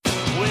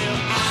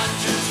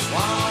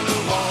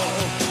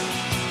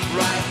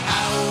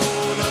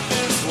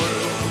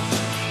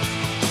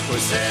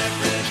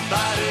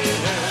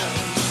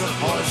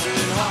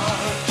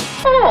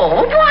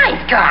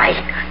guy.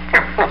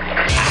 I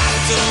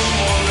don't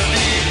wanna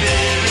be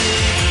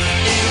buried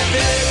in a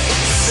big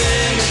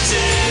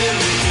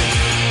cemetery.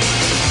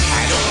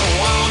 I don't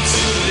want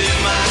to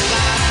live my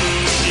life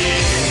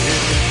again.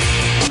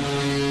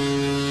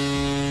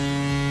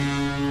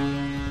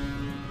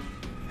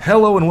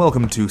 Hello and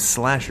welcome to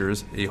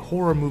Slashers, a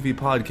horror movie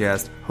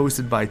podcast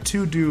hosted by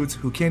two dudes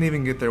who can't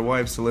even get their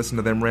wives to listen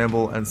to them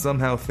ramble and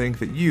somehow think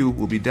that you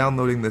will be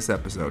downloading this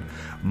episode.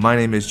 My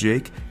name is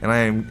Jake, and I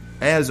am,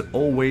 as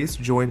always,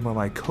 joined by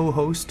my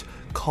co-host,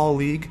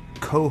 colleague,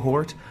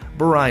 cohort,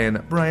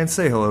 Brian. Brian,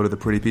 say hello to the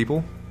pretty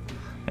people.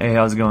 Hey,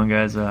 how's it going,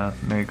 guys?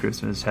 Merry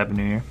Christmas, Happy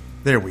New Year.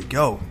 There we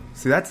go.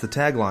 See, that's the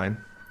tagline.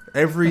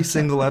 Every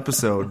single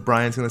episode,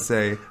 Brian's going to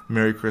say,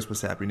 Merry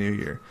Christmas, Happy New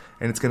Year.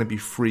 And it's going to be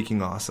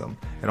freaking awesome.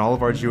 And all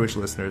of our Jewish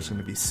listeners are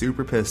going to be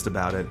super pissed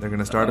about it. They're going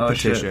to start a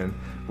petition. Shit.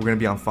 We're going to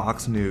be on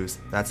Fox News.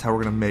 That's how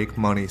we're going to make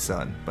money,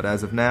 son. But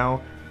as of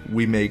now,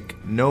 we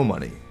make no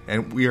money.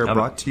 And we are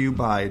brought to you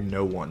by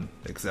no one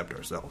except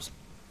ourselves.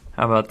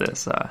 How about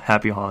this?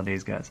 Happy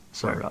holidays, guys.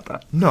 Sorry about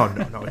that. No,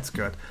 it's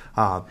good.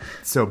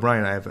 So,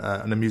 Brian, I have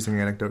an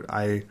amusing anecdote.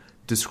 I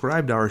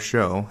described our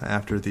show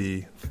after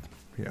the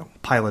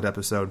pilot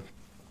episode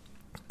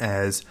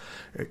as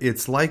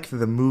it's like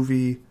the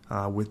movie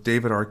with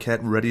David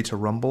Arquette, Ready to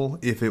Rumble,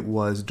 if it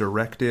was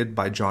directed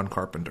by John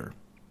Carpenter.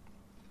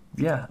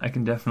 Yeah, I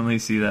can definitely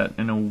see that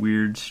in a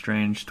weird,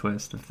 strange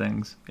twist of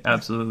things.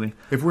 Absolutely.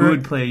 Who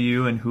would play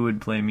you and who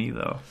would play me,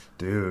 though?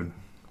 Dude,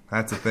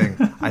 that's the thing.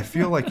 I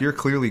feel like you're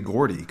clearly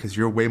Gordy because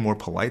you're way more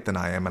polite than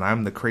I am, and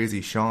I'm the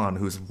crazy Sean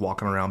who's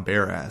walking around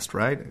bare-assed,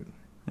 right?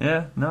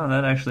 Yeah, no,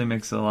 that actually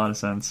makes a lot of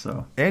sense.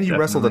 So, and you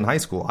wrestled in high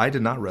school. I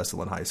did not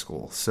wrestle in high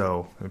school,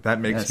 so that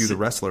makes you the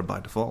wrestler by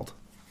default.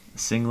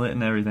 Singlet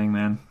and everything,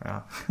 man.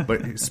 Yeah.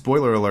 But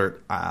spoiler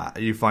alert,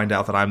 you find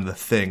out that I'm the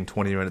Thing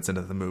 20 minutes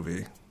into the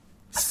movie.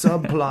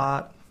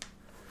 Subplot.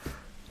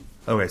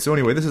 Okay, so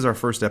anyway, this is our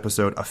first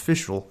episode,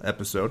 official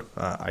episode.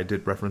 I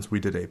did reference we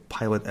did a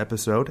pilot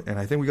episode, and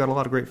I think we got a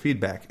lot of great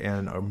feedback,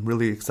 and I'm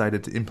really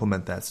excited to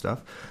implement that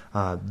stuff.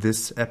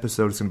 This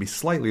episode is going to be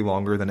slightly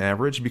longer than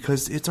average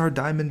because it's our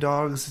Diamond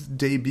Dogs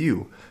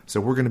debut. So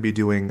we're going to be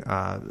doing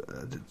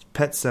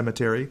Pet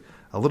Sematary,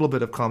 a little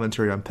bit of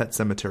commentary on Pet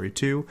Sematary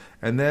 2,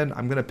 and then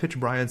I'm going to pitch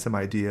Brian some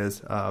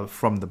ideas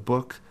from the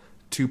book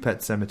to Pet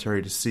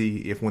Sematary to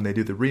see if when they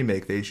do the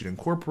remake they should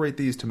incorporate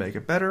these to make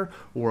it better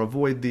or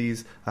avoid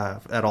these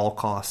at all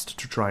costs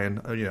to try and,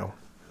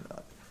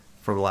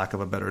 for lack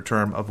of a better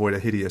term, avoid a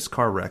hideous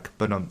car wreck,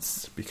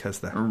 because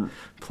that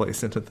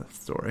plays into the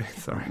story.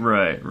 Sorry.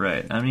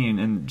 Right. I mean,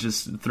 and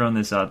just throwing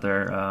this out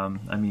there,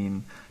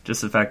 just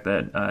the fact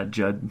that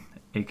Judd,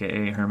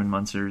 a.k.a. Herman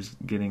Munster's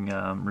getting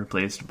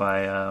replaced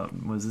by,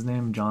 what was his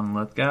name? John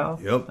Lithgow?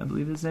 Yep. I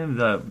believe his name.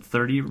 The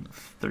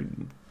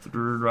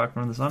Third Rock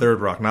from the Sun? Third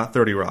Rock, not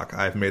 30 Rock.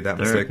 I've made that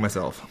mistake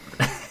myself.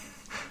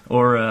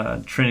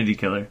 Or Trinity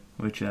Killer,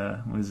 which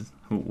was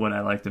what I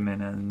liked him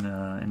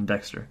in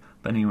Dexter.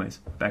 But anyways,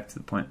 back to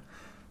the point.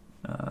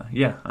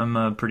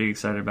 I'm pretty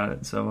excited about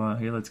it. So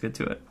here, let's get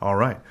to it. All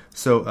right.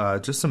 So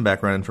just some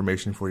background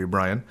information for you,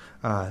 Brian.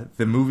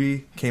 The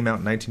movie came out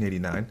in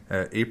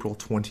 1989, April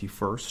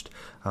 21st.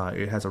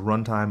 It has a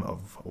runtime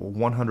of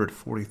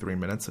 143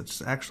 minutes.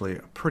 It's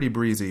actually pretty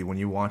breezy when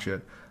you watch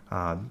it.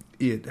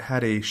 It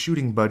had a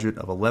shooting budget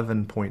of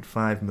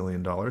 $11.5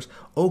 million.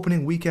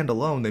 Opening weekend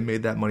alone, they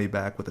made that money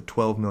back with a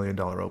 $12 million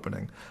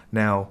opening.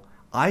 Now,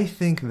 I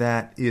think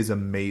that is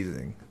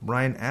amazing.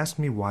 Brian, ask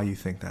me why you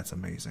think that's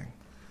amazing.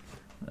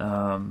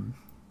 I don't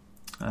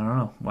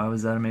know. Why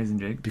was that amazing,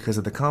 Jake? Because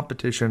of the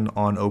competition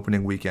on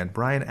opening weekend.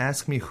 Brian,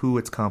 ask me who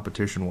its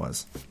competition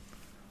was.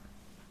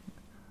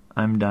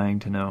 I'm dying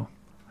to know.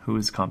 Who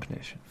is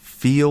competition?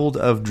 Field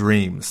of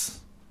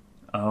Dreams.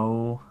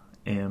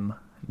 OMG.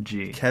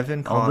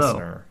 Kevin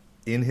Costner,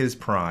 in his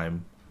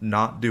prime,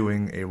 not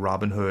doing a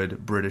Robin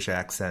Hood British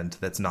accent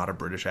that's not a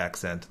British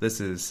accent. This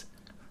is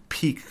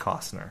peak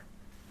Costner.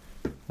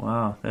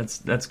 Wow,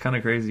 that's kind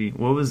of crazy.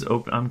 What was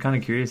I'm kind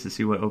of curious to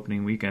see what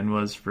opening weekend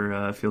was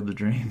for Field of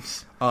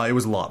Dreams. It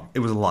was a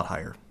lot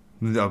higher.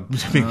 To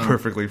be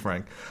perfectly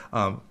frank.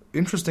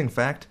 Interesting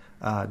fact.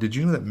 Did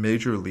you know that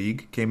Major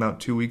League came out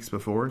 2 weeks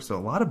before? So a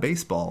lot of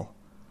baseball.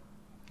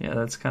 Yeah,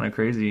 that's kind of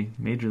crazy.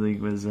 Major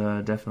League was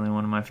definitely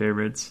one of my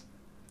favorites.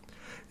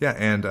 Yeah,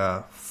 and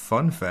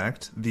fun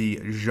fact, the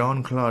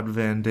Jean-Claude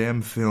Van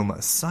Damme film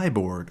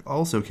Cyborg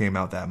also came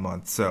out that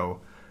month,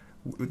 so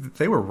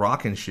they were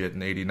rocking shit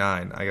in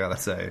 '89, I gotta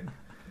say.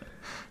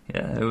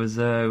 Yeah, it was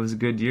a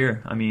good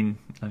year. I mean,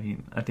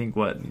 I think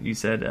what you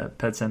said,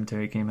 Pet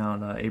Sematary came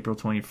out April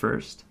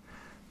 21st.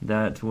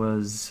 That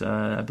was,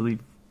 I believe,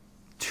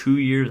 2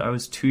 years. I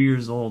was 2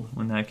 years old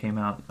when that came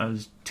out. I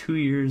was 2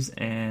 years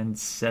and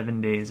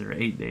 7 days or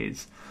 8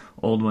 days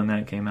old when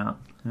that came out.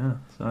 Yeah,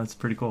 so that's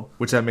pretty cool.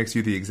 Which that makes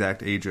you the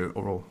exact age of,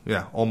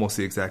 almost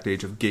the exact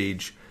age of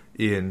Gage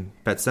in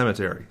Pet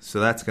Sematary. So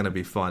that's going to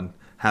be fun.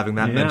 Having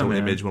that mental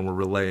image when we're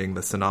relaying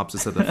the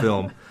synopsis of the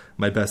film.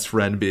 My best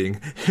friend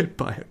being hit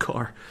by a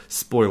car.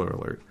 Spoiler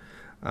alert.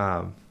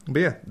 But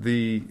yeah,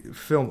 the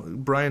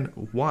film. Brian,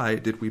 why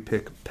did we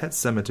pick Pet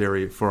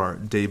Sematary for our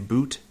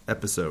debut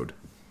episode?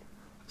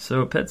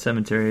 So Pet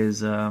Sematary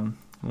is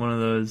one of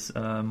those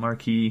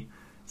marquee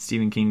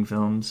Stephen King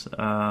films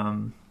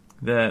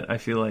that I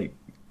feel like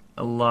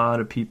a lot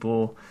of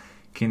people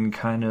can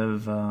kind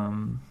of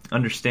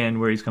understand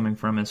where he's coming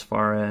from as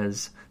far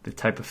as the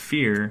type of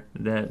fear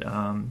that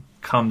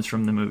comes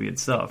from the movie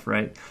itself,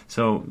 right?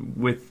 So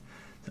with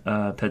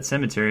Pet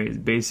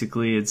Sematary,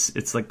 basically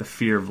it's like the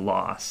fear of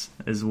loss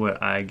is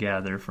what I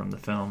gather from the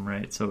film,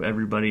 right? So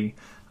everybody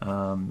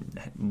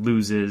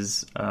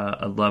loses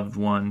a loved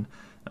one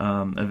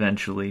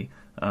eventually.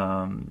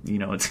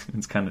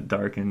 It's kind of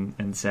dark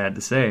and sad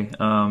to say.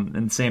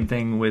 And same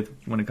thing with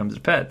when it comes to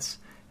pets.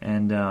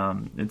 And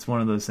it's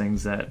one of those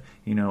things that,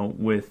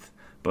 with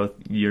both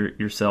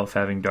yourself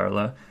having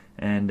Darla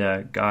and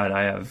God,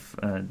 I have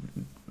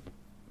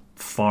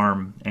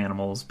farm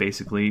animals,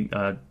 basically,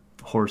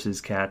 horses,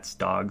 cats,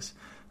 dogs.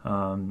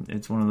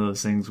 It's one of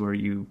those things where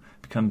you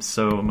become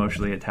so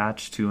emotionally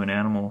attached to an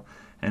animal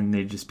and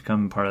they just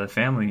become part of the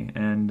family.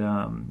 And,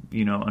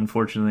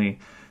 unfortunately,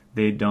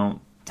 they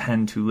don't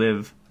tend to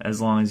live as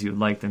long as you'd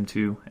like them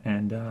to.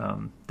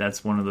 And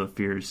that's one of the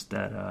fears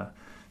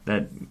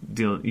that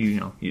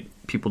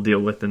people deal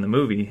with in the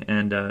movie,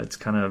 and it's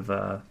kind of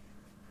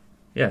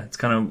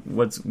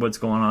what's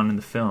going on in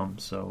the film.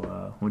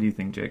 So what do you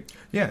think, Jake?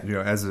 Yeah,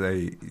 as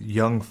a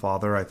young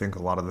father, I think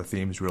a lot of the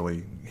themes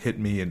really hit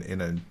me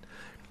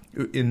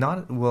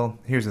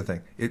here's the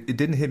thing. It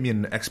didn't hit me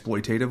in an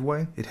exploitative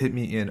way. It hit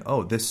me in,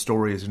 this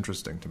story is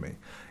interesting to me.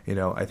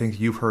 I think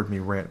you've heard me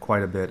rant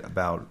quite a bit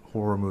about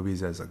horror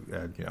movies as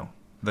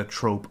the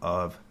trope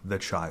of the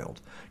child.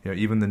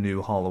 Even the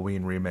new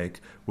Halloween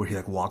remake where he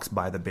walks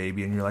by the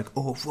baby and you're like,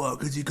 oh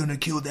fuck, is he gonna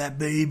kill that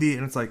baby?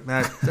 And it's like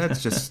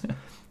that's just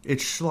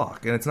it's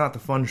schlock, and it's not the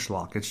fun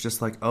schlock. It's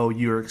just like,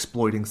 you're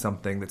exploiting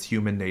something that's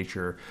human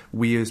nature.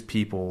 We as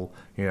people,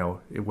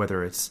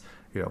 whether it's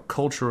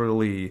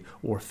culturally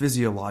or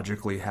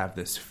physiologically, have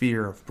this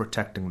fear of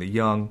protecting the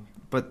young.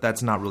 But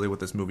that's not really what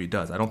this movie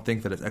does. I don't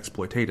think that it's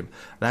exploitative.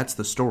 That's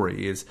the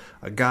story, is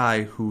a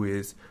guy who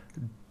is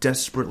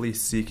desperately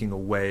seeking a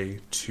way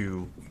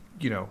to,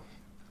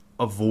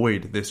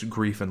 avoid this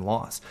grief and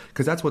loss.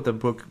 Because that's what the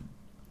book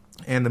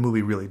and the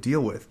movie really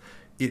deal with.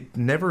 It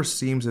never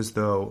seems as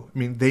though,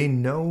 they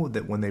know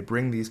that when they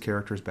bring these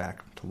characters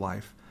back to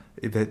life,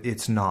 that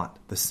it's not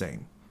the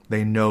same.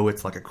 They know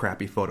it's like a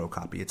crappy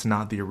photocopy. It's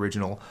not the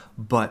original,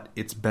 but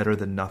it's better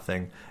than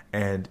nothing.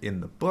 And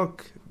in the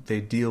book, they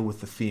deal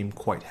with the theme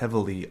quite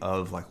heavily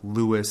of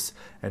Lewis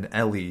and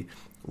Ellie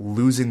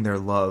losing their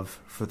love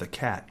for the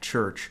cat,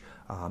 Church,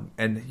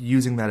 and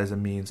using that as a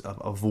means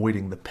of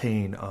avoiding the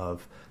pain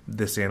of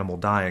this animal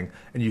dying.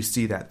 And you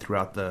see that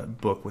throughout the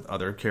book with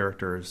other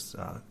characters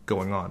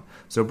going on.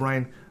 So,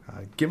 Brian,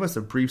 give us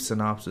a brief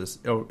synopsis,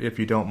 if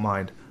you don't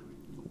mind,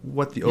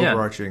 what the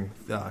overarching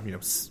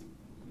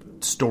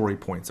story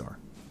points are.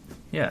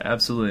 Yeah,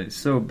 absolutely.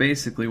 So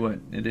basically what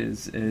it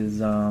is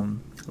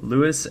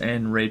Lewis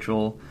and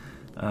Rachel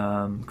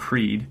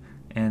Creed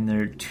and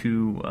their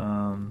two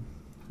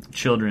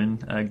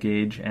children,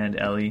 Gage and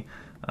Ellie,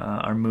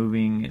 are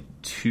moving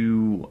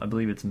to, I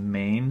believe it's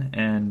Maine,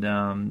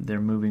 and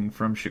they're moving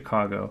from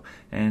Chicago.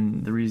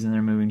 And the reason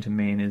they're moving to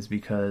Maine is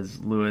because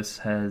Lewis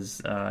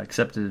has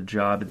accepted a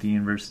job at the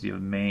University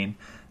of Maine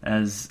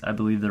as, I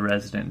believe, the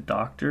resident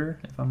doctor,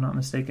 if I'm not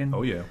mistaken.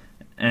 Oh, yeah.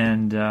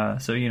 And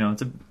so,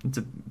 it's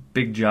a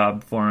big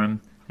job for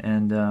him.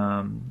 And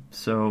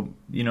so,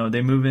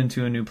 they move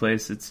into a new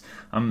place.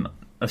 I'm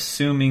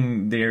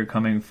assuming they're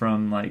coming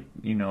from,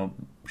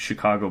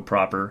 Chicago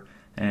proper.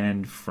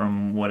 And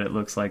from what it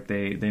looks like,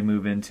 they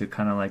move into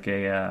kind of like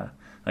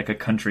a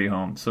country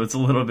home. So it's a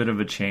little bit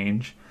of a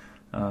change.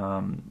 With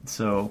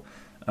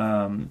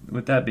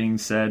that being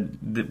said,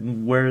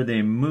 where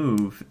they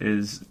move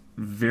is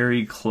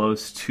very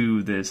close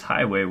to this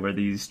highway where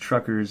these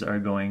truckers are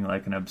going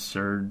an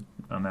absurd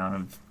amount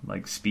of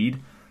speed.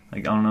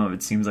 I don't know,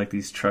 it seems like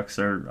these trucks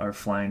are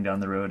flying down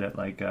the road at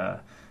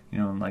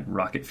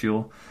rocket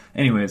fuel.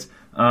 Anyways,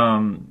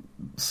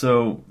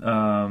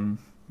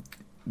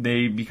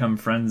 they become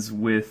friends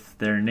with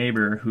their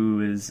neighbor,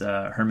 who is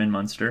Herman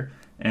Munster,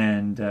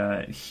 and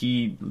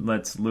he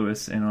lets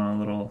Lewis in on a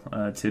little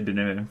tidbit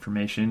of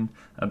information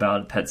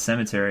about Pet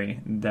Sematary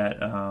that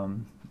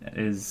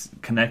is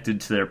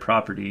connected to their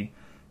property.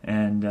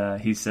 And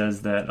he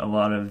says that a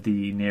lot of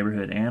the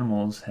neighborhood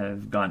animals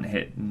have gotten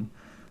hit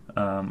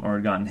or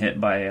gotten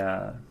hit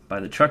by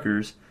the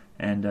truckers,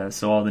 and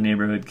so all the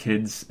neighborhood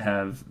kids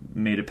have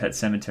made a pet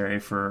cemetery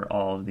for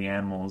all of the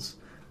animals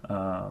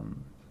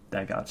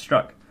that got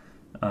struck.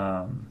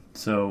 Lo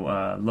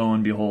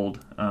and behold,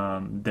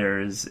 there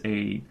is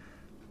a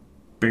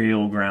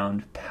burial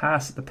ground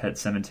past the pet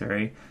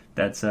cemetery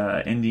that's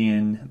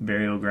Indian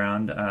burial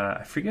ground.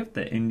 I forget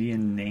the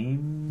Indian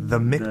name. The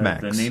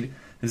Micmacs. The native,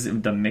 is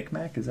it the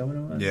Micmac? Is that what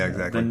it was? Yeah,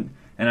 exactly.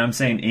 And I'm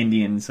saying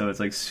Indian, so it's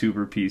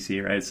super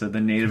PC, right? So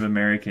the Native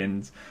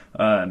Americans,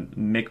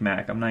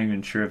 Micmac. I'm not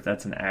even sure if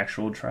that's an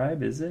actual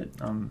tribe. Is it?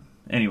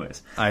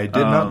 anyways, I did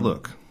not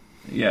look.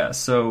 yeah.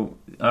 So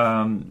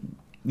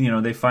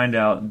they find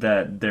out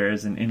that there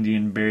is an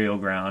Indian burial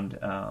ground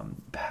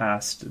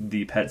past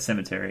the pet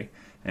cemetery.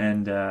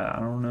 And I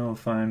don't know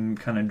if I'm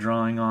kind of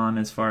drawing on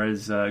as far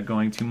as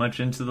going too much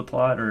into the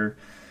plot or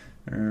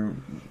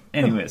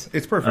anyways.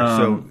 It's perfect.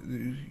 So,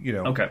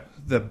 okay.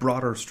 The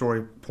broader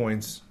story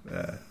points,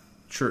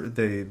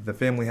 the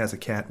family has a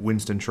cat,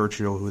 Winston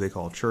Churchill, who they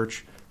call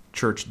Church.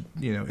 Church,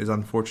 is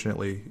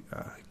unfortunately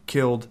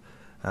killed.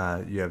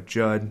 You have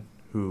Judd,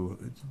 who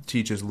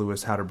teaches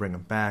Lewis how to bring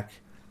him back.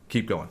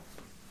 Keep going.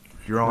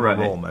 You're on a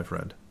roll, my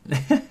friend.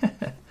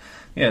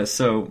 Yeah,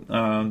 so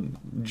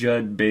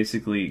Judd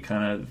basically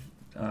kind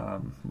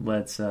of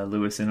lets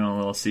Lewis in on a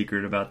little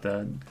secret about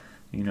the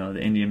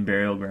Indian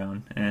burial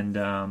ground,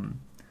 and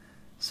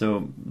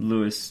so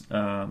Lewis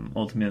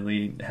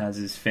ultimately has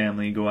his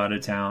family go out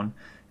of town,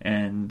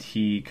 and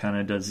he kind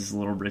of does this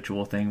little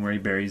ritual thing where he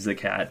buries the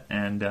cat,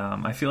 and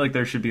I feel like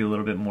there should be a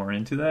little bit more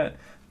into that,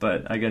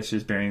 but I guess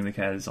just burying the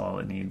cat is all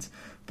it needs.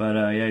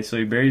 But so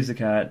he buries the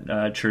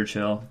cat,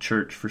 Churchill,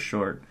 Church for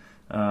short.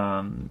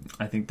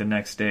 I think the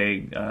next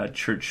day,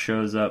 Church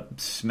shows up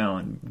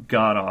smelling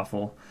god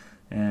awful,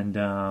 and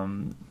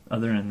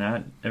other than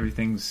that,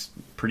 everything's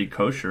pretty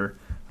kosher.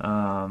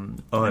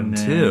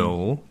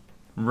 Until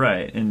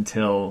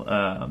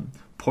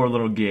poor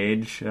little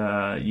Gage,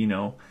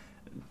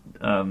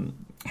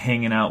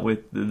 hanging out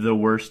with the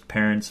worst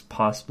parents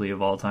possibly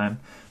of all time,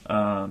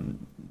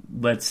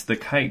 lets the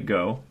kite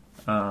go,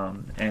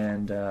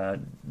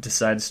 and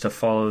decides to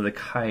follow the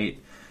kite,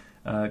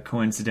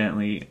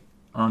 coincidentally,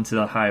 onto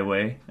the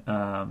highway,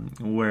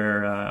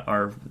 where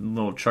our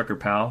little trucker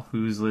pal,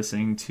 who's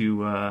listening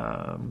to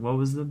what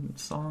was the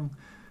song?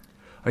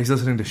 He's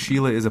listening to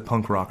Sheila is a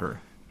Punk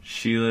Rocker.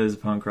 Sheila is a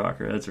Punk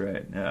Rocker, that's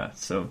right. Yeah,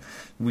 so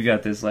we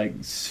got this like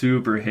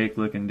super hick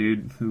looking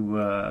dude who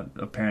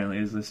apparently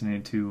is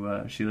listening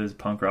to Sheila is a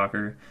Punk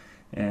Rocker,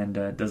 and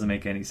doesn't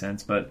make any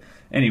sense. But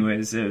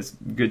anyways, it was a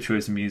good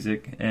choice of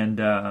music,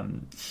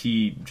 and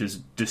he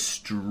just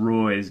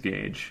destroys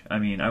Gage. I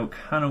mean, I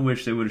kind of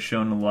wish they would have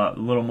shown a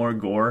little more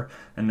gore,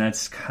 and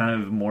that's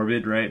kind of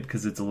morbid, right?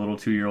 Because it's a little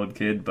 2-year-old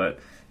kid. But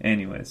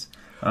anyways,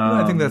 well,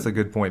 I think that's a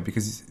good point,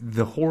 because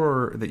the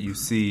horror that you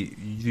see,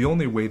 the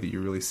only way that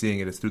you're really seeing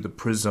it is through the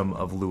prism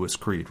of Louis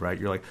Creed, right?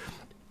 You're like,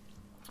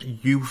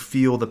 you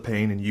feel the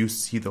pain and you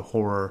see the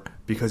horror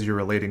because you're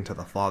relating to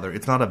the father.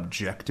 It's not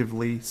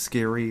objectively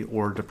scary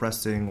or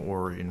depressing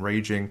or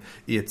enraging.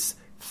 It's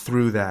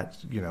through that,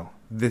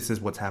 this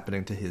is what's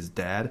happening to his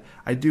dad.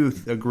 I do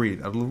agree,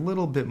 a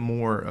little bit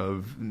more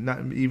of,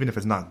 not even if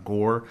it's not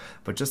gore,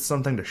 but just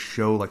something to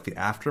show like the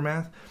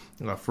aftermath.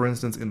 For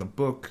instance, in the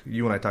book,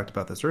 you and I talked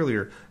about this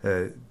earlier,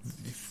 the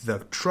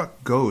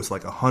truck goes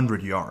like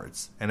 100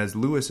 yards. And as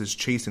Lewis is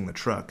chasing the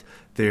truck,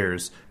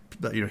 there's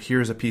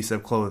here's a piece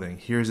of clothing,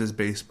 here's his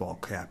baseball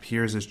cap,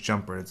 here's his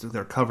jumper.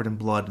 They're covered in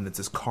blood, and it's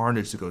this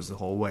carnage that goes the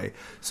whole way.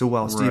 So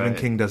while Stephen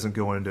King doesn't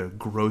go into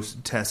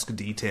grotesque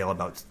detail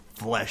about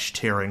flesh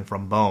tearing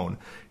from bone,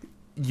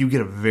 you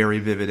get a very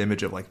vivid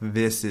image of like,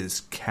 this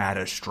is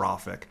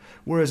catastrophic.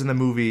 Whereas in the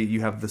movie,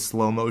 you have the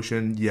slow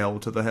motion yell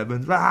to the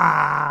heavens,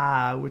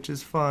 which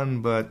is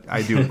fun, but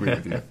I do agree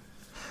with you.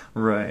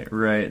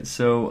 Right.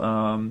 So,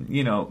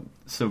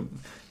 so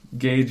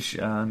Gage,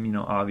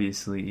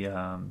 obviously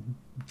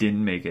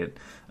didn't make it.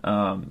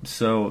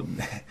 So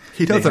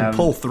he doesn't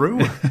pull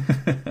through.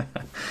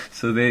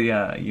 So they,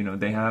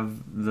 they have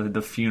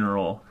the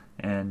funeral,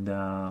 and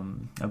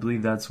I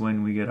believe that's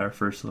when we get our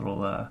first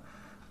little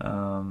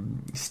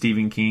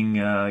Stephen King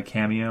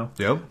cameo.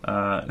 Yep.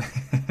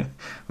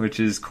 Which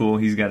is cool.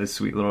 He's got his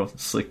sweet little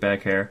slick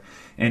back hair.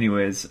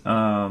 Anyways,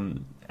 at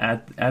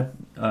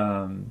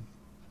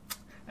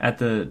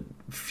the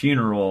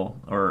funeral,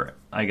 or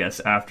I guess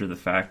after the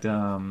fact,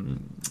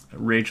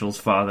 Rachel's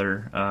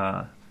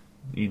father,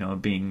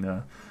 being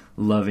the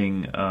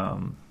loving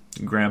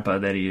grandpa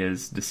that he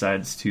is,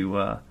 decides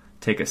to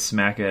take a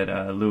smack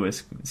at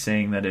Lewis,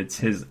 saying that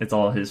it's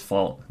all his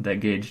fault that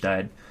Gage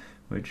died,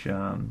 which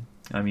I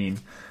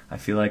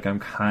feel like I'm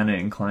kind of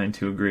inclined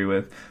to agree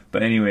with.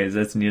 But anyways,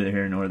 that's neither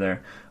here nor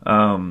there.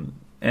 And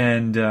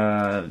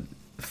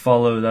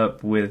followed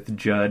up with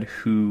Judd,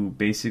 who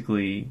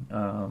basically,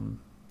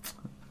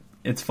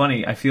 it's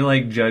funny, I feel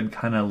like Judd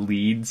kind of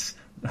leads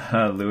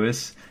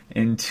Lewis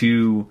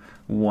into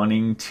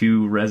wanting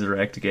to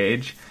resurrect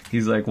Gage.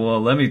 He's like,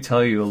 well, let me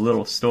tell you a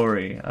little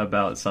story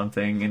about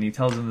something. And he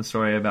tells him the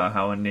story about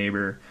how a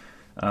neighbor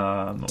Timmy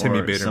or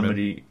Baterman.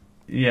 somebody...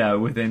 Yeah,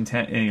 in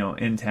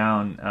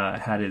town,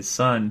 had his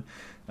son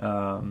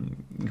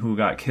who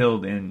got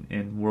killed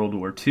in World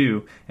War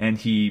II, and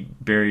he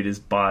buried his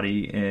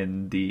body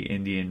in the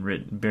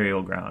Indian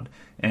burial ground,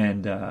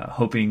 and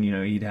hoping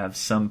he'd have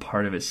some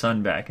part of his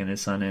son back, and his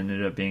son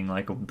ended up being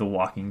like The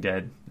Walking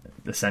Dead,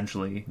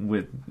 essentially,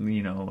 with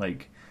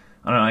like,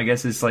 I don't know, I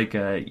guess it's like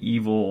a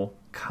evil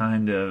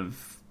kind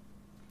of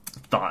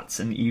thoughts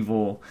and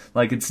evil,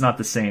 like it's not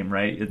the same,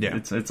 right?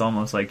 It's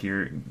almost like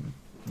you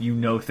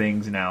know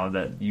things now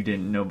that you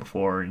didn't know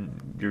before,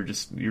 and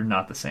you're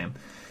not the same.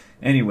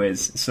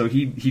 anyways, so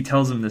he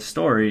tells him this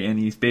story, and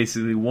he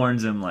basically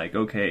warns him like,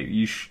 okay,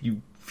 you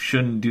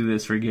shouldn't do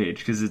this for Gage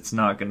because it's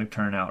not going to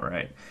turn out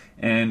right.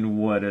 And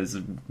what does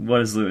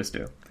Lewis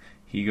do?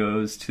 He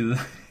goes to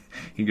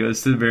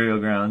the burial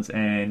grounds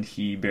and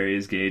he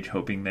buries Gage,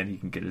 hoping that he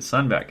can get his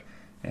son back.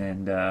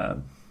 And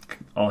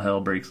all hell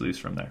breaks loose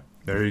from there.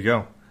 There you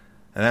go.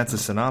 And that's a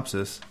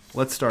synopsis.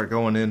 Let's start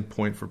going in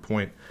point for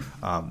point.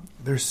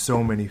 There's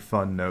so many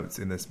fun notes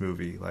in this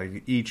movie.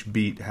 Like, each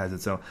beat has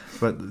its own.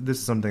 But this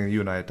is something that you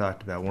and I had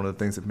talked about. One of the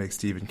things that makes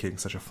Stephen King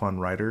such a fun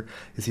writer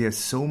is he has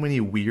so many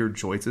weird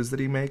choices that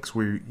he makes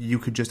where you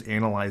could just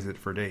analyze it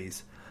for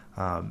days.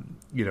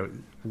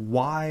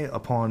 Why,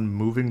 upon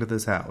moving to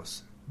this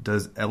house,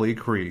 does Ellie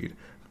Creed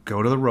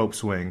go to the rope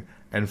swing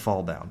and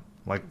fall down?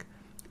 Like,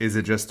 is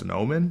it just an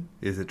omen?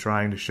 Is it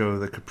trying to show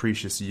the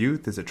capricious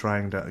youth? Is it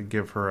trying to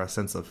give her a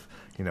sense of,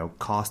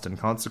 cost and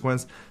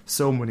consequence?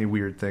 So many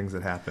weird things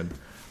that happen.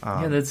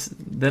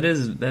 That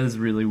is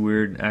really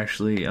weird,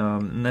 actually.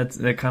 And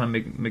that kind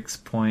of makes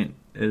point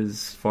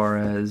as far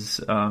as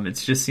it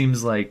just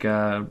seems like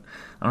I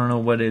don't know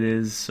what it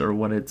is or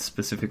what it's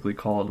specifically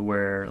called,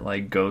 where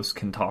like ghosts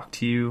can talk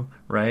to you,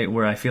 right?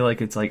 Where I feel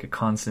like it's like a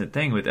constant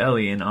thing with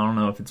Ellie, and I don't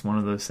know if it's one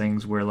of those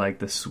things where like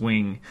the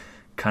swing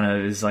kind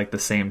of is like the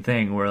same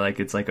thing, where like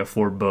it's like a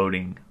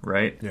foreboding,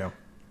 right? Yeah,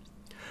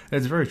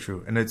 it's very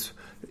true, and it's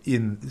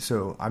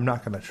so I'm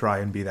not going to try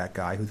and be that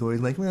guy who's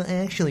always like, well,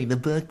 actually, the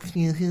book,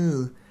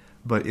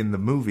 but in the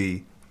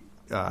movie,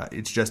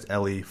 it's just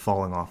Ellie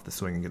falling off the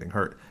swing and getting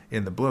hurt.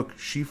 In the book,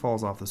 she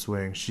falls off the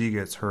swing, she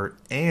gets hurt,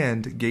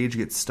 and Gage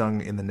gets stung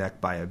in the neck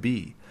by a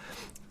bee.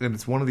 And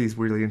it's one of these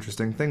really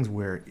interesting things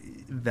where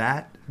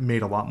that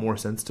made a lot more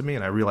sense to me,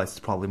 and I realized it's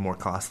probably more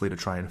costly to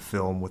try and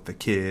film with the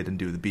kid and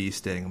do the bee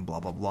sting and blah,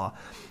 blah, blah.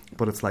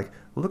 But it's like,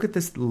 look at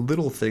this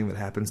little thing that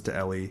happens to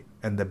Ellie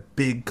and the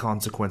big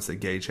consequence that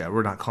Gage had.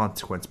 Or not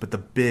consequence, but the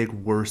big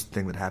worst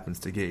thing that happens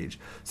to Gage.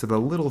 So the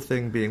little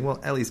thing being, well,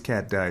 Ellie's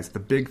cat dies. The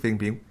big thing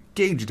being,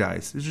 Gage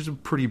dies. It's just a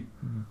pretty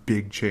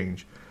big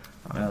change.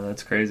 Wow,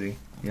 that's crazy.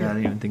 Yeah, I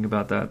didn't even think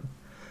about that.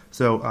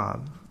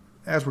 So,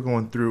 as we're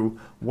going through,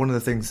 one of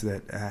the things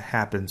that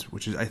happens,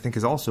 which I think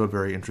is also a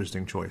very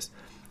interesting choice.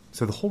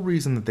 So the whole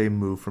reason that they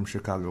moved from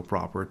Chicago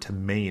proper to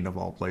Maine, of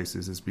all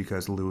places, is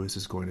because Lewis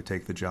is going to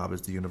take the job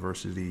as the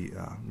university,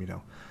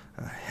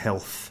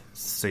 health,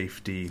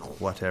 safety,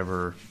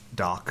 whatever,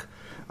 doc.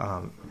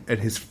 And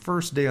his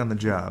first day on the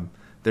job,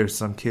 there's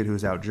some kid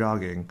who's out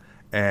jogging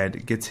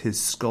and gets his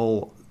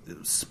skull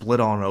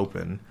split on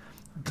open.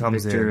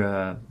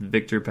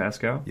 Victor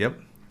Pascal? Yep.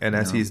 And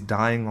as he's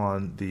dying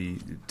on the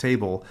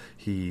table,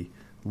 he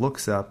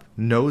looks up,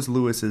 knows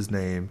Lewis's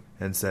name,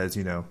 and says,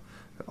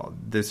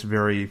 this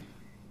very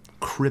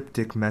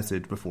cryptic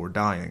message before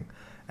dying.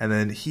 And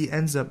then he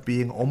ends up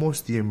being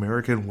almost the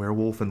American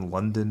Werewolf in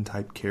London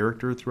type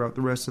character throughout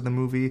the rest of the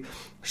movie,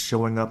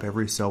 showing up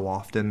every so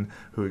often,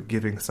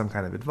 giving some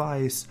kind of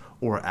advice,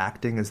 or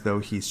acting as though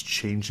he's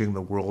changing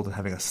the world and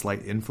having a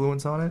slight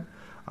influence on it.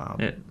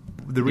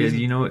 The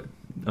reason,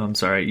 I'm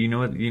sorry. You know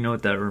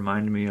what that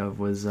reminded me of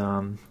was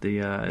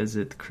is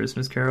it the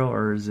Christmas Carol,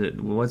 or is it,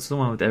 what's the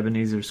one with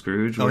Ebenezer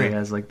Scrooge where he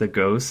has like the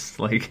ghosts,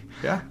 like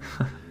yeah,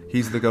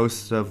 he's the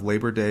ghost of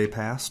Labor Day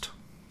past,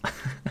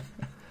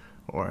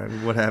 or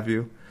what have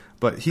you.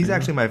 But he's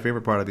actually my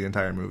favorite part of the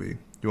entire movie.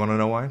 You want to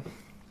know why?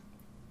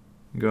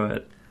 Go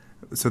ahead.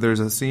 So there's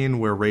a scene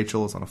where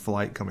Rachel is on a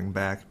flight coming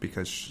back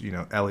because,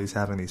 Ellie's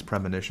having these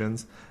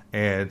premonitions,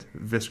 and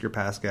Victor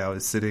Pascal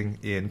is sitting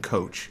in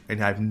coach.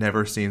 And I've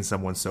never seen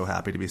someone so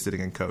happy to be sitting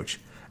in coach.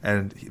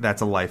 And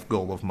that's a life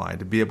goal of mine,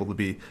 to be able to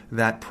be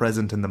that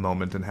present in the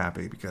moment and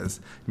happy, because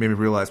it made me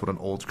realize what an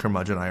old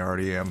curmudgeon I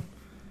already am.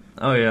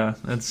 Oh yeah,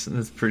 that's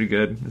pretty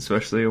good,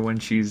 especially when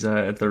she's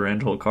at the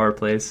rental car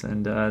place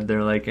and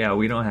they're like, yeah,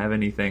 we don't have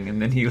anything, and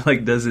then he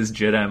like does his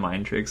Jedi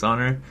mind tricks on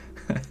her.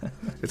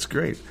 It's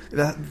great.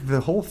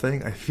 The whole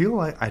thing, I feel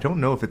like, I don't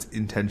know if it's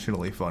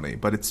intentionally funny,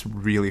 but it's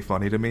really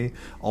funny to me.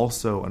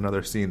 Also,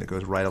 another scene that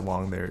goes right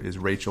along there is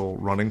Rachel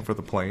running for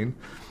the plane.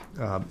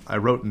 I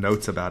wrote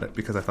notes about it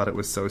because I thought it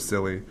was so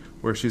silly,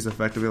 where she's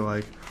effectively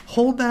like,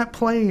 hold that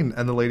plane,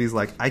 and the lady's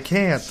like, I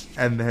can't,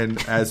 and then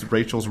as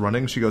Rachel's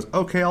running, she goes,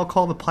 okay, I'll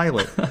call the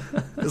pilot.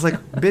 It's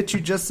like, bitch, you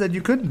just said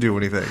you couldn't do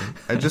anything,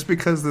 and just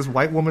because this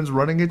white woman's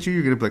running at you,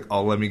 you're gonna be like,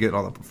 oh, let me get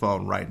on the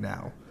phone right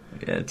now.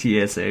 Yeah,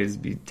 TSA's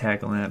be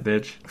tackling that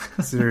bitch.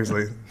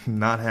 Seriously,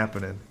 not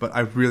happening. But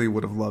I really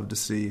would have loved to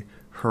see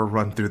her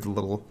run through the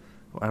little,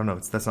 I don't know,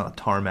 that's not a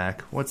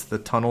tarmac. What's the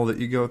tunnel that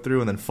you go through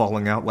and then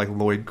falling out like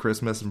Lloyd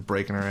Christmas and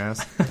breaking her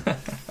ass?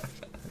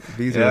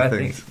 These are the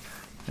things.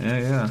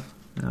 Yeah.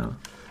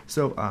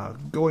 So,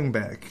 going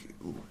back,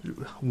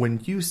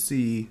 when you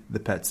see the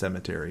Pet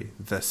Cemetery,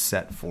 the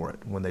set for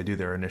it, when they do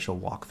their initial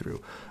walkthrough,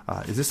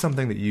 is this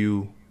something that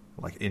you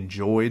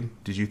enjoyed?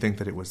 Did you think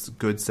that it was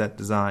good set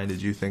design?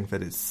 Did you think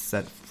that it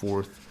set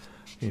forth,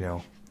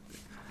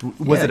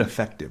 was it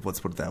effective?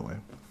 Let's put it that way.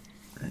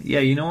 Yeah,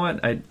 you know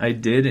what? I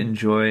did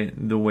enjoy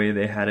the way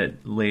they had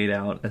it laid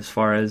out as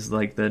far as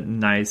like the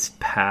nice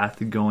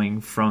path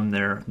going from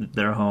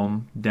their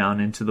home down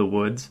into the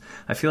woods.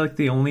 I feel like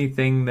the only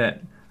thing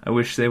that I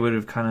wish they would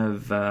have kind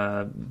of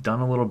done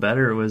a little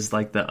better was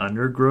like the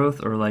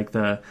undergrowth, or like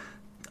the,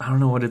 I don't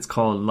know what it's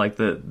called, like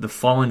the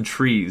fallen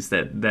trees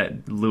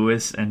that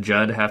Lewis and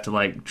Judd have to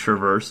like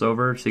traverse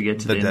over to get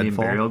to the Indian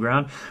deadfall? burial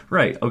ground.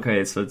 Right.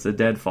 Okay. So it's a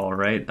deadfall,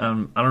 right?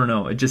 I don't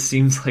know. It just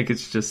seems like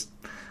it's just,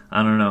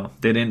 I don't know.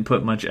 They didn't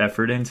put much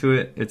effort into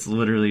it. It's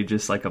literally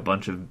just like a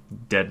bunch of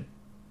dead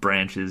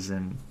branches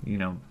and,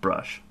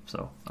 brush.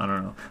 So I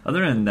don't know.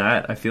 Other than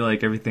that, I feel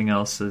like everything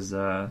else is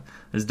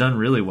done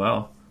really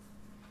well.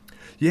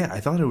 Yeah,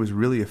 I thought it was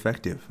really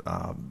effective.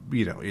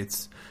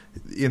 It's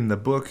in the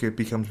book. It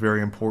becomes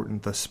very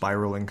important, the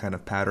spiraling kind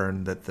of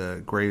pattern that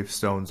the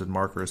gravestones and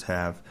markers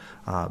have.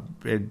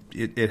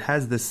 It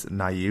has this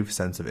naive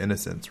sense of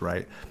innocence,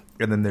 right?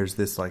 And then there's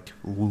this like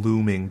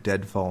looming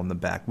deadfall in the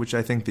back, which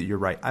I think that you're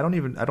right. I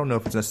don't know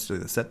if it's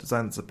necessarily the set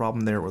design that's the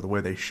problem there, or the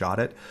way they shot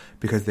it,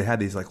 because they had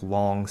these like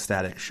long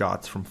static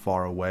shots from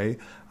far away,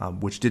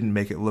 which didn't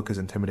make it look as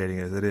intimidating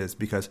as it is,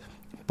 because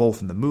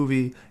both in the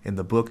movie, in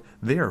the book,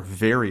 they are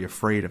very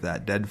afraid of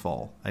that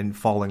deadfall and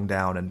falling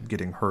down and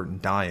getting hurt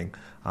and dying.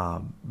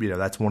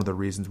 That's one of the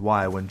reasons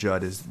why when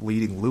Judd is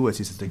leading Lewis,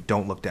 he says, like,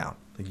 don't look down.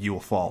 Like, you will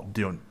fall.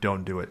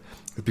 Don't do it.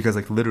 It's because,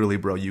 like, literally,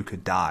 bro, you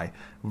could die.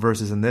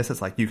 Versus in this,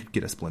 it's like you could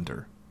get a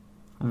splinter.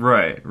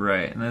 Right.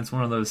 And that's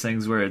one of those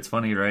things where it's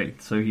funny, right?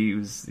 So he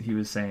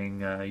was saying,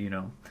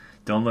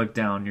 don't look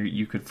down,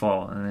 you could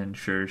fall, and then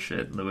sure as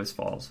shit, Lewis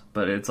falls.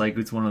 But it's like,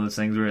 it's one of those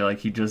things where like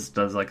he just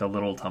does like a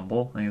little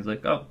tumble, and he's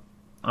like, oh,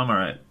 I'm all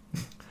right.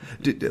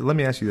 Let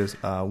me ask you this: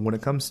 when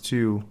it comes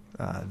to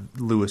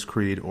Louis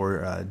Creed,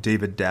 or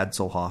David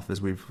Dadselhoff,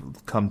 as we've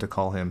come to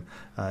call him,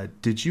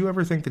 did you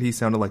ever think that he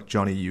sounded like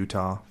Johnny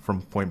Utah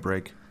from Point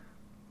Break?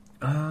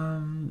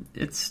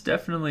 It's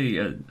definitely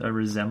a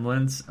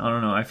resemblance. I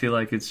don't know. I feel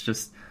like it's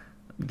just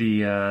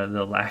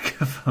the lack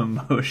of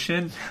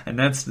emotion, and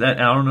that's that.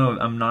 I don't know.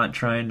 I'm not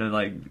trying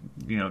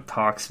to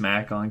talk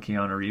smack on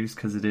Keanu Reeves,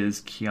 because it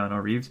is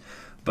Keanu Reeves,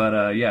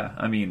 but yeah,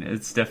 I mean,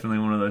 it's definitely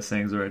one of those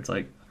things where it's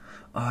like,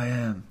 I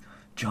am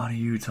Johnny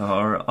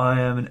Utah, or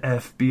I am an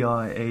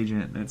FBI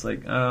agent, and it's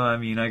like, oh, I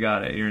mean, I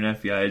got it. You're an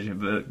FBI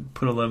agent, but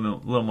put a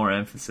little more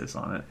emphasis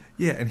on it.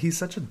 Yeah, and he's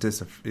such a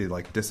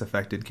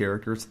disaffected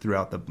character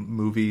throughout the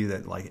movie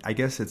that, like, I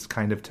guess it's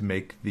kind of to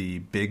make the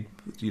big,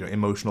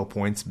 emotional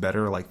points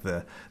better, like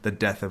the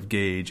death of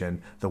Gage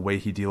and the way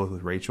he deals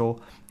with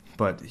Rachel.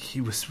 But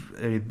he was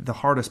the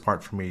hardest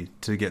part for me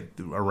to get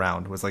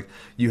around was, like,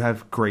 you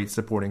have great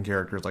supporting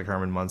characters like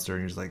Herman Munster,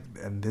 and you're just like,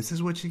 and this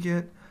is what you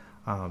get.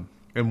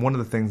 And one of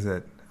the things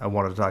that I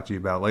wanted to talk to you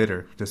about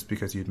later, just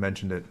because you'd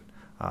mentioned it,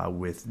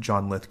 with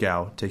John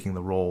Lithgow taking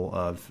the role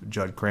of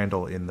Judd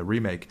Crandall in the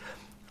remake,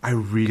 I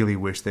really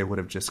wish they would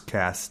have just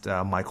cast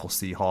Michael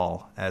C.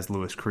 Hall as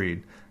Louis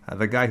Creed.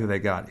 The guy who they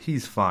got,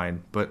 he's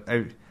fine, but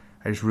I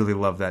just really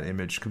love that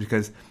image,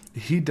 because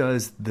he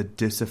does the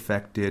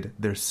disaffected,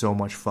 there's so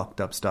much fucked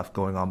up stuff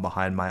going on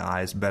behind my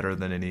eyes better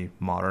than any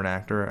modern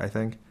actor, I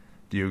think.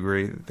 Do you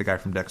agree? The guy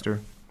from Dexter?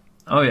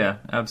 Oh yeah,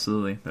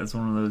 absolutely. That's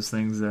one of those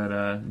things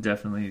that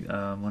definitely,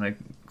 when I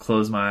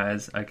close my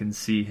eyes, I can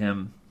see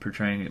him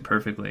portraying it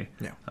perfectly.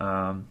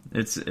 Yeah.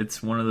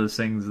 It's one of those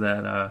things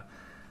that,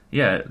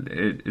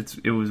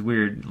 it was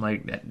weird,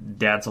 like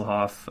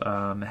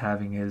Dadselhoff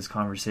having his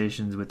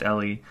conversations with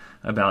Ellie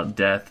about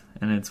death,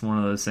 and it's one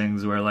of those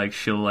things where like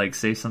she'll like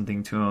say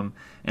something to him,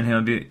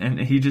 and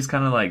he just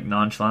kind of like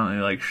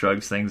nonchalantly like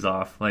shrugs things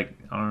off. Like,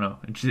 I don't know,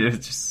 it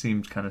just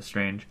seems kind of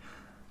strange.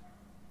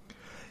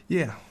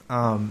 Yeah.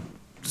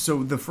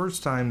 So the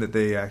first time that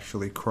they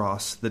actually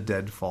cross the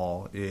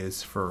deadfall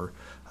is for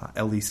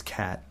Ellie's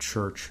cat,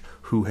 Church,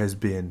 who has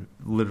been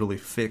literally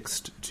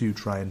fixed to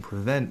try and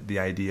prevent the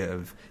idea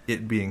of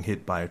it being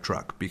hit by a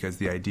truck, because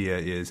the idea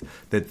is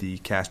that the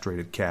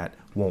castrated cat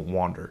won't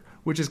wander,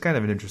 which is kind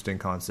of an interesting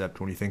concept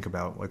when you think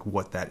about like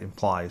what that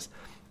implies.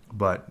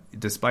 But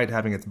despite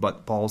having its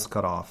balls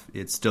cut off,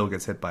 it still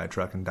gets hit by a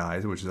truck and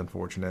dies, which is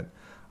unfortunate.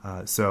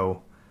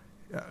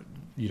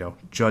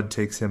 Judd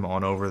takes him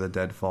on over the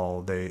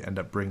deadfall. They end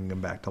up bringing him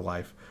back to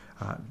life.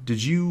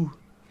 Did you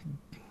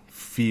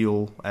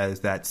feel,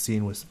 as that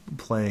scene was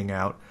playing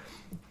out,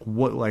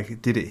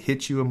 did it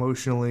hit you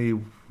emotionally?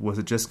 Was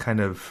it just kind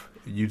of,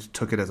 you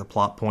took it as a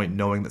plot point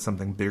knowing that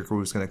something bigger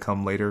was going to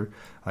come later?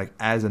 Like,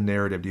 as a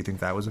narrative, do you think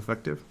that was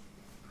effective?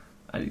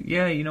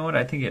 Yeah, you know what?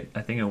 I think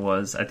it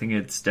was. I think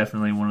it's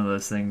definitely one of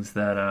those things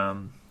that,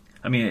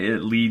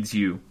 it leads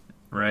you,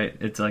 right?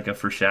 It's like a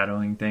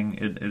foreshadowing thing.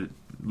 It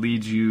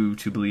leads you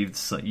to believe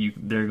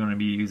they're going to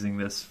be using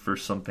this for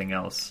something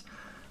else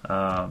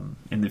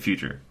in the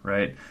future,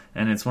 right?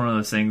 And it's one of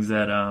those things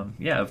that,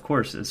 of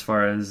course, as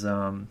far as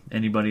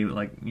anybody,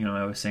 like,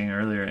 I was saying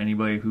earlier,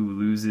 anybody who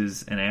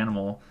loses an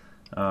animal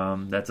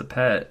that's a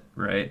pet,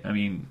 right? I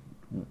mean,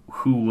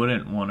 who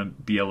wouldn't want to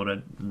be able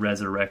to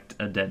resurrect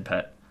a dead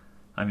pet?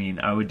 I mean,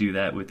 I would do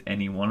that with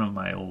any one of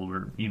my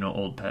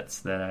old pets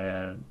that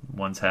I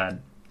once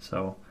had.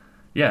 So,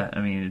 yeah,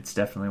 I mean, it's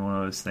definitely one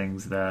of those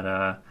things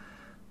that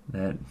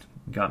that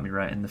got me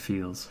right in the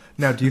feels.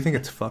 Now, do you think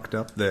it's fucked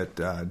up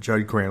that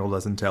Judd Crandall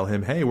doesn't tell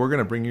him, hey, we're going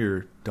to bring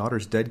your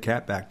daughter's dead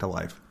cat back to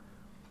life?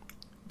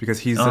 Because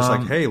he's just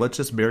like, hey, let's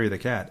just bury the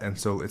cat. And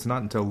so it's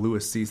not until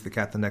Lewis sees the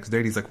cat the next day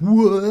and he's like,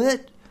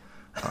 what?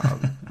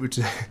 Which,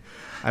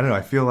 I don't know,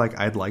 I feel like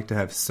I'd like to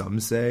have some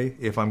say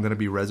if I'm going to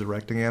be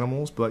resurrecting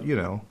animals, but, you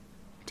know,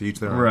 to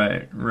each their own.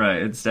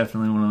 Right. It's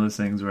definitely one of those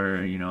things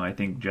where, you know, I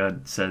think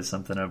Judd says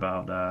something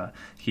about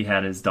he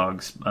had his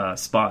dog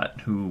Spot,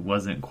 who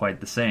wasn't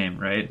quite the same,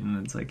 right?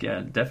 And it's like,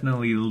 yeah,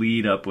 definitely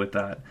lead up with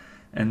that.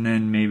 And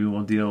then maybe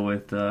we'll deal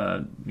with,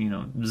 you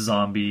know,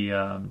 zombie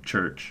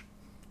church.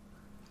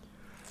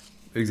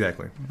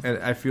 Exactly. And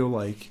I feel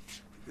like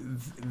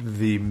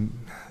the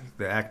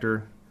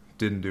actor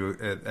didn't do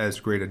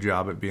as great a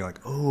job at being like,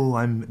 oh,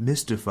 I'm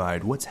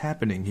mystified. What's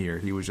happening here?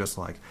 He was just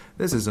like,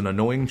 this is an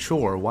annoying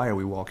chore. Why are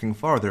we walking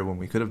farther when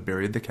we could have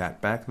buried the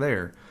cat back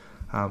there?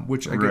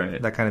 Which, I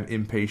get that kind of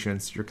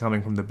impatience. You're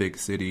coming from the big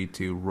city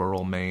to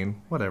rural Maine.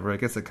 Whatever. I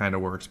guess it kind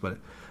of works. But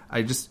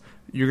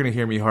you're going to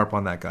hear me harp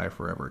on that guy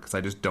forever because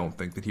I just don't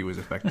think that he was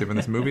effective in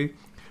this movie.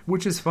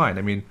 Which is fine.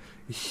 I mean,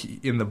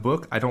 in the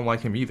book, I don't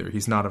like him either.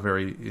 He's not a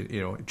very, you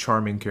know,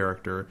 charming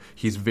character.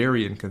 He's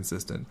very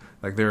inconsistent.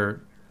 Like, they're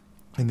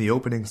in the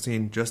opening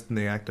scene, just in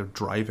the act of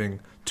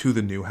driving to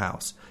the new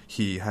house,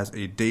 he has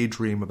a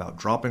daydream about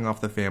dropping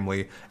off the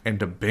family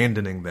and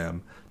abandoning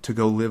them to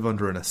go live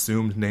under an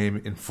assumed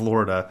name in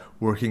Florida,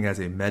 working as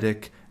a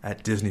medic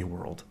at Disney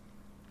World.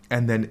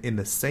 And then in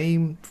the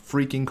same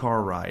freaking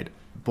car ride,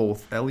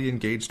 both Ellie and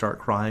Gage start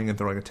crying and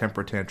throwing a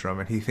temper tantrum,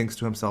 and he thinks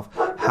to himself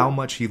how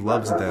much he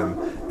loves them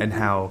and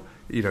how,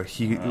 you know,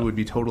 he would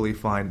be totally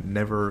fine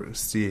never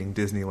seeing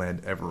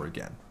Disneyland ever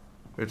again.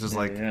 It's just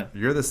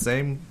you're the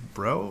same,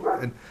 bro.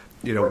 And,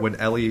 you know, when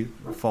Ellie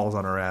falls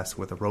on her ass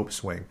with a rope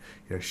swing,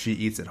 you know, she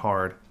eats it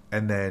hard,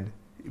 and then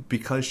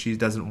because she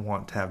doesn't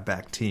want to have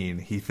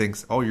Bactine, he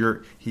thinks,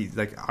 he's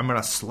like, I'm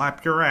gonna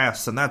slap your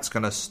ass and that's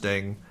gonna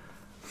sting.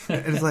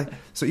 And it's like,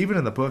 so even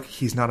in the book,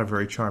 he's not a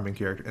very charming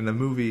character. In the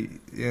movie,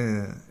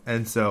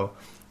 and so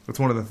it's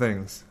one of the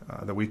things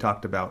that we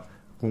talked about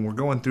when we're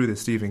going through the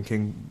Stephen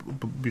King,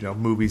 you know,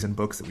 movies and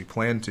books that we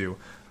plan to.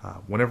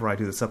 Whenever I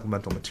do the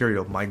supplemental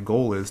material, my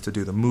goal is to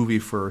do the movie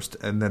first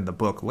and then the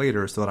book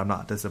later, so that I'm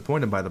not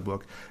disappointed by the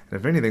book. And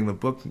if anything, the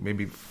book made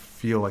me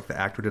feel like the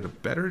actor did a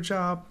better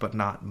job, but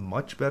not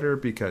much better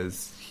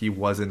because he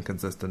was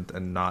inconsistent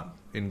and not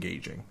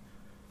engaging.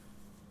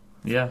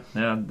 Yeah,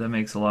 that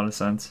makes a lot of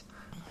sense.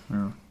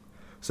 Yeah.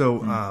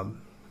 So,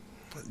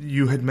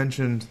 you had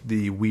mentioned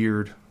the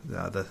weird,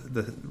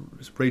 the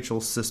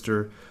Rachel's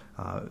sister,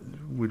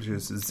 which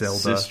is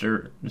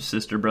Zelda.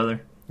 Sister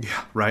brother.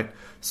 Yeah, right.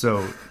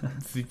 So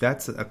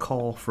that's a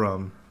call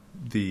from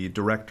the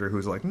director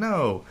who's like,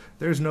 no,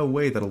 there's no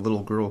way that a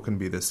little girl can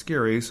be this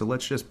scary, so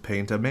let's just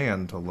paint a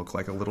man to look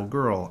like a little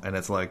girl. And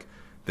it's like,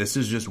 this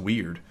is just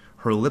weird.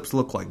 Her lips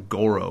look like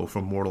Goro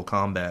from Mortal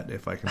Kombat,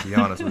 if I can be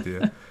honest with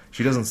you.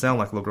 She doesn't sound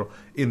like a little girl.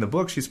 In the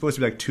book, she's supposed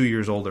to be like 2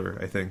 years older,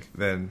 I think,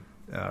 than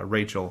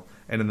Rachel.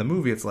 And in the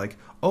movie, it's like,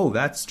 oh,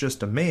 that's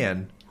just a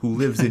man who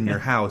lives in your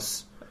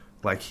house.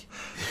 Like,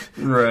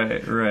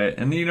 right.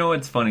 And you know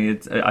what's funny?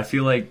 I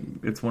feel like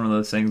it's one of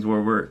those things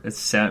where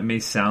it may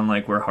sound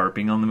like we're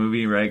harping on the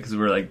movie, right? Because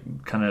we're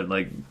like kind of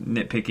like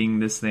nitpicking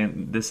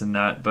this and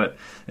that, but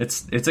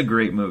it's a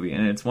great movie,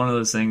 and it's one of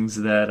those things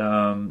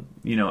that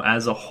you know,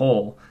 as a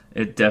whole,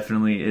 it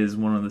definitely is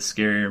one of the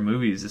scarier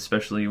movies,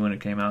 especially when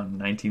it came out in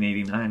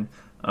 1989.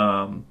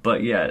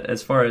 But yeah,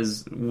 as far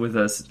as with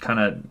us kind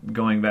of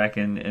going back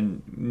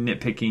and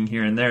nitpicking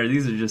here and there,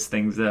 these are just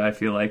things that I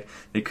feel like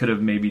they could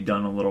have maybe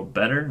done a little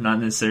better, not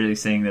necessarily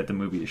saying that the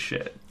movie is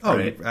shit. Oh,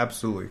 right?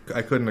 Absolutely.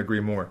 I couldn't agree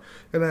more.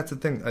 And that's the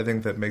thing I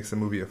think that makes the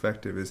movie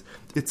effective is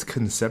it's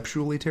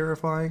conceptually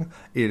terrifying.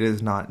 It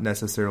is not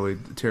necessarily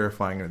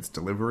terrifying in its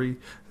delivery.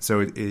 So,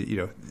 it you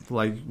know,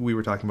 like we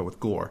were talking about with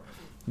gore,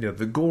 you know,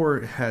 the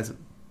gore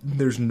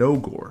there's no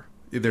gore.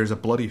 There's a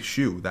bloody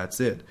shoe, that's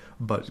it.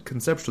 But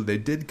conceptually, they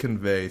did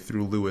convey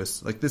through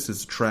Lewis, like, this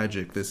is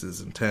tragic, this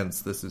is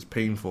intense, this is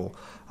painful.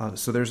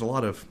 So there's a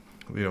lot of,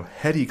 you know,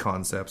 heady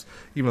concepts,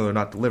 even though they're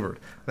not delivered.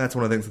 And that's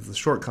one of the things that's the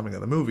shortcoming of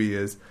the movie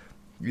is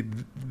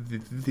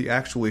the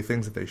actually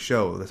things that they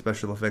show, the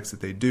special effects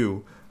that they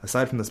do,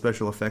 aside from the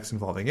special effects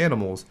involving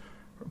animals,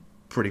 are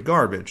pretty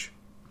garbage.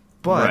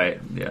 But,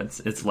 right, yeah,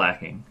 it's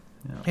lacking.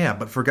 Yeah,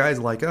 but for guys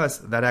like us,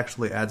 that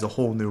actually adds a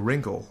whole new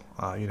wrinkle,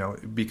 you know,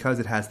 because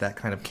it has that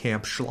kind of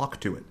camp schlock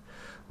to it.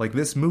 Like,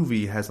 this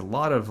movie has a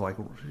lot of, like,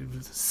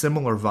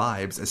 similar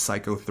vibes as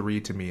Psycho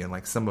 3 to me, and,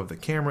 like, some of the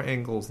camera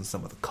angles and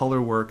some of the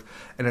color work,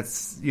 and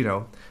it's, you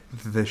know,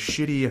 the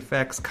shitty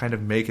effects kind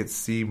of make it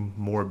seem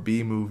more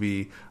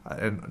B-movie,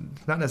 and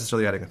not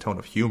necessarily adding a tone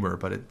of humor,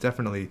 but it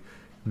definitely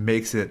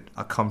makes it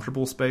a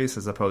comfortable space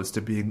as opposed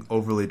to being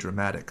overly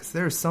dramatic. Because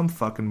there's some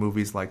fucking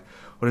movies like,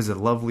 what is it,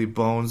 Lovely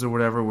Bones or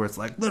whatever, where it's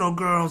like little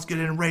girls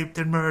getting raped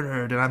and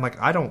murdered, and I'm like,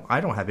 I don't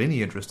have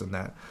any interest in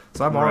that.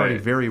 So I'm already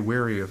very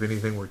wary of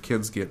anything where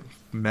kids get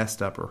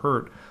messed up or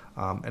hurt.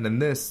 And in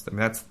this, I mean,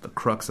 that's the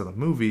crux of the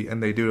movie,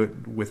 and they do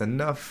it with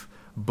enough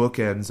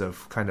bookends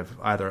of kind of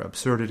either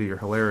absurdity or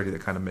hilarity that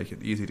kind of make it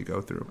easy to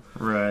go through.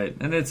 Right,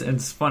 and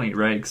it's funny,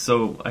 right?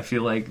 So I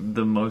feel like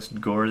the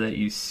most gore that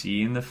you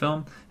see in the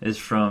film is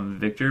from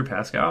Victor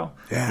Pascal,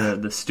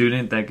 the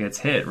student that gets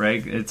hit,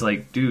 right? It's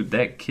like, dude,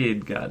 that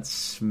kid got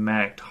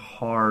smacked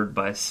hard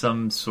by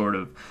some sort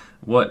of,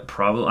 what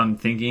probably I'm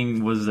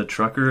thinking was a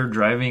trucker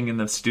driving in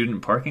the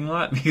student parking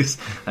lot, because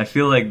I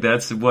feel like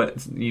that's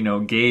what, you know,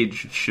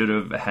 Gage should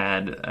have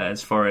had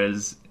as far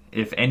as,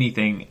 if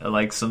anything,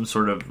 like some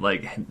sort of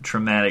like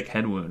traumatic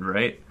head wound,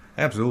 right?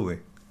 Absolutely.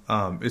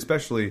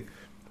 Especially,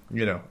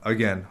 you know,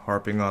 again,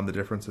 harping on the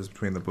differences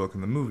between the book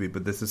and the movie,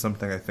 but this is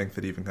something I think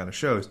that even kind of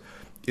shows.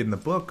 In the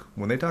book,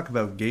 when they talk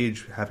about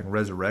Gage having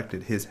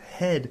resurrected, his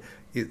head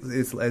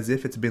is as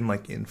if it's been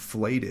like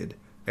inflated,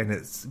 and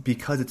it's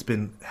because it's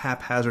been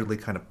haphazardly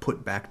kind of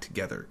put back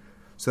together.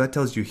 So that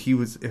tells you he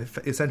was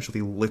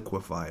essentially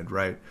liquefied,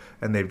 right?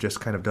 And they've just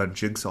kind of done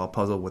jigsaw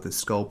puzzle with his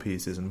skull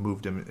pieces and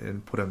moved him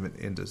and put him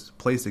into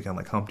place again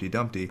like Humpty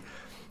Dumpty.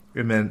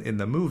 And then in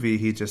the movie,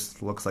 he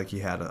just looks like he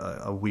had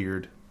a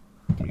weird,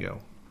 you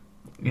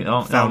know,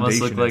 almost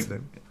looked like,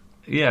 incident.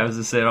 yeah, I was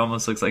to say, it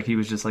almost looks like he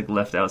was just like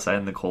left outside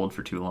in the cold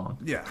for too long.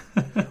 Yeah,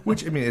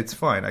 which, I mean, it's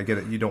fine. I get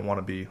it. You don't want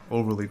to be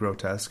overly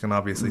grotesque, and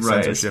obviously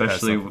Right, censorship has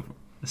something.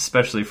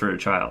 especially for a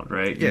child,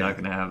 right? You're Yeah. not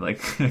going to have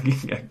like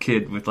a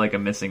kid with like a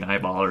missing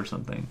eyeball or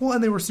something. Well,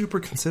 and they were super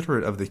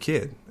considerate of the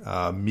kid,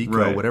 Miko,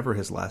 Right. whatever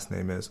his last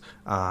name is.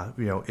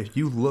 You know, if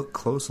you look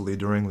closely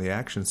during the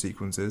action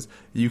sequences,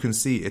 you can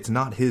see it's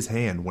not his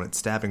hand when it's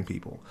stabbing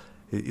people.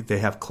 They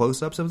have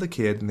close-ups of the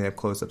kid and they have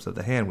close-ups of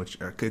the hand, which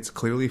it's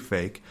clearly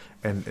fake.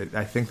 And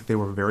I think that they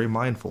were very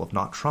mindful of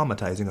not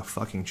traumatizing a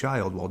fucking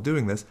child while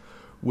doing this,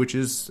 which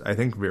is, I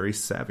think, very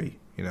savvy.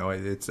 You know,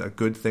 it's a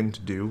good thing to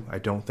do. I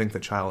don't think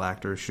that child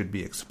actors should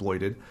be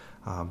exploited.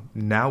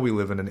 Now we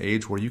live in an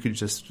age where you could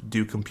just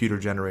do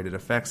computer-generated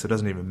effects. So it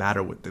doesn't even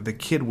matter what the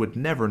kid would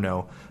never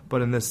know.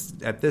 But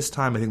at this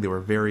time, I think they were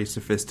very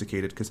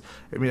sophisticated. Because,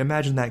 I mean,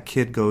 imagine that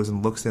kid goes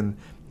and looks in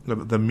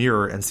the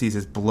mirror and sees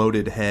his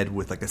bloated head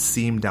with like a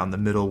seam down the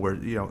middle. Where,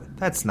 you know,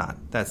 that's not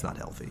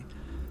healthy.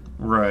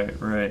 Right.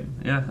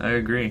 Yeah, I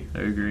agree.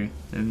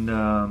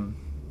 And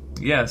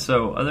yeah,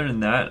 so other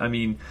than that, I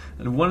mean,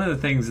 one of the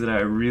things that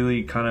I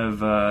really kind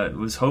of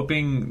was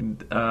hoping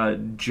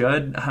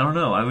Judd, I don't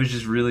know, I was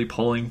just really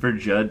pulling for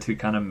Judd to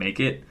kind of make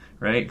it,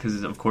 right?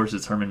 Because of course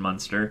it's Herman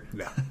Munster.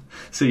 Yeah.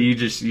 So you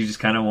just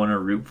kind of want to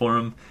root for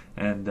him,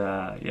 and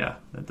yeah,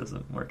 that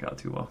doesn't work out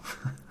too well.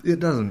 It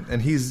doesn't,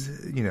 and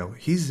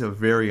he's a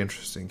very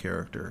interesting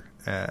character.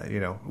 You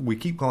know, we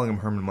keep calling him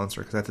Herman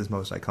Munster because that's his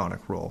most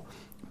iconic role.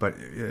 But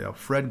you know,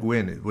 Fred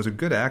Gwynne was a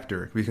good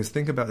actor, because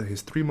think about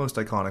his three most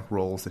iconic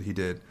roles that he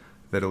did,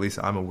 that at least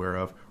I'm aware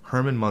of: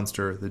 Herman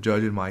Munster, The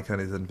Judge in My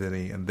Cunnies and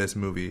Vinny, and this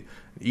movie.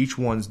 Each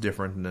one's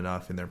different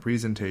enough in their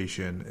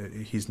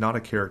presentation. He's not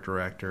a character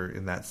actor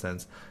in that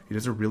sense. He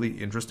does a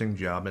really interesting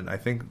job, and I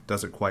think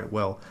does it quite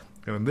well.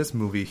 You know, in this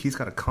movie, he's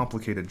got a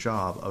complicated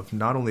job of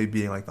not only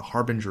being like the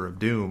harbinger of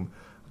doom,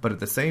 but at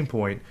the same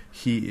point,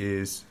 he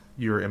is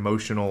your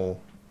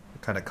emotional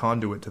kind of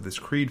conduit to this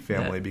Creed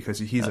family, because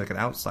he's like an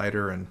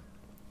outsider, and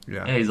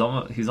yeah, he's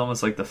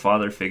almost like the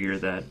father figure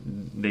that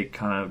they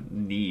kind of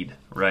need,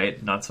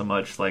 right? Not so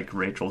much like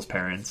Rachel's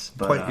parents,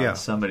 but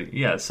somebody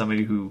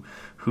who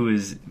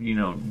is, you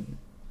know,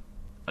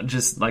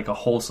 just like a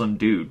wholesome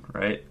dude,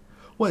 right?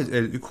 Well,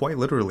 quite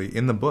literally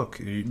in the book.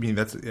 I mean,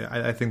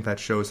 I think that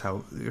shows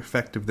how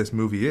effective this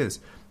movie is.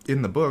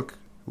 In the book,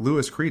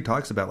 Louis Creed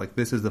talks about like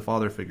this is the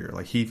father figure.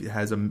 Like he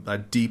has a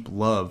deep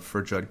love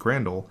for Judd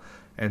Crandall.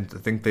 And I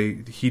think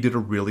he did a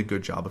really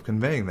good job of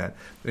conveying that.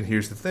 And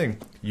here's the thing.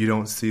 You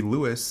don't see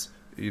Lewis,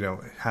 you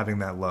know, having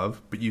that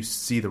love, but you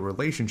see the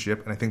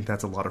relationship, and I think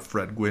that's a lot of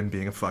Fred Gwynne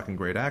being a fucking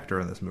great actor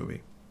in this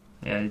movie.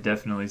 Yeah, he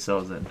definitely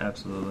sells it.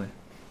 Absolutely.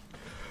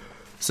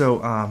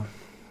 So,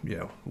 you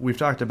know, we've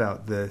talked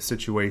about the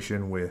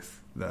situation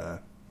with the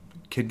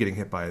kid getting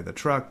hit by the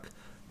truck,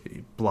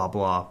 blah,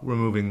 blah. We're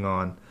moving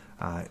on.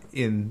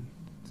 In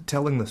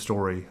telling the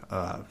story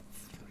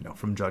you know,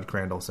 from Judd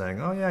Crandall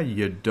saying, "Oh yeah,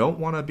 you don't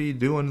want to be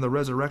doing the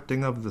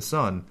resurrecting of the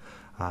son."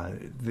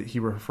 He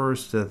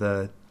refers to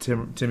the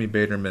Timmy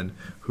Baderman,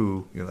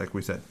 who, you know, like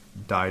we said,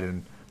 died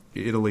in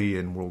Italy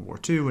in World War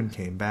II and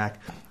came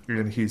back,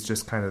 and he's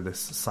just kind of this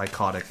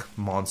psychotic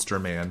monster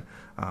man.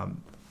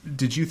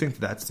 Did you think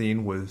that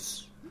scene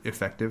was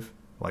effective?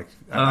 Like,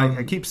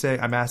 I keep saying,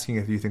 I'm asking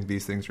if you think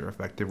these things are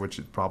effective, which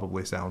it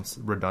probably sounds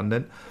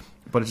redundant,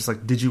 but it's just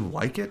like, did you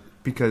like it?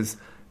 Because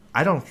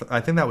I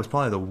think that was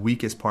probably the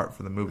weakest part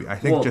for the movie. I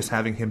think just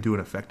having him do an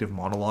effective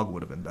monologue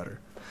would have been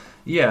better.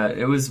 Yeah,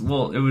 it was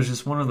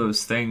just one of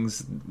those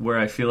things where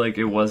I feel like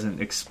it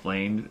wasn't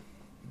explained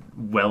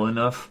well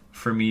enough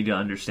for me to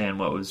understand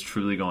what was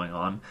truly going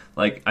on.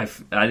 Like,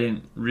 I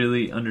didn't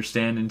really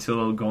understand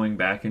until going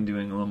back and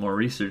doing a little more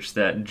research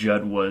that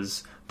Judd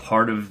was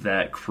part of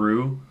that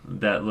crew,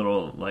 that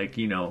little, like,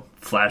 you know,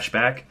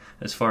 flashback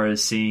as far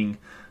as seeing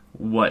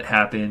what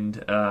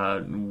happened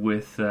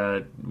with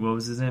what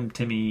was his name?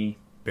 Timmy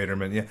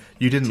Baderman, yeah.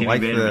 You didn't Timmy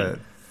like Baderman.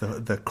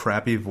 the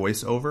crappy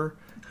voiceover?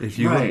 If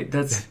you Right,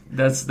 that's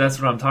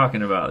what I'm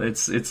talking about.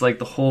 It's like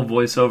the whole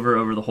voiceover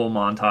over the whole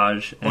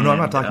montage. Oh, no, I'm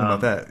not talking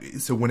about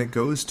that. So when it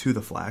goes to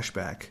the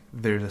flashback,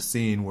 there's a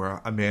scene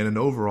where a man in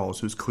overalls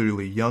who's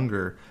clearly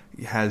younger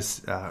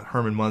has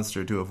Herman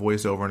Munster do a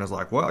voiceover and is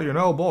like, well, you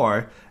know,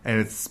 boy. And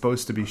it's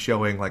supposed to be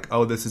showing, like,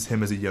 oh, this is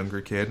him as a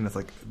younger kid. And it's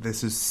like,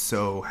 this is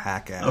so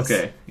hack-ass.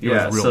 Okay, It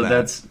yeah, was real so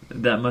bad.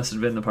 that must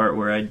have been the part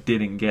where I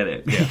didn't get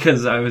it.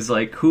 Because I was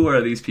like, who are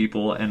these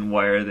people and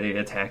why are they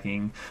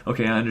attacking?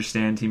 Okay, I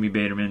understand Timmy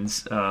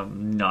Baderman's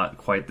not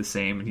quite the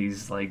same. And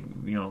he's, like,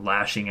 you know,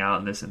 lashing out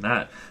and this and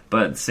that.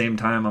 But at the same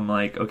time, I'm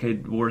like, okay,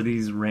 were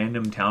these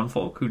random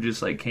townfolk who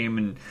just, like,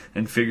 came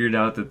and figured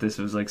out that this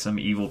was, like, some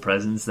evil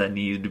presence that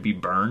needed to be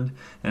burned?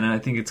 And I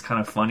think it's kind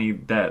of funny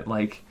that,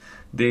 like,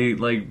 they,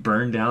 like,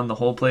 burned down the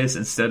whole place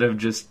instead of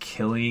just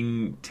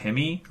killing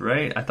Timmy,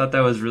 right? I thought that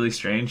was really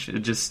strange. It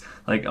just,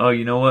 like, oh,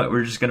 you know what?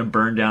 We're just going to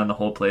burn down the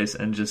whole place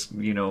and just,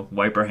 you know,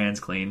 wipe our hands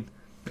clean.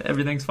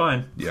 Everything's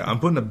fine. Yeah, I'm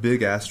putting a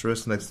big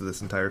asterisk next to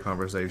this entire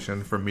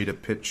conversation for me to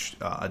pitch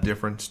a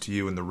difference to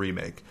you in the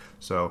remake.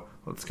 So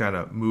let's kind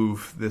of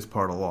move this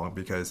part along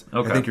because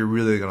I think you're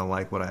really going to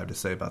like what I have to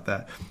say about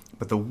that.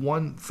 But the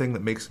one thing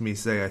that makes me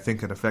say I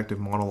think an effective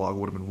monologue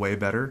would have been way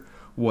better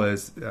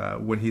was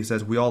when he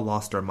says, we all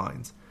lost our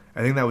minds. I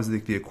think that was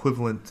the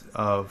equivalent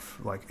of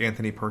like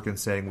Anthony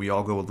Perkins saying we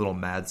all go a little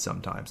mad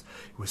sometimes.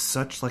 It was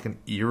such like an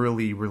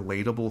eerily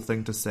relatable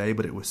thing to say,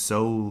 but it was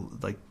so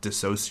like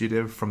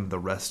dissociative from the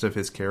rest of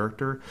his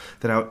character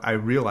that I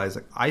realized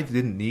like, I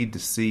didn't need to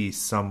see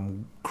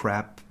some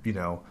crap, you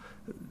know,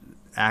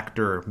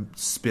 actor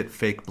spit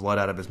fake blood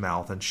out of his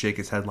mouth and shake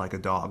his head like a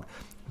dog.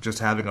 Just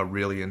having a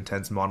really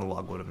intense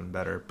monologue would have been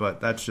better, but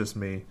that's just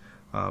me.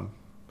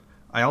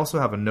 I also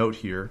have a note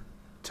here.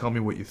 Tell me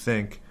what you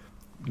think.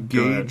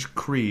 Gage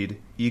Creed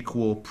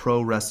equal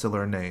pro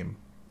wrestler name.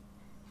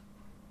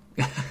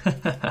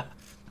 I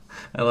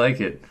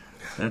like it.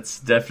 That's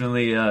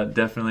definitely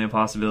a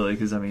possibility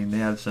because I mean they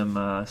have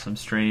some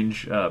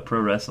strange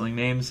pro wrestling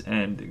names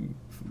and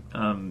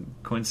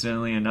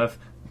coincidentally enough,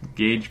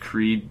 Gage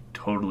Creed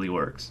totally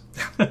works.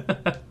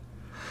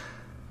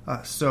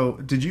 So,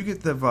 did you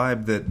get the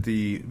vibe that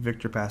the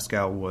Victor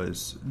Pascal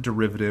was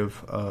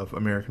derivative of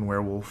American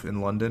Werewolf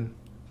in London?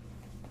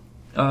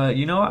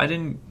 You know, I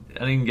didn't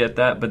get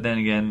that, but then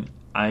again,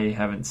 I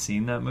haven't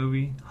seen that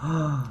movie.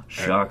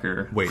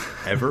 Shocker. Wait,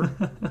 ever?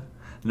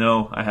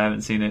 No, I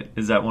haven't seen it.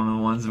 Is that one of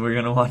the ones we're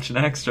going to watch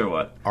next or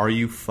what? Are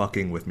you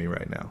fucking with me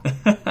right now?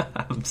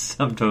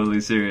 I'm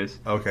totally serious.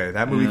 Okay,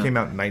 that movie came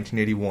out in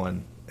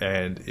 1981,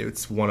 and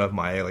it's one of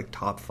my like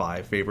top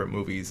 5 favorite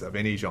movies of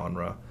any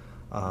genre.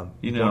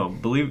 You know,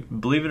 believe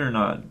it or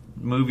not,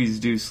 movies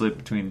do slip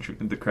between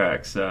the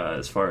cracks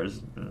as far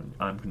as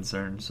I'm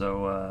concerned.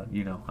 So,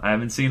 you know, I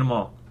haven't seen them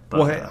all. But,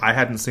 well, hey, I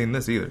hadn't seen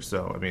this either,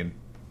 so I mean,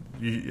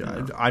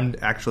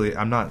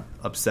 I'm not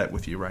upset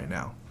with you right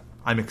now.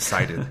 I'm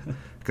excited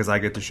because I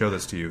get to show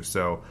this to you.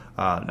 So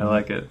I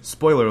like it.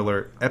 Spoiler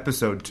alert: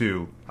 Episode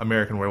 2,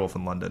 American Werewolf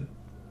in London.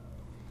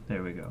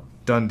 There we go.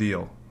 Done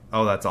deal.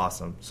 Oh, that's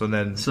awesome. So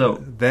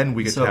then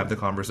we get to have the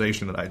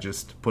conversation that I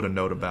just put a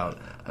note about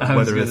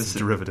whether it's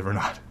derivative or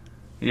not.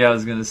 Yeah, I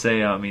was going to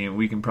say, I mean,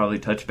 we can probably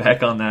touch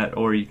back on that,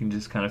 or you can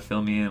just kind of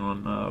fill me in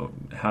on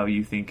how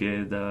you think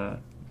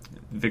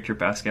Victor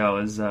Pascal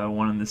is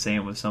one and the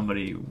same with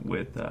somebody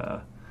with,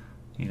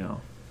 you know.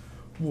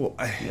 Well,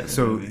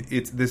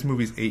 this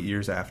movie's 8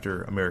 years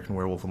after American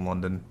Werewolf in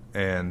London,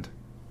 and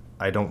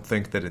I don't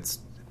think that it's.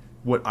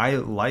 What I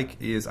like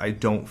is I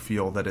don't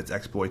feel that it's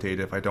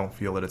exploitative. I don't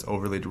feel that it's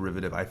overly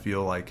derivative. I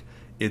feel like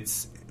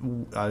it's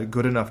a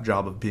good enough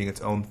job of being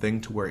its own thing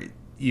to where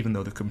even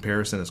though the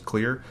comparison is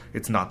clear,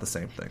 it's not the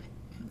same thing.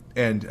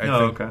 And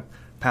I think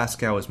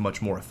Pascal is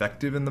much more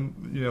effective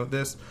in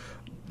this.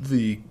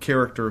 The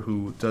character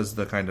who does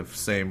the kind of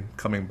same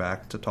coming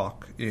back to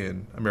talk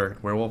in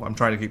American Werewolf, I'm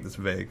trying to keep this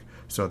vague,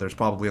 so there's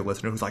probably a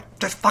listener who's like,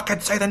 just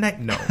fucking say the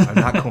name. No, I'm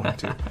not going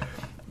to.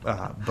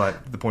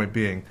 But the point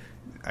being,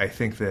 I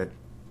think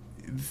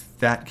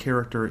that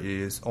character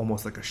is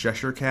almost like a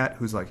Cheshire cat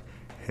who's like,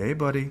 hey,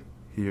 buddy,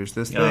 here's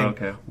this thing.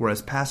 Okay.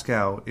 Whereas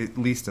Pascal, at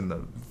least in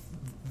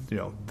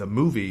the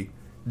movie,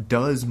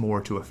 does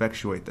more to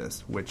effectuate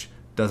this, which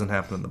doesn't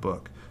happen in the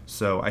book.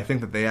 So I think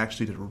that they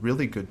actually did a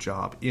really good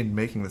job in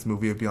making this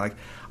movie of being like,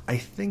 I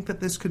think that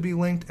this could be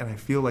linked, and I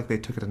feel like they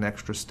took it an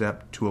extra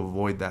step to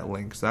avoid that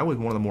link. So that was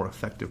one of the more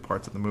effective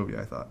parts of the movie,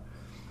 I thought.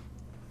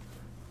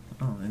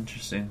 Oh,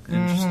 interesting.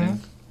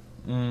 Interesting.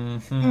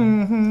 Mm-hmm.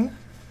 Mm-hmm.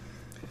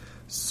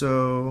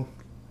 So,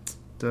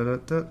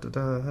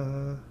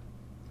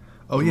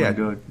 Oh yeah,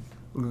 go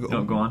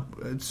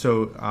on.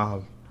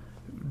 So,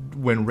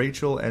 when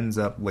Rachel ends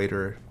up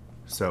later,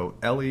 so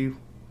Ellie,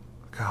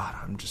 God,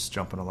 I'm just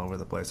jumping all over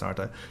the place, aren't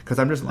I? Because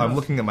I'm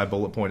looking at my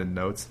bullet pointed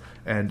notes,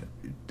 and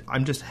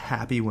I'm just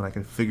happy when I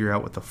can figure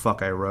out what the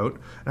fuck I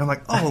wrote, and I'm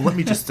like, oh, let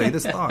me just say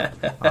this thought.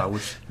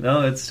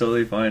 No, it's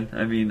totally fine.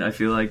 I mean, I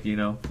feel like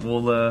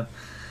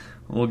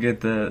we'll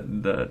get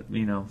the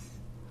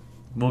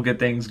we'll get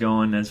things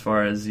going as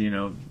far as,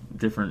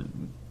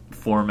 different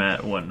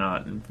format and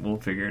whatnot, and we'll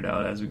figure it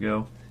out as we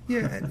go.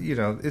 Yeah,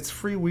 it's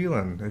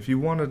freewheeling. If you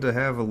wanted to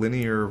have a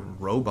linear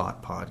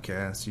robot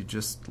podcast, you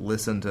just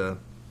listen to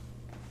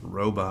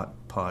Robot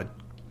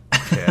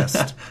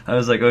Podcast. I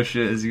was like, oh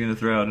shit, is he going to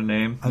throw out a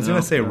name? I was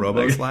going to say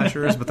Robo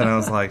Slashers, but then I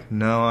was like,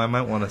 no, I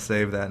might want to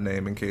save that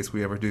name in case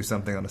we ever do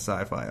something on a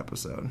sci-fi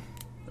episode.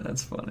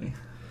 That's funny.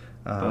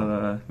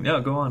 But, yeah,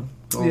 go on.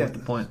 Go on with the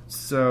point.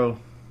 So,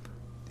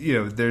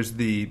 there's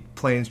the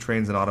planes,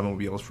 trains, and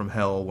automobiles from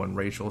hell when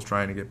Rachel's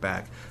trying to get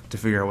back to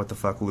figure out what the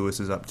fuck Lewis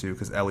is up to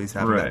because Ellie's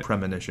having that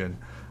premonition.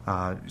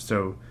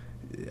 So,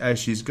 as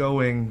she's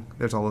going,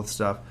 there's all this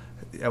stuff.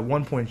 At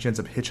one point, she ends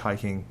up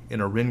hitchhiking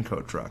in a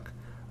Rinco truck.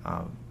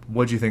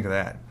 What'd you think of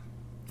that?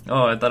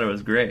 Oh, I thought it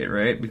was great,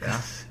 right?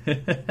 Because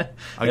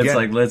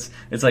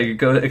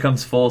it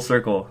comes full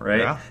circle, right?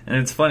 Yeah. And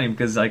it's funny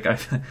because I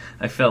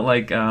felt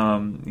like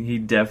he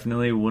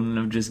definitely wouldn't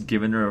have just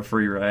given her a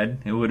free ride.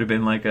 It would have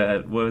been like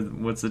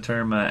what's the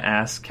term?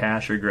 Ass,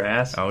 cash, or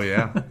grass. Oh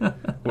yeah,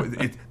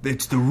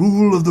 it's the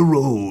rule of the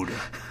road.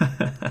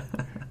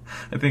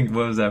 I think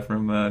what was that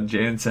from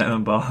Jay and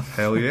Silent Bob?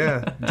 Hell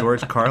yeah,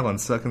 George Carlin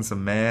sucking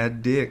some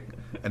mad dick,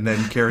 and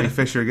then Carrie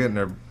Fisher getting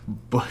her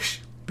bush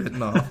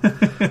bitten off.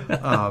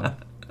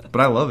 But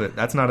I love it.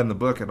 That's not in the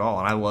book at all,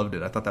 and I loved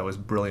it. I thought that was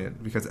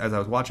brilliant because as I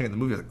was watching it in the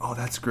movie, I was like, "Oh,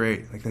 that's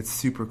great! Like that's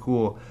super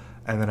cool."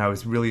 And then I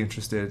was really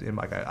interested in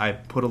I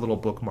put a little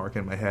bookmark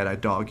in my head. I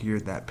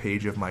dog-eared that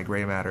page of my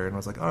gray matter, and I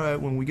was like, "All right,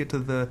 when we get to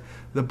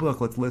the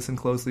book, let's listen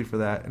closely for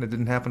that." And it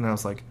didn't happen. And I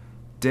was like,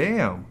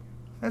 "Damn,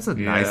 that's a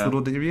nice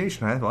little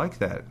deviation. I like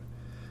that."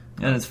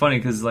 And it's funny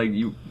because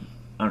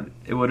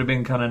it would have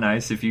been kind of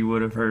nice if you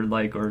would have heard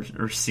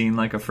or seen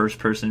a first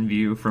person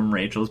view from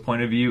Rachel's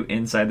point of view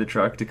inside the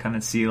truck to kind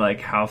of see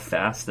how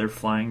fast they're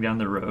flying down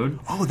the road.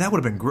 Oh, that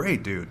would have been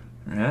great, dude.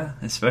 Yeah,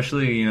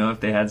 especially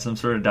if they had some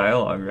sort of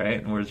dialogue,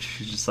 right, where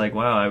she's just like,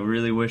 "Wow, I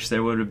really wish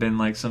there would have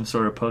been some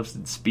sort of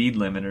posted speed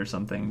limit or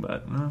something,"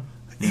 but.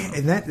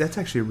 And that's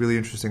actually a really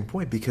interesting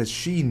point because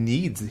she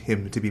needs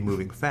him to be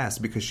moving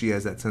fast because she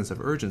has that sense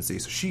of urgency.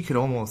 So she could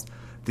almost,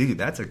 dude,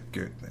 that's a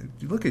good.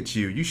 Look at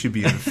you. You should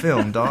be in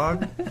film,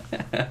 dog.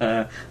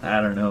 I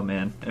don't know,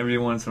 man. Every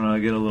once in a while I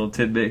get a little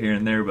tidbit here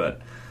and there,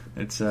 but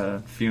it's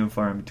few and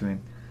far in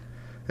between.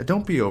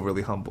 Don't be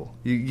overly humble.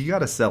 You got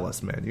to sell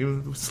us, man.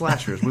 You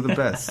slashers, we're the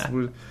best.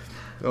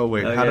 Oh,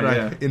 wait. How did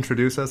I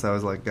introduce us? I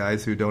was like,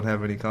 guys who don't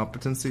have any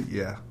competency?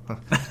 Yeah.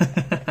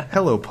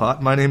 Hello,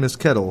 Pot. My name is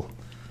Kettle.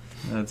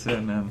 That's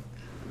it, man.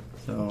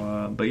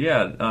 So, but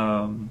yeah,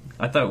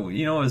 I thought,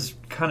 it was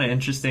kind of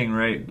interesting,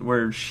 right,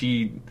 where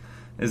she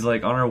is,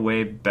 on her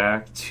way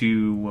back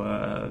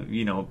to,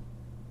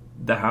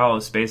 the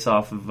house based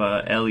off of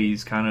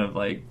Ellie's kind of,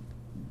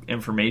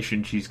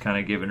 information she's kind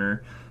of given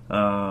her.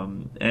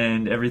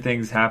 And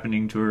everything's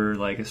happening to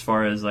her, as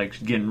far as,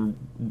 getting,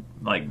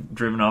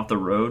 driven off the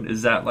road.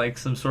 Is that,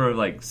 some sort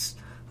of,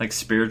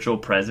 spiritual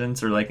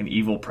presence or, an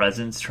evil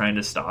presence trying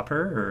to stop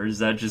her? Or is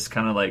that just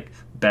kind of,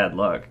 bad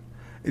luck?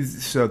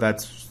 So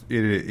that's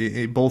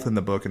it, both in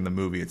the book and the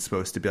movie. It's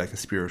supposed to be a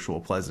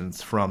spiritual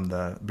presence from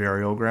the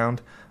burial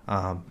ground.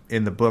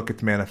 In the book,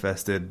 it's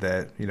manifested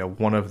that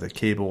one of the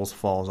cables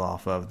falls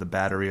off of the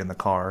battery in the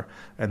car,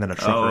 and then a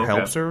trucker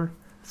helps her.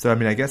 So I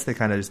mean, I guess they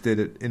kind of just did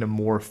it in a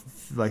more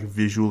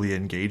visually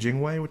engaging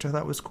way, which I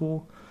thought was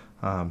cool.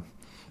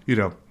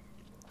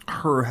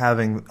 Her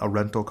having a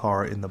rental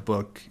car in the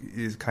book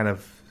is kind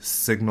of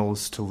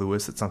signals to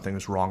Lewis that something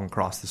is wrong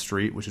across the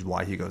street, which is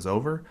why he goes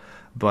over.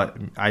 But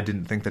I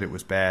didn't think that it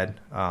was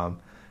bad.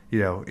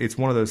 It's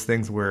one of those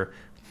things where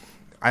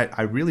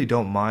I really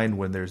don't mind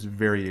when there's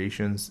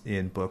variations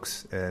in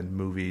books and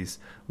movies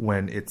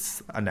when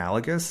it's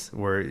analogous,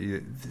 where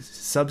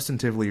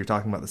substantively you're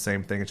talking about the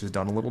same thing, it's just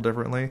done a little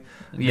differently.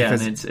 Yeah,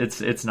 and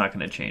it's not going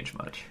to change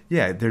much.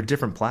 Yeah, they're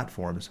different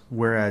platforms.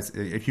 Whereas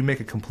if you make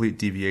a complete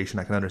deviation,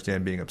 I can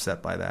understand being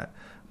upset by that.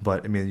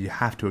 But I mean, you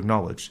have to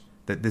acknowledge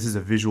that this is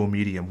a visual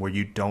medium where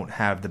you don't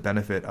have the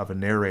benefit of a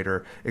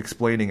narrator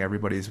explaining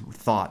everybody's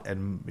thought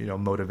and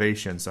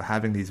motivation. So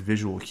having these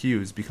visual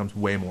cues becomes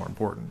way more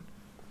important.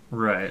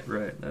 Right.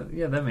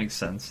 Yeah, that makes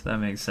sense.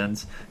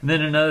 And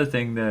then another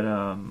thing that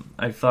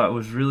I thought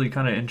was really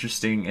kind of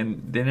interesting,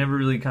 and they never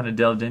really kind of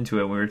delved into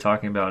it when we were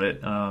talking about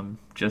it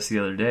just the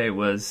other day,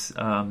 was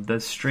the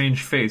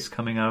strange face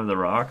coming out of the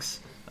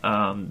rocks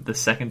the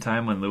second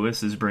time when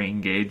Lewis is bringing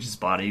Gage's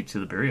body to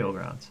the burial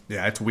grounds.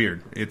 Yeah, it's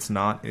weird. It's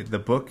not... the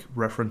book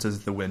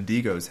references the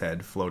Wendigo's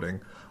head floating,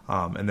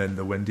 and then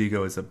the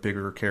Wendigo is a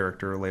bigger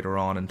character later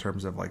on in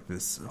terms of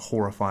this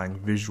horrifying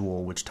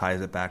visual which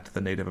ties it back to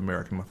the Native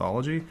American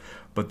mythology.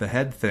 But the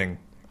head thing,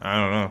 I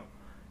don't know.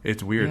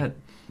 It's weird.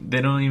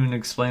 they don't even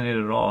explain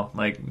it at all.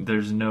 Like,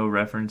 there's no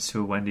reference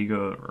to a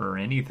Wendigo or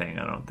anything,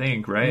 I don't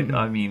think, right? Mm-hmm.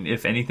 I mean,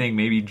 if anything,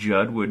 maybe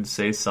Judd would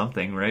say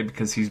something, right?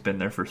 Because he's been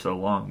there for so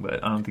long,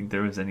 but I don't think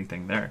there was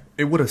anything there.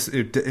 It would have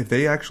if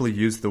they actually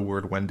used the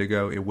word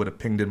Wendigo, it would have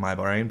pinged in my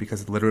brain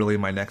because literally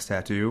my next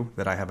tattoo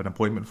that I have an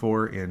appointment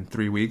for in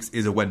 3 weeks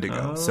is a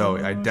Wendigo. So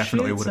I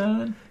definitely would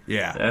have.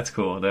 Yeah, That's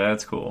cool.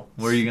 That's cool.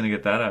 Where are you gonna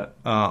get that at?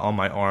 on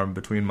my arm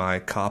between my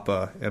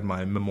kappa and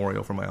my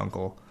memorial for my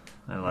uncle.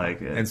 I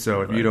like it. And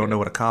so I if you like don't it. know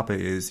what a kappa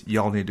is,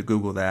 y'all need to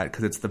Google that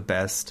because it's the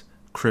best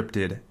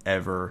cryptid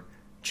ever.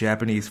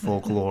 Japanese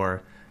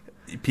folklore.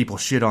 People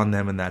shit on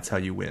them, and that's how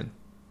you win.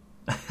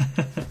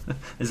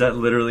 Is that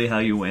literally how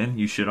you win?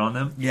 You shit on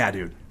them? Yeah,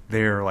 dude.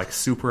 They're like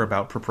super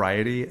about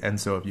propriety, and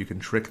so if you can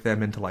trick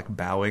them into like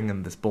bowing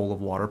and this bowl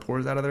of water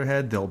pours out of their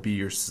head, they'll be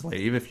your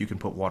slave if you can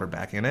put water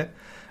back in it.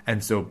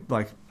 And so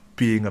like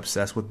being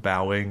obsessed with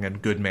bowing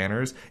and good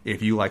manners,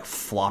 if you like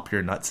flop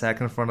your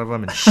nutsack in front of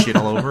them and shit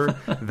all over,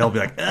 they'll be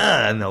like,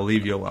 ugh, and they'll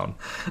leave you alone.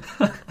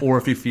 Or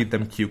if you feed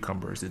them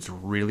cucumbers, it's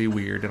really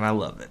weird and I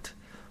love it.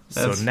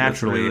 That's So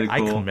naturally, really I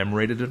cool.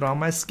 commemorated it on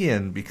my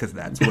skin because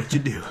that's what you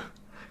do.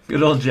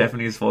 Good old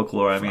Japanese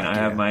folklore. I mean, Fuck I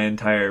have yeah. my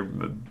entire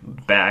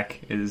back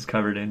is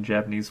covered in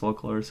Japanese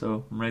folklore,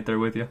 so I'm right there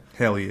with you.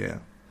 Hell yeah.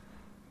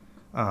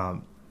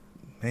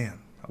 Man,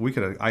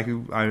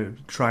 I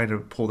try to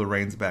pull the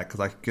reins back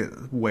because I could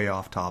get way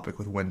off topic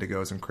with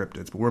Wendigos and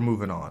cryptids, but we're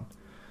moving on.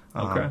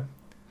 Okay.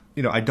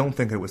 I don't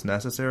think it was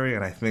necessary,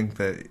 and I think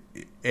that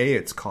A,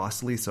 it's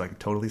costly, so I can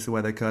totally see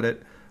why they cut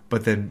it.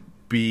 But then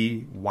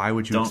B, why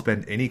would you Don't-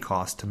 expend any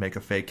cost to make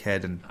a fake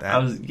head and that?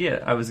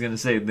 I was gonna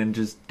say, then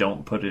just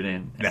don't put it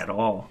in Yeah. at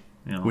all.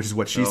 You know? Which is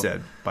what she So,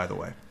 said, by the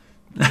way.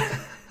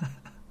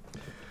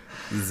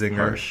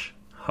 Zinger.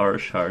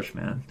 Harsh,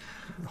 man.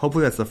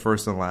 Hopefully that's the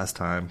first and last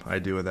time I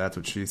do a That's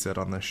What She Said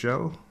on this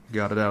show.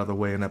 Got it out of the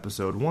way in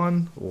episode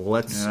 1.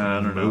 Let's Yeah,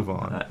 I don't move know.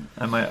 on.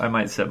 I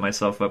might set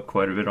myself up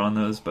quite a bit on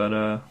those,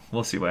 but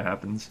we'll see what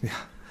happens.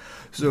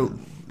 So,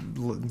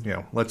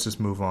 let's just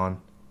move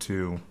on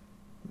to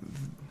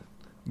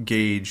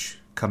Gage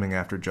coming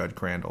after Judge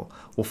Crandall.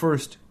 Well,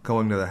 first,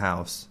 going to the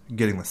house,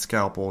 getting the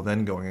scalpel,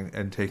 then going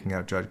and taking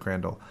out Judge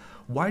Crandall.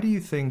 Why do you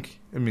think,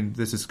 I mean,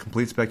 this is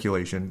complete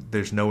speculation.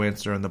 There's no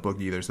answer in the book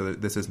either, so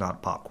this is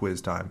not pop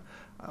quiz time.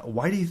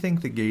 Why do you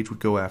think that Gage would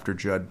go after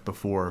Judd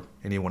before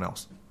anyone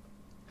else?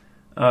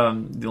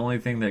 The only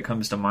thing that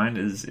comes to mind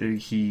is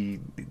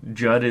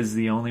Judd is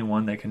the only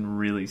one that can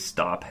really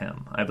stop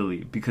him, I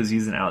believe, because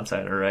he's an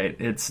outsider, right?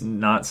 It's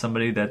not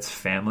somebody that's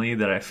family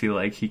that I feel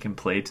like he can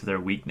play to their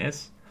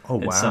weakness. Oh,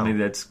 wow. It's somebody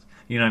that's,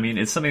 you know what I mean?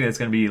 It's somebody that's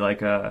going to be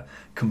like a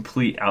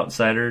complete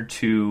outsider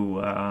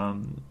to,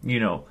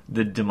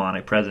 the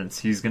demonic presence.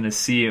 He's going to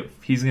see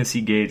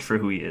Gage for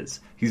who he is.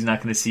 He's not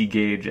going to see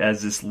Gage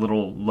as this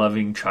little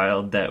loving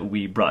child that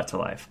we brought to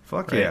life.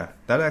 Fuck right? yeah.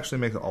 That actually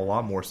makes a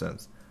lot more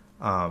sense.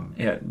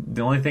 Yeah,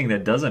 the only thing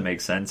that doesn't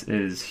make sense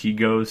is he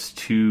goes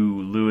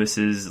to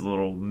Lewis's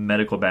little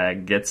medical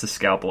bag, gets a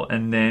scalpel,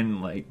 and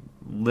then like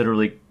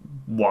literally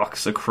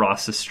walks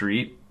across the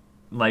street.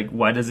 Like,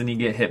 why doesn't he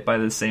get hit by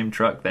the same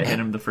truck that hit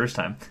him the first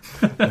time?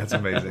 That's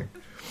amazing.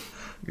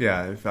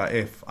 Yeah,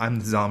 if I'm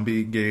the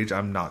zombie Gage,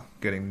 I'm not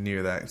getting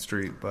near that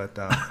street. But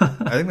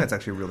I think that's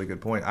actually a really good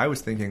point. I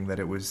was thinking that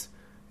it was,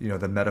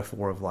 the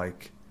metaphor of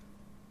like,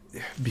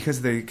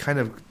 because they kind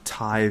of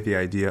tie the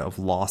idea of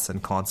loss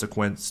and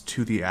consequence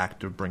to the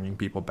act of bringing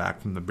people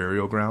back from the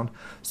burial ground.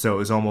 So it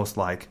was almost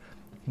like,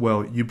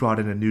 well, you brought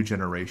in a new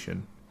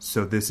generation,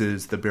 so this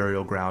is the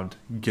burial ground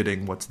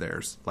getting what's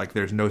theirs. Like,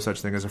 there's no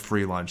such thing as a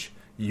free lunch.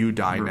 You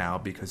die now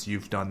because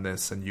you've done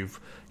this, and you've,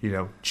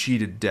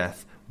 cheated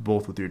death,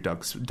 both with your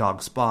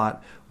dog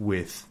Spot,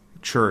 with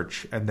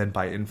Church, and then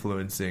by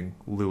influencing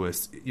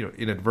Lewis,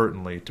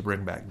 inadvertently to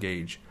bring back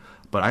Gage.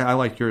 But I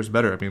like yours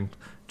better. I mean,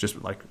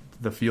 just like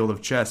the field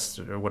of chess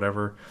or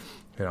whatever,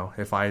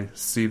 if I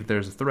see that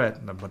there's a threat,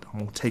 I'm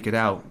going to take it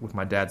out with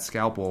my dad's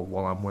scalpel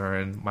while I'm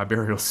wearing my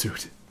burial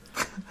suit.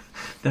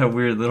 that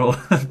weird little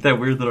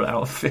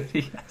outfit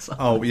he has on.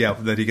 Oh, yeah,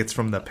 that he gets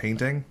from the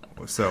painting.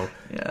 So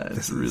Yeah,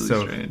 it's really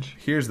so strange.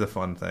 Here's the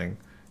fun thing.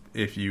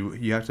 If you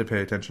have to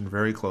pay attention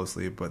very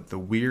closely, but the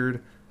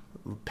weird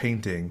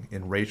painting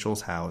in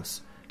Rachel's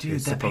house. Dude,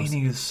 is that supposed-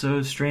 painting is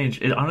so strange.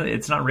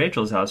 It's not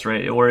Rachel's house,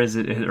 right? Or is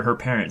it her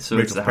parents? So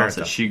it's Rachel's the house parents'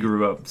 that house. she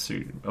grew up.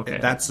 So, okay.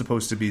 That's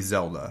supposed to be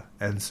Zelda.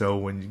 And so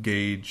when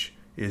Gage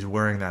is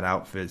wearing that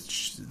outfit,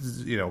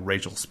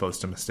 Rachel's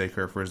supposed to mistake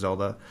her for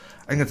Zelda.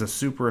 I think it's a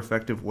super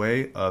effective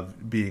way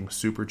of being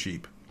super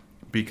cheap.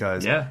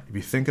 Because if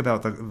you think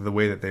about the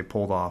way that they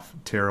pulled off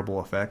terrible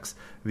effects,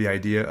 the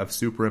idea of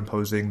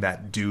superimposing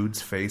that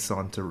dude's face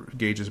onto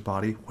Gage's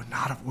body would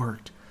not have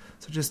worked.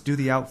 So just do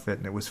the outfit,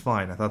 and it was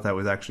fine. I thought that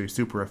was actually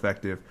super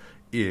effective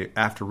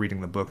after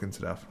reading the book and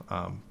stuff.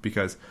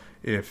 Because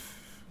if,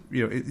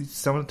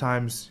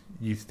 sometimes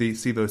you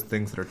see those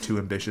things that are too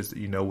ambitious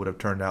that would have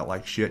turned out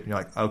like shit, and you're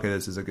like, okay,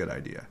 this is a good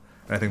idea.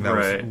 And I think that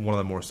was one of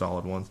the more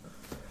solid ones.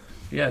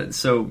 Yeah,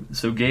 so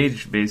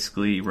Gage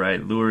basically,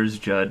 lures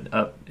Judd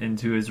up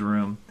into his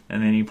room,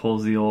 and then he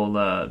pulls the old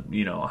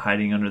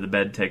hiding under the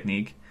bed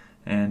technique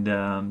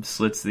and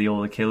slits the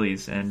old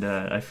Achilles. And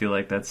I feel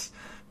like that's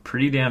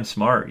pretty damn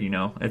smart.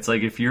 It's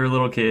like if you're a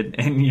little kid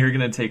and you're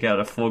gonna take out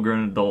a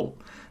full-grown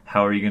adult,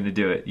 how are you gonna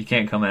do it? You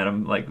can't come at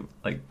him like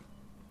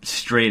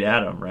straight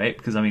at him, right?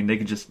 Because I mean they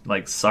could just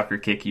like sucker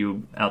kick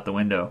you out the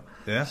window.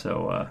 Yeah.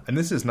 So and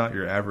this is not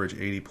your average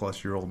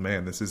 80-plus-year-old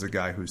man. This is a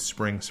guy who's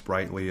spring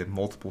sprightly and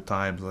multiple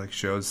times like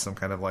shows some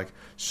kind of like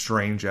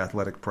strange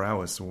athletic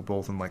prowess,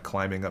 both in like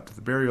climbing up to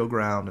the burial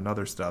ground and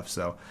other stuff.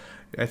 So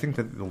I think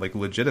that like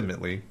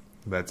legitimately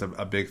that's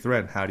a big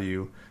threat. How do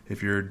you,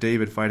 if you're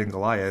David fighting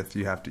Goliath,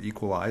 you have to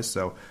equalize.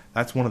 So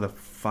that's one of the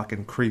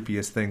fucking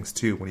creepiest things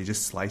too, when he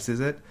just slices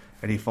it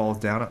and he falls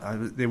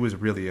down. It was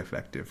really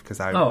effective because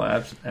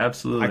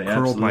absolutely, I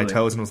curled my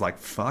toes and was like,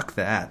 fuck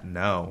that,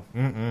 no.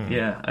 Mm-mm.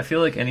 Yeah, I feel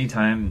like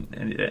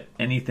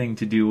anything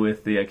to do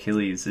with the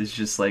Achilles is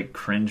just like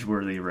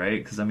cringeworthy,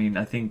 right? Because I mean,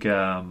 I think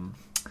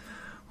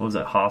what was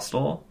that?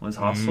 Hostel? Was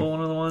Hostel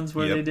one of the ones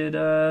where they did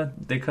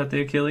they cut the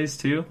Achilles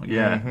too?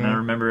 Yeah, and I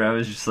remember I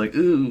was just like,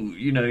 ooh,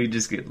 you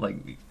just get like,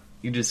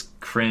 you just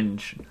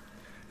cringe.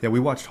 Yeah, we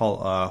watched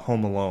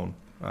Home Alone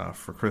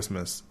for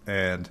Christmas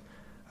and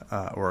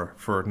or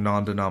for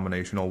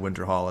non-denominational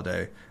winter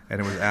holiday,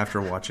 and it was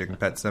after watching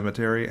Pet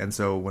Sematary. And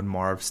so when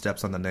Marv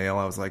steps on the nail,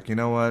 I was like, you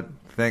know what?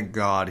 Thank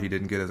God he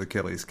didn't get his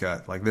Achilles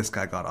cut. Like, this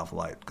guy got off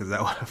light, because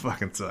that would have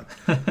fucking sucked.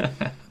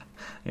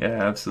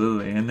 Yeah,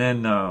 absolutely. And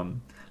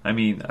then I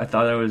mean, I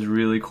thought that was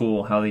really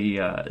cool how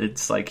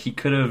it's like he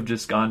could have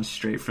just gone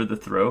straight for the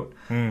throat,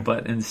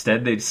 but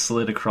instead they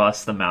slid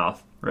across the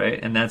mouth, right?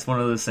 And that's one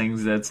of those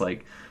things that's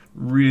like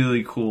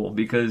really cool,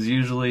 because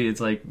usually it's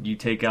like you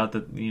take out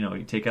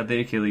the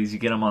Achilles, you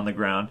get him on the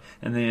ground,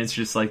 and then it's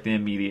just like the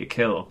immediate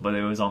kill. But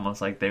it was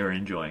almost like they were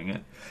enjoying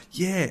it.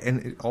 Yeah,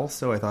 and I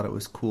thought it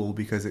was cool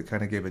because it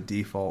kind of gave a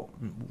default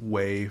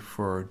way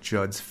for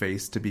Judd's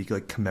face to be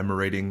like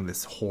commemorating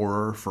this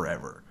horror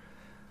forever.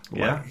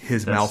 Yeah, like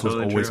his mouth was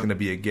totally always true. going to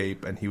be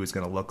agape, and he was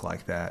going to look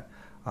like that.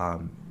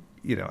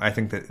 I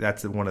think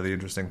that's one of the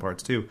interesting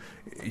parts too.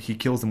 He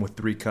kills him with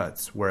 3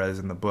 cuts, whereas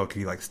in the book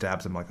he like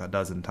stabs him like a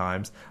dozen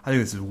times. I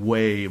think this is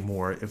way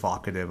more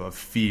evocative of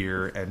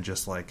fear and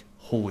just like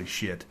holy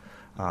shit,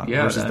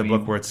 versus the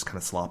book where it's kind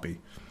of sloppy.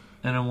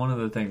 And then one of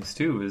the things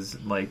too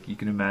is like you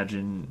can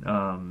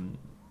imagine,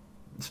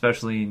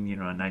 especially in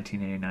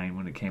 1989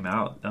 when it came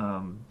out,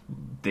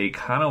 they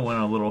kind of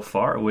went a little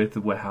far with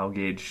how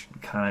Gage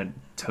kind of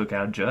took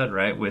out Judd,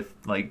 right? With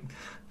like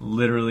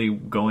literally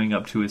going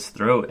up to his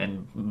throat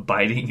and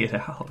biting it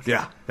out.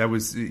 Yeah, that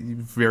was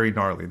very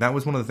gnarly. That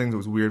was one of the things that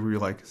was weird where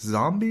you're like,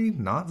 zombie,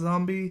 not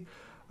zombie?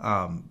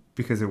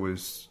 Because it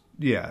was,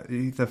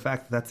 the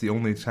fact that that's the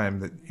only time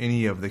that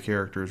any of the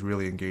characters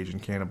really engage in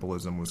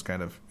cannibalism was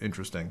kind of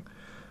interesting.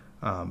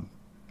 And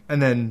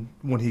then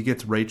when he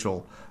gets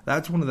Rachel,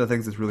 that's one of the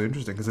things that's really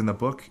interesting, because in the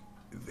book,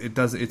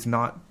 it's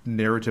not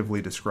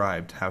narratively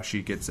described how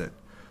she gets it.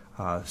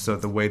 So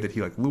the way that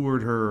he like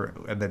lured her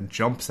and then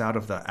jumps out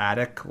of the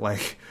attic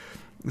like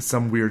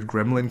some weird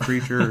gremlin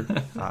creature,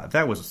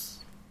 that was,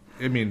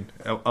 I mean,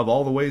 of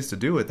all the ways to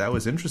do it, that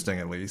was interesting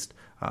at least,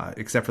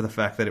 except for the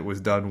fact that it was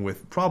done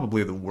with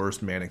probably the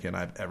worst mannequin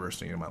I've ever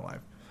seen in my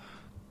life.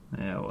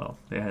 Yeah, well,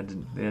 they had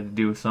to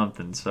do with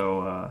something.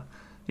 So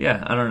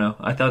yeah, I don't know.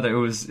 I thought that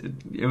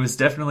it was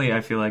definitely, I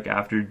feel like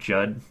after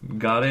Judd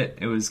got it,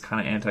 it was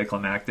kind of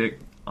anticlimactic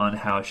on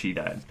how she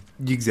died.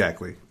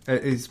 Exactly.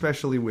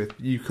 Especially with,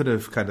 you could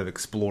have kind of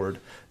explored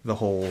the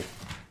whole,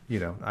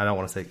 I don't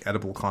want to say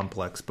edible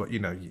complex, but,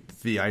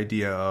 the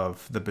idea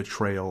of the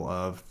betrayal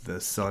of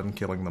the son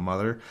killing the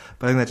mother.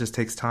 But I think that just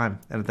takes time.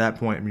 And at that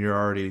point, you're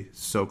already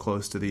so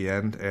close to the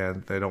end,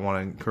 and they don't want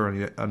to incur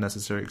any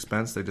unnecessary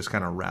expense. They just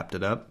kind of wrapped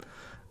it up,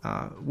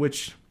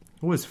 which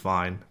was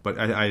fine. But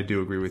I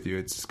do agree with you.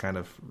 It's just kind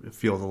of, it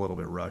feels a little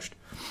bit rushed.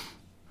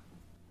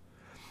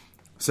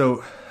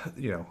 So,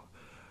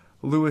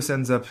 Lewis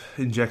ends up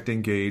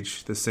injecting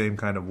Gage the same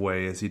kind of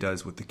way as he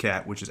does with the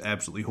cat, which is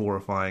absolutely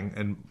horrifying.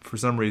 And for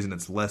some reason,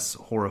 it's less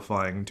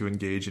horrifying to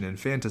engage in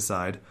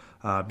infanticide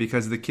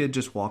because the kid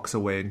just walks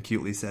away and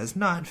cutely says,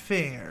 "Not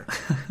fair,"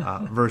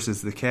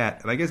 versus the cat.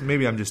 And I guess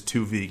maybe I'm just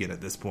too vegan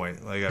at this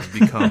point. Like, I've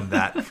become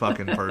that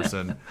fucking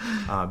person,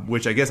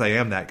 which I guess I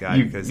am that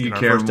guy, because in our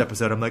first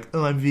episode, I'm like,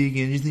 "Oh, I'm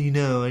vegan. Just so you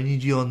know, I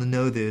need you all to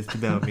know this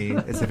about me,"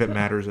 as if it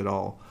matters at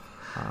all.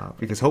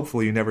 Because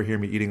hopefully you never hear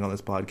me eating on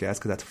this podcast,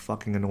 because that's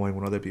fucking annoying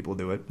when other people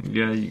do it.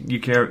 Yeah, you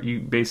care. You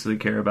basically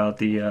care about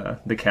the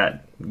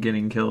cat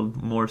getting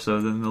killed more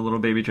so than the little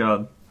baby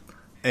child.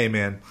 Hey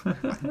man,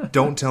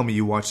 don't tell me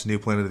you watched the new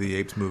Planet of the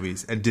Apes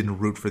movies and didn't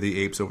root for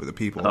the apes over the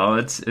people. Oh,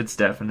 it's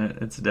definite.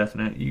 It's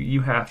definite.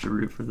 You have to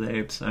root for the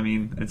apes. I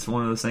mean, it's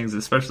one of those things.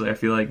 Especially, I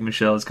feel like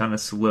Michelle has kind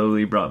of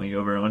slowly brought me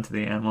over onto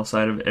the animal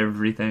side of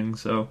everything.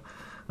 So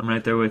I'm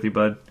right there with you,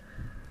 bud.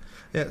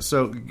 Yeah,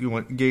 so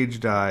when Gage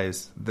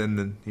dies,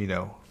 then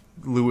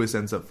Lewis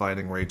ends up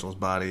finding Rachel's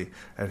body,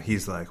 and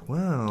he's like,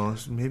 well,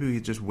 maybe we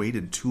just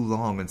waited too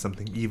long and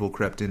something evil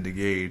crept into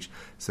Gage.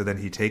 So then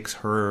he takes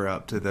her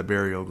up to the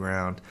burial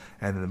ground,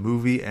 and the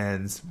movie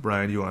ends.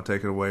 Brian, do you want to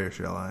take it away, or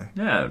shall I?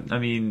 Yeah, I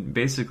mean,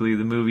 basically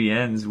the movie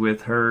ends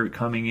with her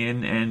coming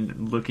in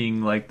and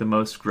looking like the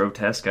most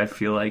grotesque, I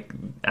feel like,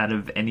 out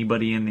of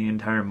anybody in the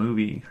entire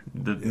movie.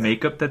 The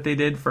makeup that they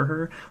did for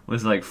her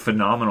was, like,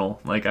 phenomenal.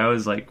 Like, I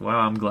was like, wow,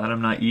 I'm glad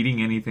I'm not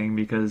eating anything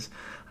because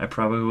I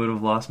probably would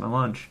have lost my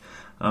lunch.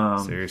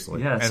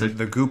 Seriously. Yeah, and so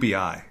the goopy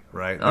eye,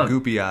 right? The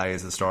goopy eye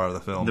is the star of the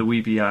film. the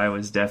weepy eye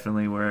was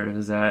definitely where it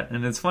was at.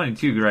 And it's funny,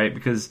 too, right?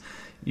 Because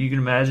you can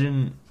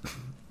imagine...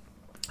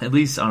 At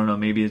least, I don't know,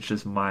 maybe it's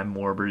just my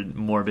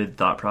morbid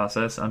thought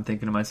process. I'm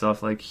thinking to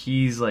myself, like,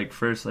 he's like,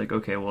 first, like,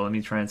 okay, well, let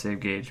me try and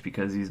save Gage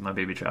because he's my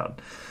baby child.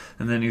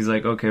 And then he's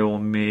like, okay, well,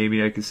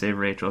 maybe I could save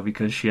Rachel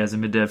because she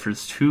hasn't been dead for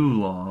too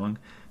long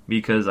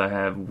because I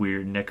have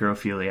weird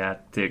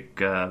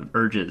necrophiliactic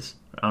urges.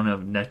 I don't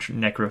know if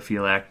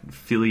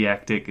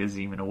necrophiliactic is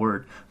even a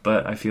word,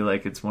 but I feel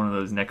like it's one of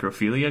those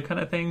necrophilia kind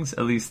of things.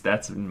 At least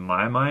that's in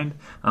my mind.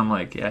 I'm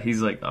like, yeah,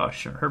 he's like, oh,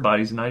 sure, her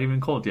body's not even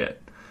cold yet.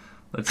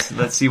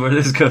 Let's see where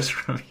this goes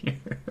from here.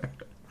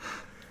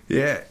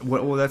 Yeah,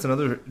 well, that's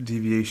another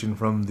deviation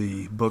from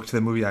the book to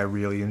the movie I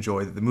really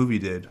enjoyed that the movie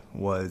did,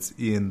 was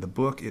in the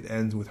book it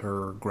ends with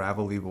her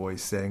gravelly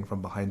voice saying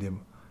from behind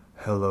him,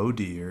 hello,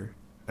 dear,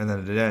 and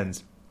then it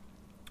ends.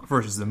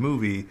 Versus the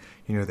movie,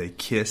 you know, they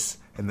kiss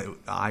and the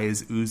eye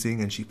is oozing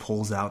and she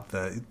pulls out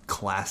the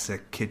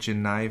classic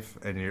kitchen knife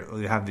and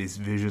you have these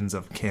visions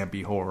of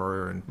campy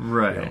horror and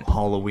right. You know,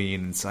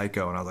 Halloween and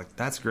Psycho, and I was like,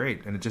 that's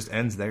great, and it just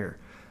ends there.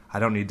 I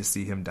don't need to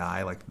see him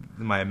die. Like,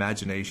 my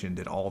imagination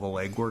did all the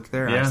legwork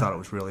there. Yeah. I thought it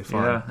was really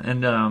fun. Yeah,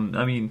 and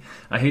I mean,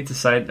 I hate to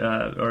cite,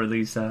 or at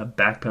least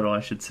backpedal,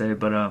 I should say,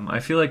 but I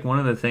feel like one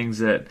of the things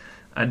that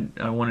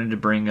I wanted to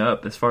bring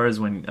up as far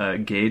as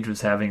when Gage was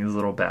having his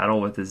little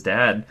battle with his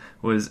dad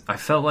was I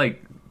felt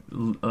like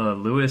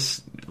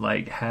Lewis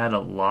like had a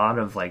lot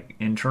of like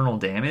internal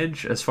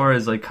damage as far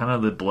as like kind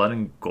of the blood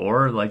and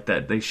gore like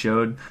that they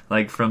showed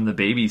like from the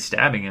baby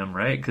stabbing him,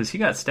 right? Because he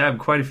got stabbed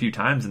quite a few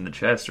times in the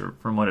chest, or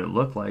from what it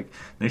looked like.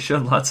 They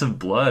showed lots of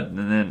blood,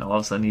 and then all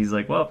of a sudden he's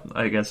like, well,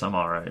 I guess I'm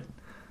all right.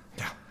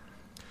 Yeah.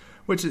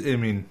 Which, I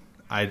mean,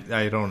 I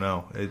don't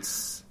know.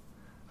 It's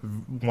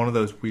one of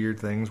those weird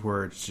things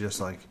where it's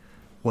just like,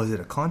 was it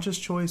a conscious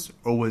choice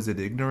or was it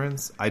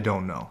ignorance? I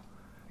don't know.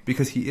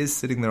 Because he is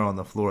sitting there on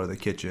the floor of the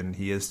kitchen.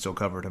 He is still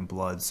covered in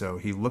blood, so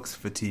he looks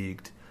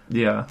fatigued.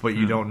 Yeah. But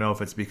you don't know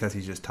if it's because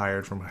he's just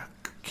tired from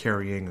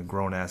carrying a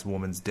grown-ass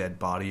woman's dead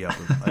body up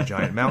a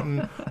giant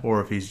mountain, or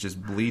if he's just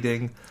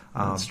bleeding.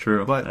 That's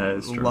true. But that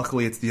is true.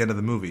 Luckily, it's the end of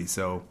the movie,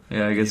 so...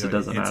 Yeah, I guess it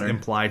doesn't matter. It's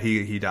implied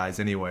he dies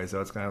anyway,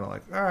 so it's kind of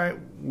like, all right,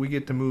 we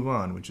get to move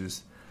on, which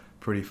is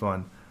pretty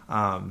fun.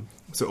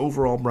 So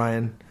overall,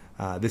 Brian...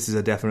 this is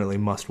a definitely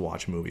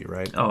must-watch movie,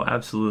 right? Oh,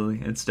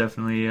 absolutely. It's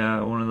definitely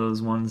one of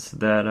those ones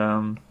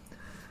that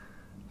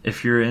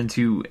if you're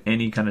into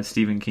any kind of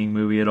Stephen King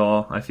movie at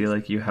all, I feel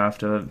like you have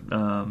to,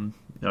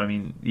 I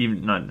mean,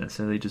 even not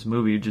necessarily just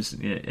movie, just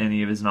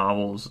any of his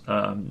novels.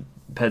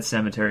 Pet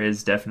Sematary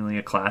is definitely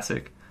a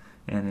classic,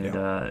 and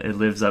it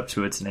lives up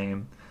to its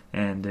name.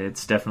 And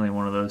it's definitely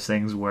one of those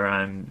things where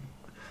I'm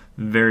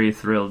very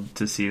thrilled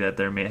to see that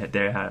they're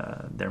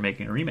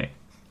making a remake.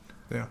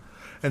 Yeah.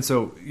 And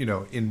so, you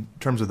know, in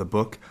terms of the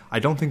book, I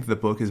don't think the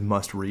book is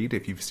must-read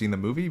if you've seen the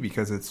movie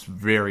because it's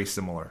very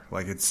similar.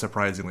 Like, it's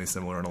surprisingly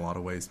similar in a lot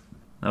of ways.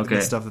 Okay.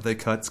 The stuff that they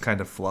cut's kind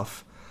of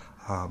fluff.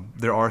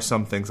 There are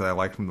some things that I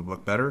like from the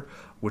book better,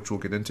 which we'll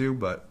get into,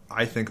 but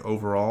I think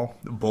overall,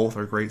 both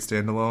are great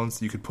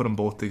standalones. You could put them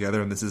both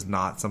together, and this is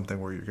not something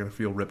where you're going to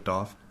feel ripped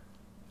off.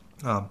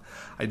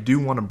 I do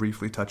want to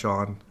briefly touch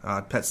on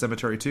Pet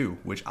Sematary 2,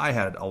 which I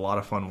had a lot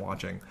of fun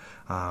watching.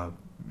 I'm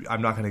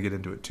not going to get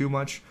into it too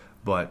much,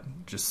 but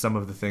just some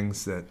of the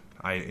things that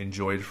I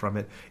enjoyed from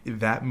it.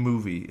 That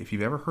movie, if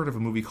you've ever heard of a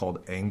movie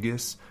called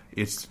Angus,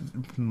 it's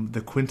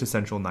the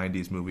quintessential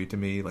 90s movie to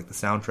me. Like, the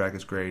soundtrack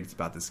is great. It's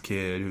about this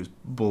kid who's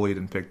bullied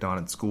and picked on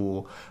at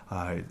school.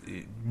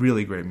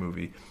 Really great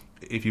movie.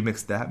 If you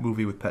mix that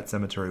movie with Pet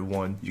Sematary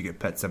 1, you get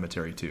Pet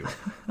Sematary 2.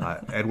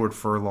 Edward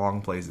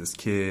Furlong plays this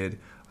kid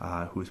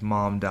whose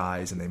mom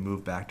dies, and they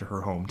move back to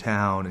her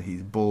hometown, and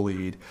he's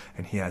bullied,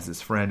 and he has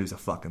this friend who's a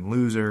fucking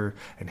loser,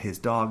 and his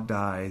dog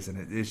dies,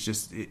 and it's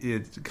just,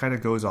 it kind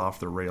of goes off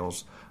the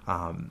rails.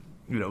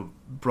 You know,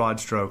 broad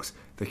strokes,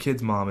 the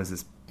kid's mom is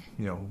this,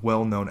 you know,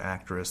 well-known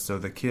actress, so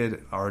the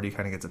kid already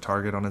kind of gets a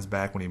target on his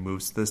back when he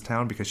moves to this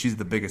town because she's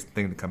the biggest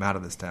thing to come out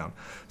of this town.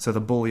 So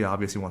the bully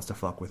obviously wants to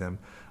fuck with him.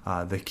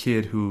 The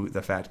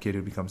fat kid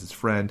who becomes his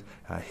friend,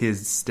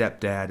 his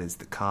stepdad is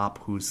the cop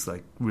who's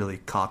like really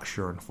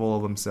cocksure and full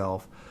of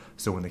himself.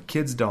 So when the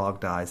kid's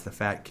dog dies, the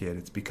fat kid,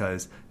 it's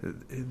because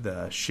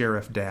the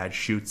sheriff dad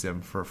shoots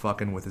him for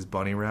fucking with his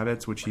bunny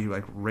rabbits, which he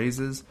like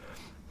raises.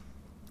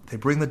 They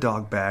bring the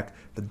dog back.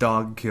 The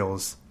dog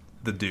kills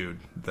the dude,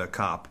 the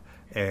cop.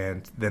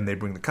 And then they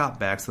bring the cop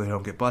back so they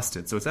don't get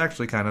busted. So it's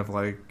actually kind of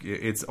like,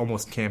 it's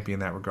almost campy in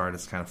that regard.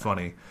 It's kind of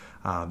funny.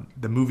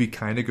 The movie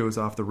kind of goes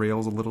off the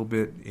rails a little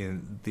bit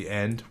in the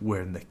end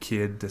when the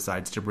kid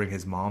decides to bring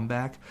his mom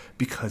back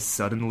because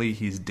suddenly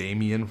he's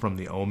Damien from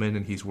The Omen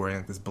and he's wearing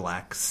like this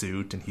black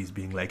suit and he's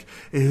being like,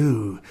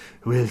 "Ooh,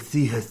 we'll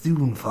see her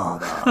soon,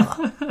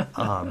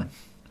 father."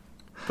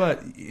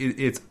 But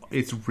it's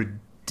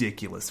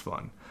ridiculous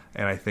fun,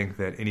 and I think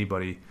that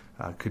anybody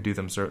could do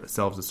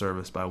themselves a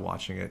service by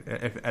watching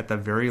it. At the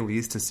very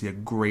least, to see a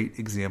great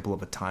example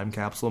of a time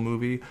capsule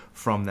movie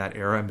from that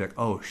era and be like,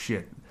 oh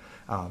shit.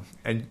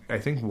 And I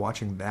think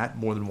watching that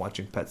more than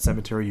watching Pet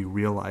Sematary, you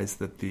realize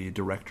that the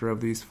director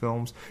of these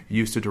films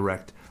used to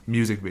direct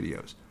music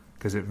videos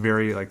because it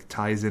very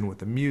ties in with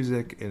the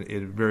music and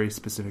it very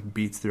specific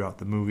beats throughout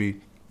the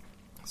movie.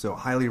 So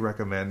highly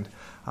recommend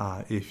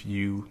if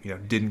you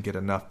didn't get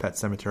enough Pet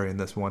Sematary in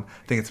this one.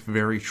 I think it's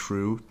very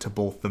true to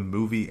both the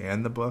movie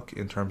and the book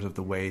in terms of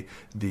the way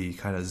the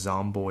kind of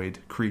zomboid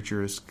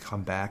creatures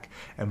come back.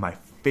 And my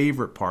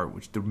favorite part,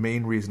 which the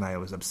main reason I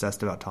was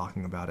obsessed about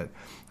talking about it,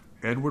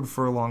 Edward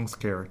Furlong's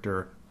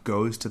character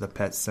goes to the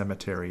Pet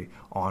Sematary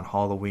on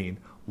Halloween.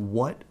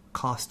 What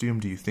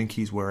costume do you think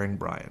he's wearing,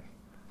 Brian?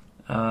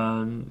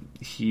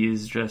 He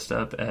is dressed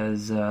up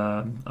as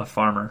a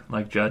farmer,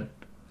 like Judd.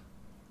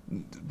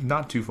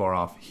 Not too far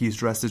off. He's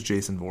dressed as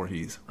Jason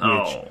Voorhees.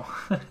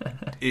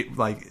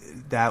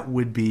 That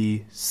would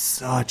be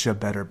such a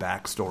better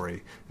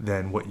backstory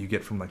than what you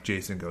get from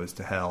Jason Goes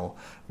to Hell,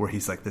 where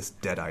he's like this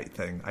deadite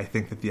thing. I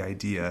think that the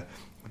idea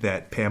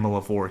that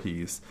Pamela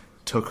Voorhees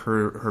took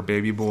her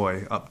baby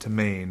boy up to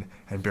Maine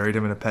and buried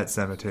him in a pet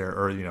cemetery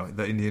or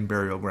the Indian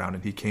burial ground,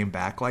 and he came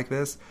back like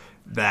this.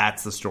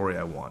 That's the story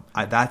I want.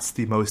 That's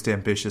the most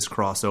ambitious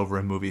crossover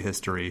in movie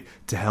history.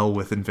 To hell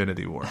with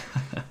Infinity War.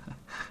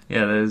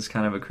 Yeah, that is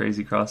kind of a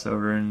crazy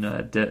crossover and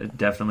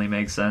definitely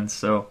makes sense,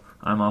 so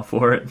I'm all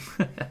for it.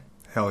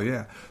 Hell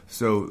yeah.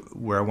 So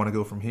where I want to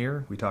go from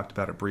here, we talked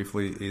about it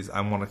briefly, is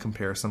I want to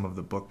compare some of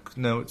the book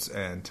notes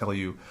and tell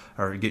you,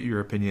 or get your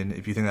opinion,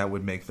 if you think that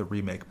would make the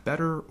remake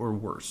better or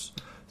worse.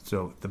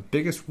 So the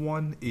biggest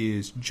one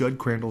is Judd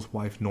Crandall's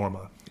wife,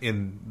 Norma.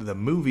 In the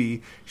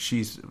movie,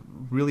 she's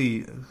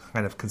really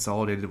kind of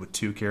consolidated with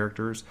two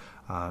characters.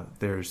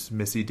 There's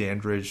Missy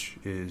Dandridge,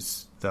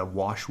 is the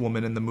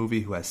washwoman in the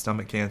movie who has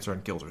stomach cancer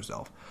and kills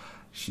herself.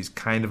 She's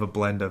kind of a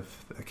blend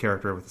of a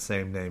character with the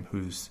same name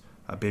who's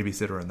a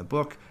babysitter in the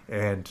book,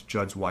 and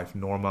Judd's wife,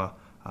 Norma,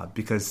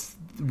 because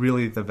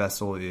really the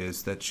vessel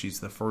is that she's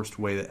the first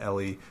way that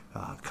Ellie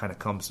kind of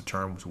comes to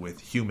terms with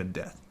human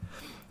death.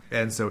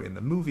 And so in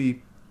the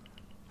movie,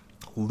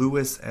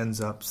 Lewis ends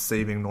up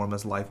saving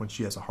Norma's life when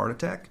she has a heart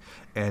attack,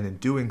 and in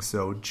doing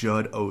so,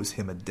 Judd owes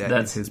him a debt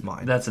in his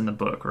mind. That's in the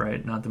book,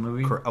 right? Not the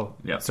movie? Oh,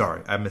 yeah.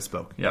 Sorry, I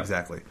misspoke. Yep.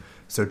 Exactly.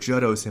 So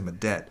Judd owes him a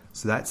debt,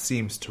 so that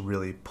seems to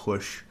really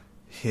push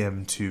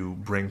him to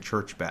bring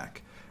Church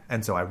back.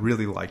 And so I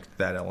really liked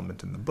that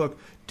element in the book.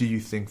 Do you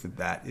think that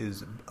that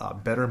is a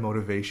better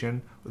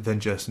motivation than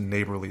just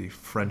neighborly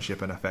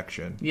friendship and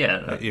affection?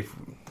 Yeah. I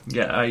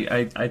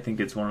think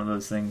it's one of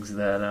those things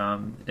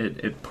that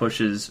it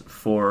pushes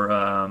for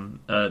I'm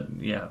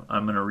going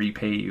to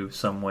repay you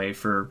some way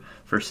for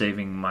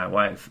saving my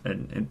wife,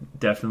 and it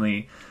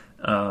definitely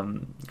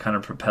kind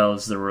of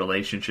propels the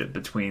relationship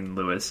between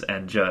Lewis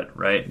and Judd,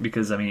 right?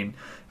 Because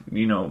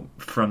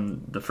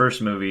from the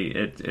first movie,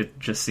 it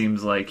just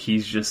seems like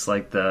he's just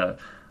like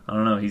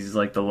he's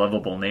like the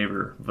lovable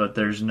neighbor, but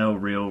there's no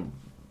real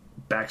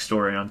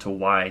backstory onto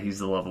why he's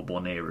the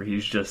lovable neighbor.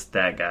 He's just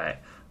that guy.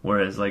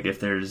 Whereas, if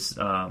there's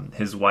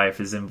his wife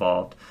is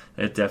involved,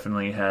 it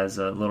definitely has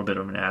a little bit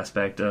of an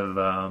aspect of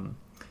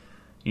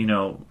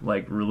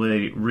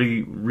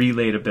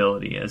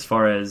relatability as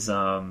far as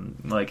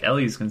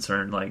Ellie's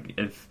concerned.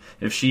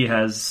 If she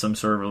has some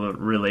sort of a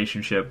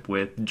relationship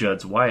with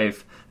Judd's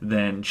wife,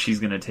 then she's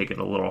going to take it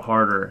a little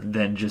harder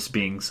than just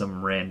being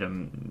some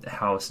random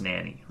house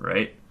nanny,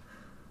 right?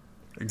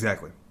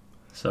 Exactly.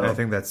 So I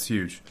think that's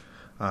huge.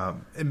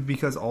 And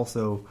because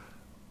also,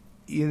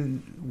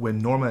 when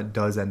Norma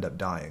does end up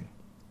dying,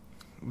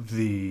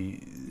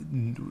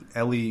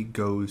 Ellie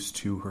goes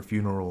to her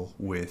funeral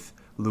with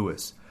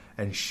Lewis,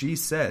 and she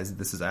says,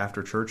 this is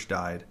after Church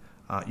died,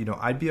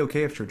 I'd be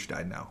okay if Church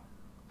died now.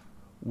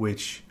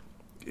 Which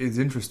is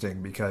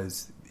interesting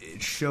because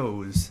it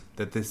shows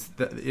that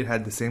it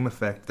had the same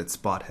effect that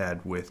Spot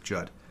had with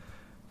Judd.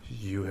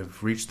 You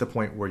have reached the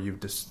point where you've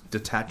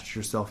detached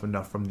yourself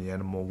enough from the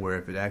animal where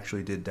if it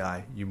actually did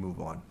die, you move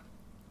on.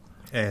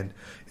 And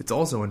it's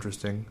also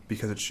interesting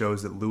because it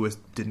shows that Lewis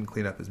didn't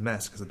clean up his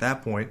mess, because at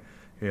that point,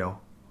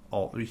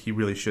 he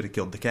really should have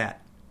killed the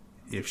cat.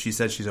 If she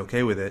said she's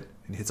okay with it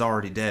and it's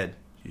already dead,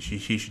 he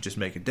should just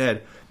make it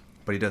dead,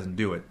 but he doesn't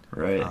do it.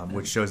 Right.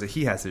 Which shows that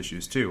he has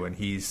issues too, and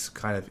he's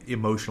kind of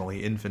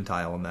emotionally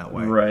infantile in that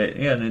way. Right.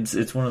 Yeah, and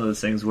it's one of those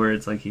things where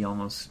it's like he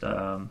almost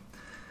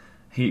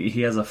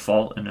he has a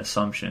fault in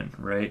assumption,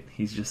 right?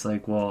 He's just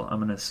like, well, I'm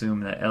going to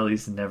assume that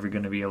Ellie's never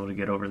going to be able to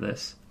get over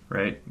this,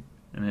 right?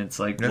 And it's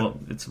like, well,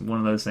 it's one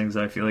of those things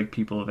that I feel like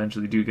people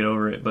eventually do get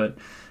over it, but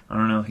I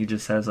don't know, he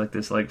just has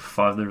this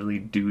fatherly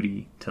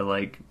duty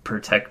to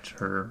protect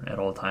her at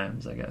all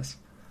times, I guess.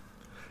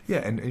 Yeah,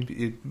 and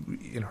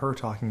in her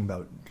talking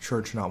about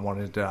Church not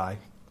wanting to die,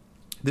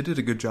 they did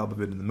a good job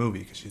of it in the movie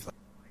because she's like,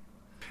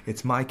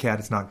 it's my cat,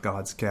 it's not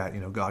God's cat.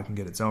 God can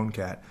get its own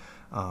cat.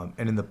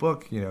 And in the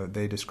book,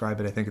 they describe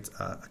it, I think it's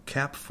a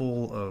cap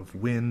full of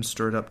wind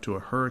stirred up to a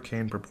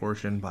hurricane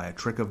proportion by a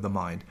trick of the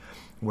mind,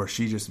 where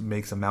she just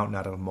makes a mountain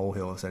out of a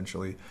molehill,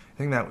 essentially. I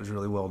think that was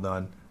really well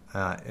done.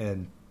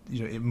 And,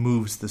 it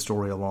moves the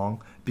story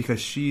along because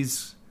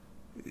she's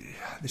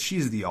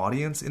the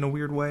audience in a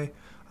weird way.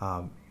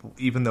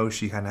 Even though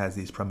she kind of has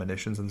these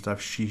premonitions and stuff,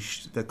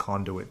 she's the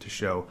conduit to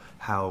show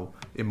how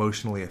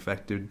emotionally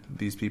affected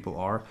these people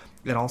are.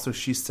 And also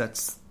she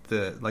sets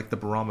the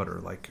barometer,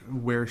 like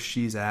where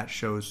she's at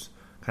shows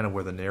kind of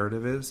where the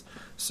narrative is.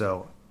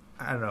 So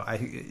I don't know.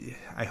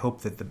 I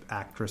hope that the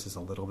actress is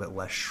a little bit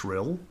less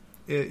shrill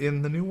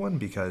in the new one,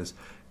 because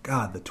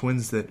God, the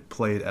twins that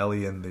played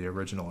Ellie in the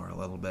original are a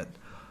little bit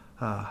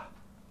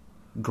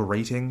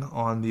grating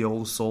on the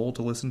old soul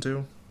to listen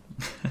to.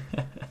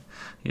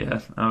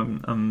 Yeah,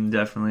 I'm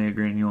definitely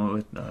agreeing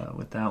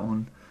with that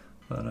one.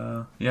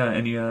 But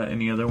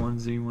any other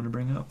ones that you want to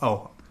bring up?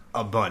 Oh,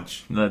 a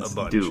bunch. Let's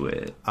do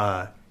it.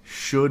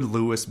 Should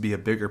Lewis be a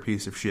bigger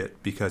piece of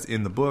shit? Because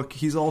in the book,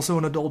 he's also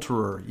an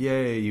adulterer.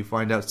 Yay! You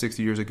find out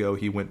 60 years ago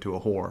he went to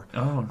a whore.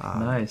 Oh,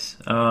 nice.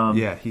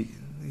 Yeah,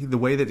 the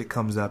way that it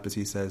comes up is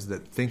he says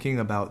that thinking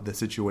about the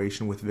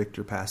situation with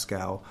Victor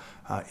Pascal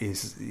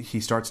is he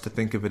starts to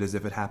think of it as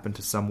if it happened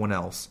to someone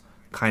else,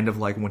 kind of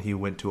like when he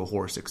went to a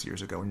whore 6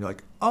 years ago. And you're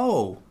like,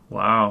 oh,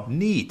 wow,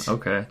 neat.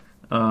 Okay.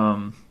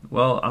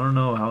 Well, I don't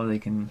know how they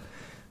can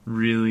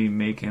really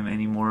make him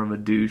any more of a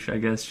douche. I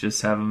guess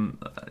just have him,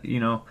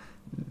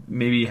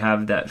 maybe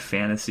have that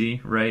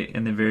fantasy right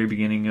in the very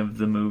beginning of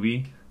the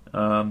movie,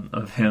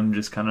 of him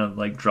just kind of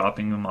like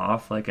dropping him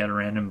off like at a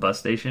random bus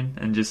station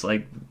and just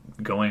like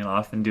going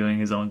off and doing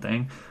his own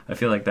thing. I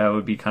feel like that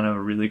would be kind of a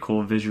really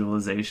cool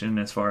visualization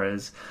as far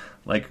as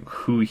like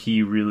who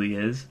he really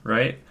is,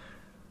 right?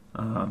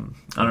 I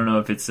don't know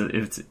if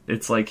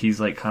it's like he's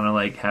like kind of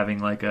like having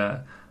like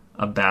a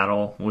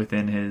battle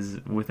within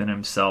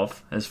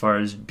himself as far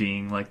as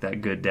being like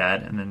that good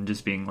dad, and then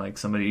just being like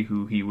somebody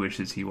who he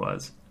wishes he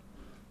was.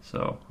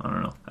 So I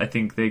don't know. I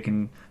think they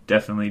can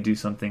definitely do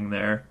something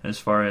there as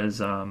far as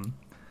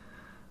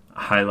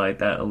highlight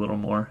that a little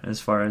more, as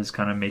far as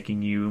kind of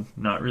making you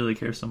not really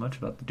care so much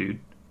about the dude.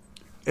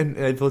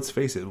 And let's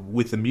face it,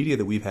 with the media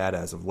that we've had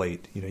as of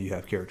late, you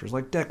have characters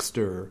like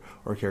Dexter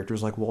or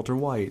characters like Walter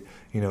White.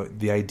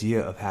 The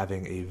idea of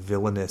having a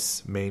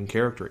villainous main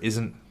character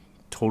isn't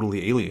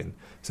totally alien.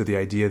 So the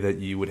idea that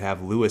you would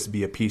have Lewis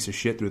be a piece of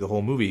shit through the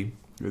whole movie,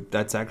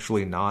 that's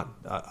actually not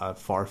a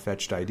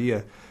far-fetched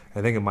idea.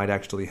 I think it might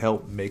actually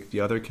help make the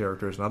other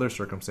characters and other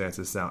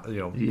circumstances sound,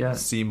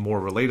 seem more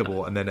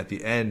relatable. And then at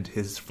the end,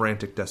 his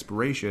frantic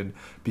desperation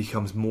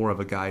becomes more of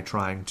a guy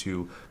trying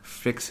to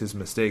fix his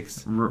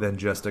mistakes than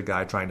just a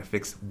guy trying to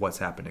fix what's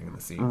happening in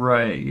the scene.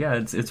 Right. Yeah.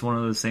 It's one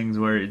of those things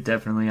where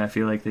I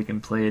feel like they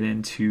can play it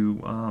into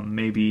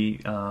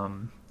maybe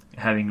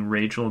having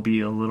Rachel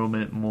be a little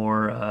bit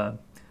more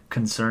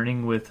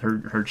concerning with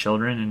her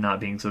children and not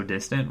being so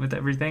distant with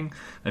everything.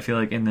 I feel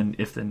like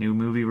if the new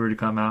movie were to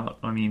come out,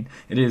 I mean,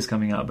 it is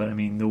coming out, but I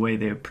mean, the way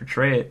they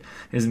portray it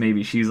is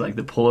maybe she's like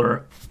the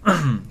polar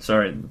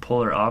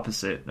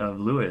opposite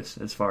of Lewis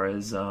as far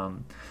as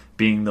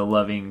being the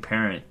loving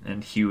parent,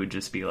 and he would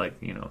just be like,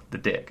 the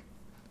dick.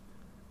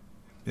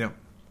 Yeah,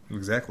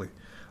 exactly.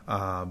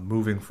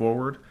 Moving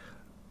forward,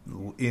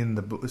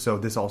 so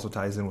this also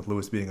ties in with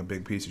Lewis being a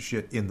big piece of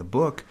shit. In the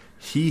book,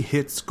 he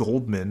hits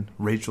Goldman,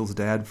 Rachel's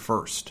dad,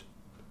 first.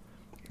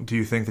 Do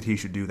you think that he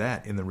should do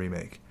that in the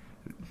remake?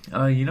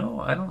 I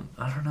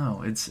don't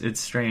know. It's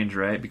strange,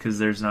 right? Because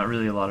there's not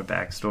really a lot of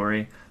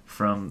backstory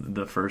from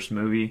the first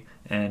movie,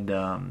 and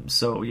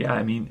so yeah,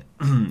 I mean,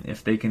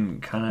 if they can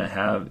kind of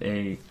have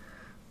a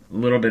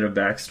little bit of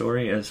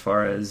backstory as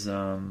far as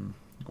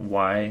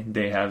why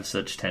they have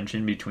such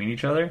tension between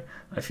each other,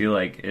 I feel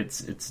like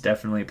it's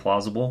definitely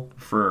plausible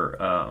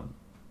for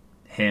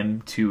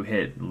him to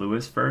hit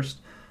Lewis first.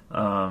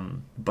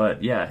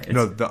 But yeah,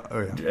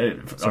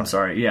 I'm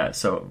sorry. Yeah,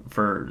 so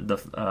for the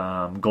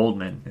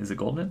Goldman, is it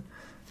Goldman?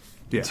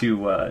 Yeah.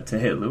 To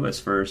hit Lewis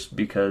first,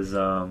 because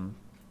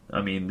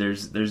I mean,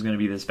 there's going to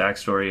be this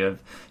backstory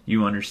of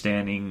you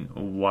understanding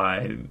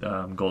why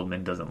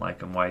Goldman doesn't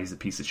like him, why he's a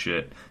piece of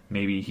shit.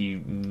 Maybe he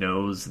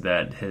knows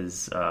that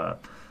his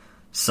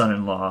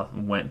son-in-law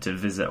went to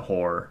visit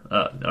whore,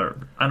 or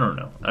I don't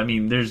know. I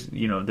mean, there's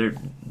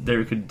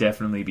there could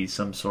definitely be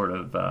some sort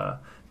of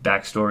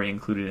backstory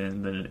included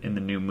in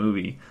the new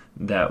movie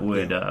that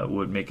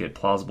would make it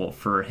plausible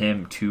for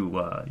him to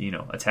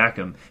attack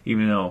him,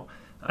 even though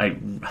I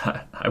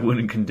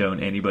wouldn't condone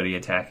anybody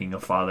attacking a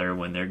father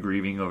when they're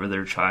grieving over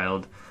their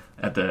child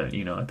at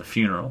the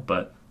funeral,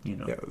 but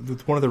yeah,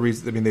 that's one of the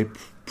reasons. I mean, they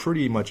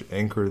pretty much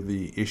anchor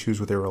the issues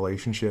with their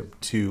relationship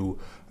to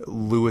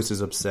Lewis is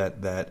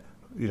upset that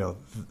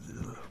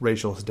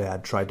Rachel's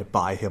dad tried to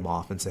buy him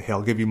off and say, hey,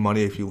 I'll give you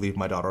money if you leave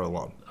my daughter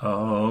alone.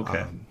 Oh,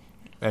 okay.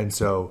 And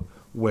so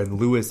when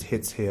Lewis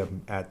hits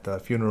him at the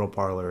funeral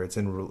parlor, it's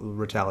in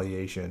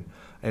retaliation.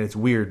 And it's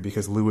weird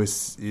because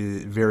Lewis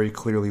very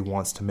clearly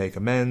wants to make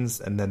amends,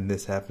 and then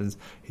this happens.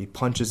 He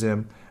punches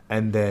him,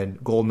 and then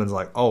Goldman's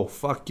like, "Oh,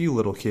 fuck you,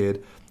 little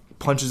kid."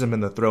 Punches him in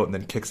the throat and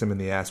then kicks him in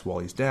the ass while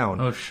he's down.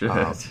 Oh, shit.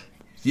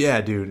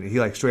 Yeah, dude. He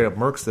like straight up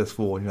murks this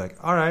fool, and you're like,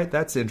 all right,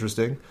 that's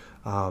interesting.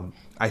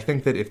 I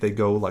think that if they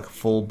go like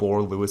full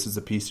bore, Lewis is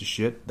a piece of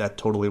shit, that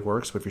totally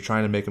works. But if you're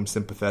trying to make him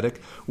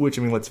sympathetic, which,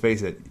 I mean, let's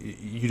face it,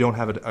 you don't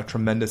have a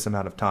tremendous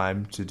amount of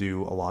time to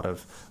do a lot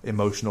of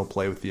emotional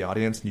play with the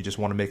audience, and you just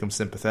want to make him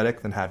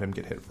sympathetic, then have him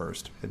get hit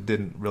first. It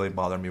didn't really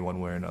bother me one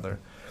way or another.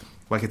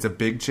 Like, it's a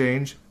big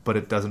change, but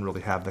it doesn't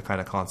really have the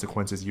kind of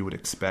consequences you would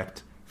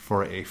expect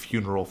for a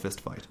funeral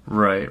fist fight.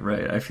 Right.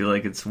 I feel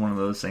like it's one of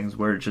those things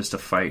where just a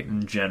fight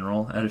in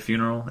general at a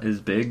funeral is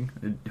big.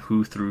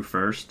 Who threw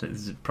first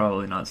is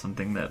probably not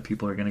something that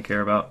people are going to care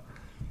about.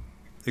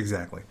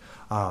 Exactly.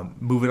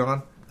 Moving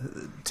on,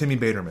 Timmy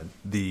Baterman,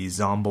 the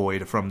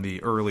zomboid from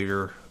the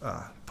earlier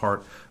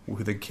part,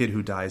 with the kid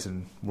who dies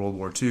in World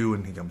War II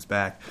and he comes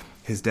back.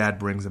 His dad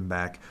brings him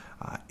back.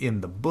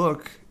 In the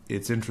book,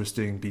 it's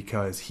interesting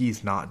because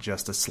he's not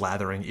just a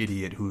slathering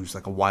idiot who's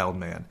like a wild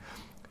man,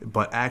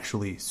 but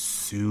actually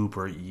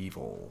super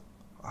evil.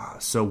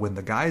 So when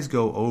the guys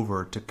go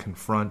over to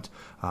confront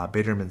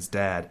Baterman's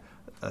dad,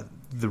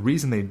 the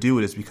reason they do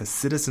it is because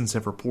citizens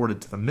have reported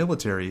to the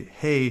military,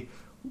 hey,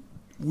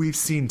 we've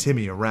seen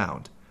Timmy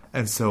around.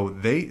 And so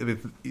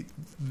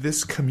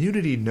this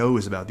community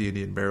knows about the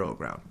Indian burial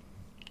ground.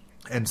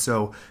 And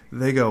so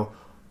they go,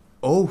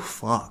 oh,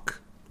 fuck.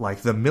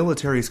 Like, the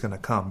military's going to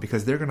come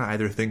because they're going to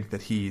either think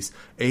that he's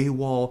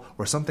AWOL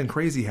or something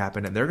crazy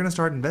happened, and they're going to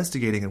start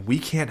investigating, and we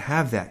can't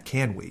have that,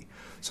 can we?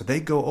 So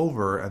they go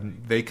over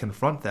and they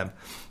confront them.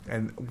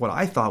 And what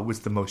I thought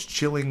was the most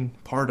chilling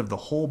part of the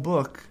whole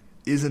book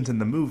isn't in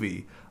the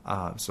movie.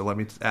 So let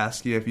me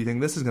ask you if you think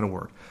this is going to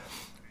work.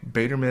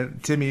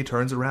 Timmy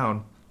turns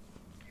around.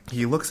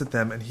 He looks at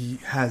them and he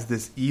has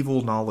this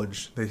evil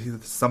knowledge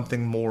that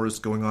something more is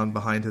going on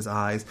behind his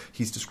eyes.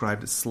 He's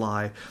described as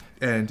sly,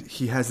 and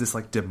he has this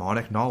like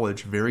demonic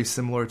knowledge, very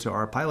similar to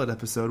our pilot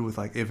episode with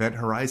like Event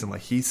Horizon.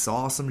 Like, he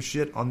saw some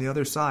shit on the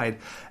other side,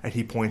 and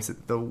he points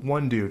at the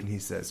one dude and he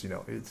says,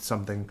 it's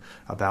something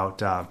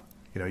about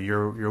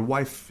your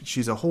wife,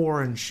 she's a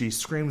whore and she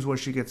screams when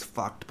she gets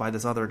fucked by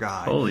this other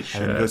guy. Holy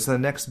shit. And then goes to the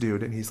next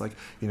dude and he's like,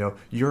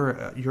 you're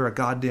a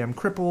goddamn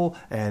cripple,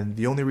 and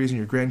the only reason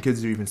your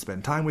grandkids do even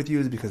spend time with you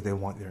is because they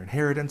want their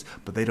inheritance,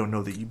 but they don't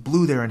know that you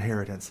blew their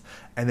inheritance.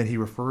 And then he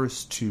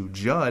refers to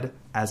Judd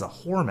as a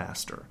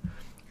whoremaster.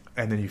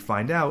 And then you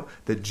find out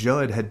that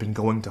Judd had been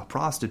going to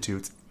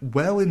prostitutes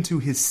well into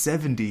his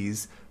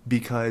 70s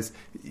because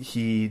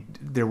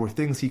there were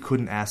things he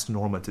couldn't ask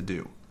Norma to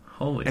do.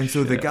 Holy and shit.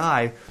 so the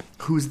guy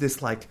who's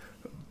this like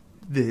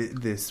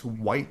this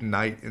white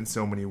knight in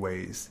so many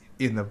ways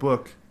in the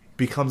book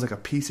becomes like a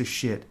piece of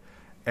shit,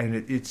 and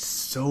it's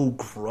so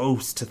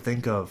gross to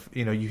think of.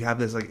 You have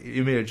this like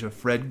image of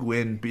Fred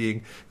Gwynne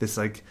being this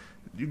like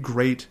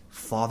great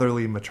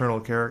fatherly maternal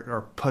character,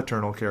 or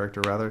paternal character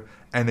rather,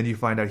 and then you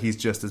find out he's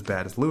just as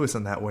bad as Lewis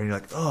in that way, and you're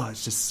like, oh,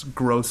 it's just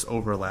gross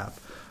overlap.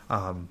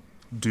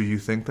 Do you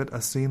think that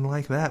a scene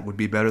like that would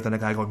be better than a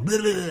guy going blah,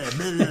 blah,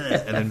 blah,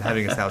 and then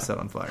having his house set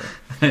on fire?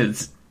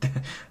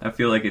 I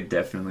feel like it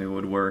definitely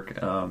would work.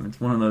 It's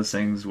one of those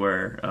things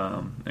where,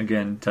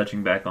 again,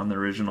 touching back on the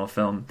original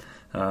film,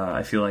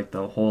 I feel like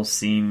the whole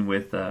scene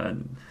with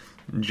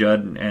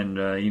Judd and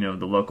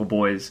the local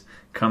boys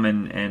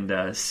coming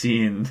and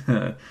seeing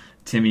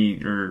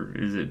Timmy, or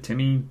is it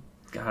Timmy?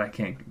 God, I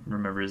can't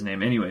remember his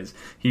name. Anyways,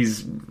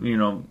 he's,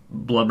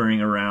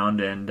 blubbering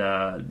around, and,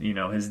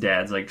 his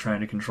dad's, like, trying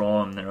to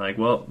control him. They're like,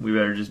 well, we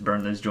better just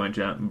burn this joint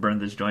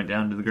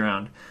down to the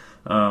ground.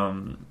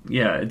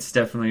 It's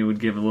definitely would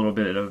give a little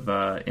bit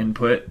of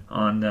input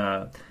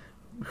on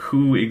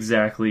who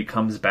exactly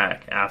comes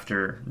back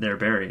after they're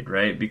buried,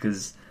 right?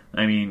 Because,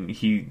 I mean,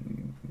 he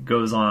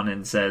goes on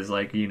and says,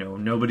 like,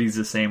 nobody's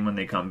the same when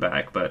they come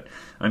back, but,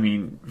 I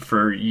mean,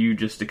 for you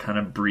just to kind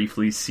of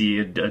briefly see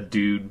a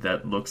dude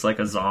that looks like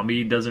a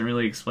zombie doesn't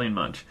really explain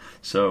much.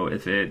 So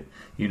if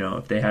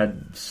if they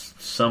had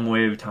some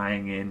way of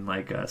tying in,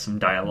 like, some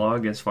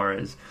dialogue as far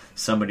as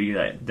somebody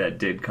that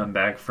did come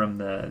back from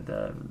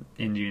the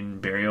Indian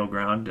burial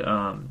ground,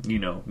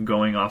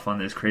 going off on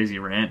this crazy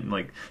rant and,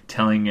 like,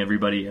 telling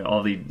everybody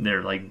all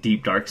their, like,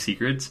 deep, dark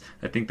secrets,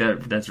 I think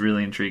that's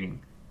really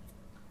intriguing.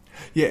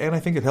 Yeah, and I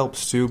think it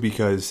helps too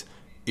because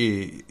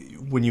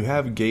when you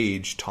have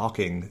Gage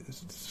talking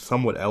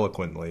somewhat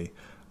eloquently,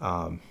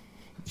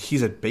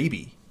 he's a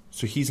baby,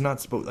 so he's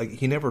not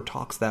he never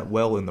talks that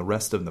well in the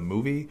rest of the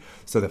movie.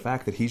 So the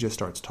fact that he just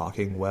starts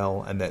talking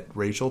well and that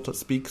Rachel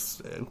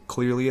speaks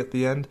clearly at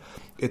the end,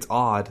 it's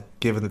odd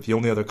given that the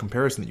only other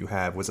comparison that you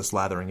have was a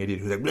slathering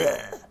idiot who's like,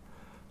 bleh.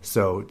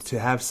 So to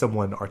have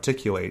someone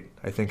articulate,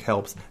 I think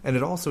helps, and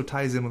it also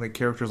ties in with like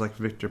characters like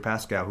Victor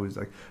Pascal, who's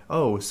like,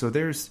 oh, so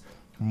there's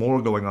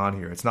more going on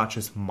here. It's not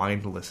just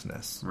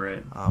mindlessness,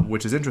 Right.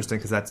 which is interesting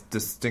because that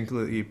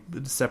distinctly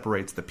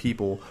separates the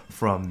people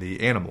from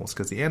the animals.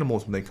 Because the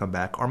animals, when they come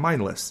back, are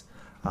mindless,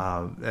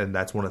 and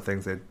that's one of the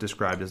things they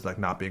described as like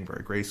not being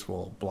very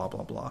graceful. Blah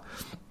blah blah.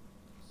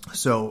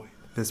 So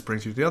this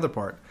brings you to the other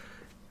part.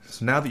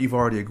 So now that you've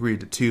already agreed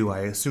to 2, I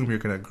assume you're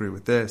going to agree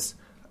with this.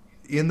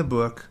 In the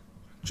book,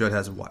 Judd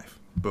has a wife.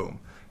 Boom.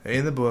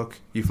 In the book,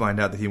 you find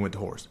out that he went to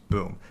Horse.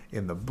 Boom.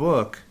 In the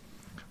book,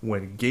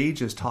 when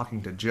Gage is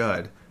talking to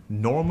Judd,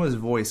 Norma's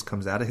voice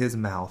comes out of his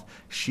mouth.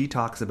 She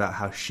talks about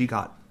how she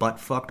got butt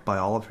fucked by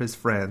all of his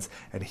friends,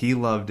 and he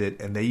loved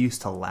it, and they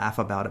used to laugh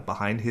about it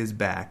behind his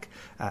back.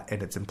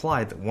 And it's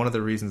implied that one of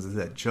the reasons is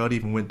that Judd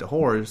even went to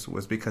Horse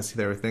was because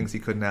there were things he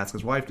couldn't ask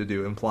his wife to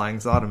do, implying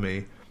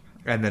sodomy.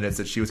 And then it's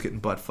that she was getting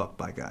butt fucked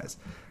by guys.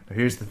 Now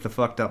here's the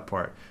fucked up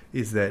part,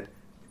 is that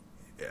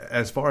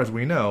as far as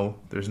we know,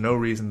 there's no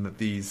reason that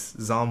these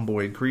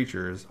zomboid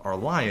creatures are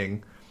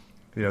lying.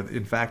 You know,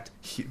 in fact,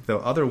 the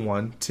other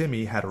one,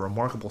 Timmy, had a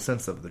remarkable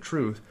sense of the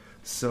truth.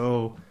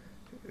 So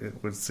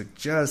it would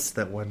suggest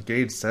that when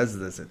Gage says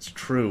this, it's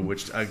true,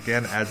 which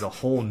again adds a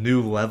whole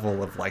new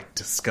level of like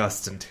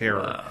disgust and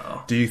terror.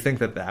 Wow. Do you think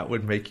that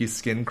would make you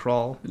skin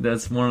crawl?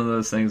 That's one of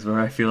those things where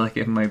I feel like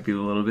it might be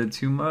a little bit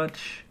too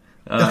much.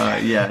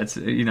 Yeah, it's,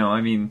 you know,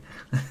 I mean,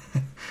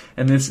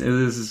 and this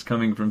is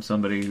coming from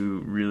somebody who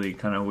really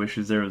kind of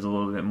wishes there was a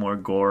little bit more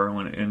gore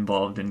when it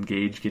involved in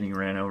Gage getting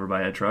ran over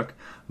by a truck.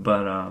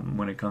 But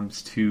when it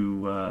comes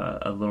to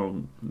a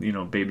little, you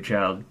know, baby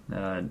child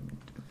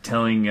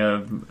telling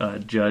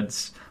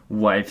Judd's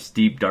wife's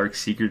deep dark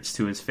secrets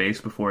to his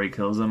face before he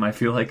kills him, I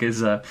feel like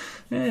it's a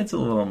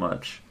little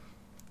much.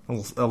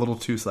 A little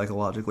too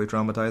psychologically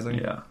traumatizing?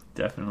 Yeah,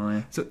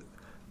 definitely. So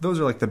those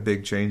are like the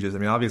big changes. I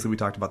mean, obviously we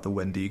talked about the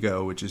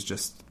Wendigo, which is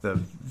just the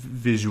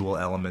visual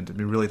element. I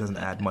mean, it really doesn't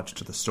add much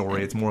to the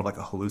story. It's more of like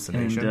a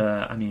hallucination.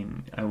 And, I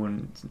mean, I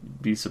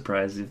wouldn't be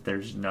surprised if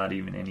there's not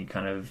even any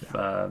kind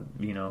of,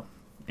 you know,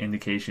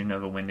 indication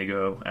of a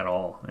Wendigo at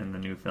all in the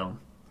new film.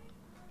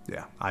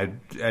 Yeah, I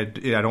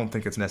don't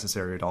think it's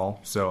necessary at all.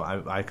 So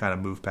I kind of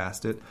move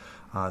past it.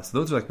 So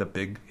those are like the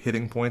big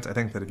hitting points. I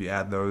think that if you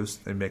add those,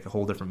 they make a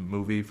whole different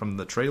movie. From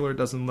the trailer, it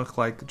doesn't look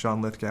like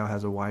John Lithgow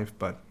has a wife,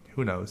 but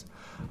who knows?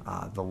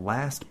 The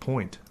last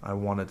point I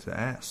wanted to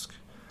ask,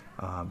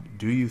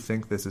 do you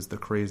think this is the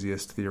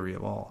craziest theory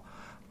of all?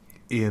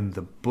 In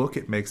the book,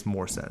 it makes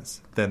more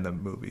sense than the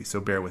movie, so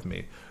bear with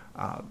me.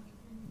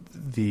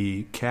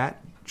 The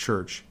cat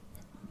church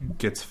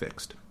gets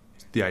fixed.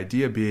 The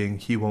idea being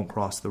he won't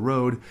cross the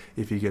road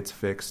if he gets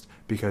fixed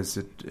because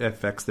it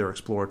affects their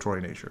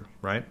exploratory nature,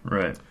 right?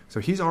 Right.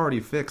 So he's already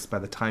fixed by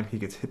the time he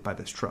gets hit by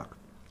this truck.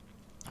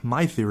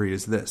 My theory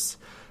is this,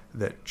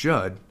 that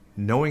Judd,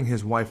 knowing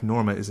his wife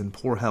Norma is in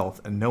poor health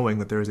and knowing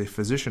that there is a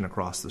physician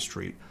across the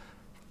street,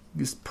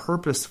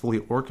 purposefully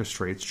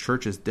orchestrates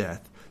Church's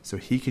death so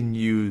he can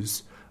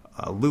use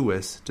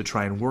Lewis to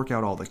try and work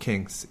out all the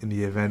kinks in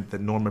the event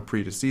that Norma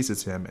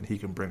predeceases him and he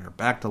can bring her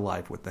back to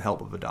life with the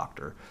help of a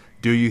doctor.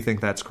 Do you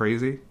think that's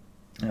crazy?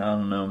 I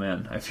don't know,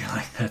 man. I feel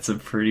like that's a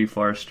pretty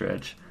far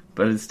stretch,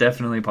 but it's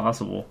definitely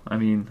possible. I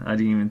mean, I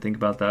didn't even think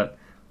about that,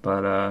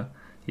 but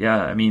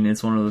yeah, I mean,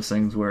 it's one of those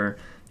things where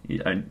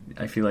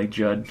I feel like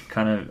Judd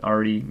kind of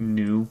already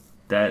knew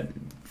that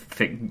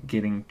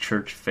getting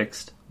Church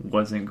fixed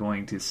wasn't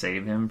going to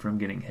save him from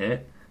getting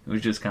hit. It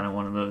was just kind of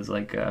one of those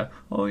like,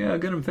 oh yeah,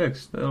 get him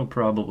fixed. That'll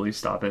probably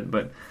stop it.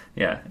 But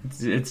yeah,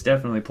 it's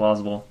definitely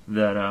plausible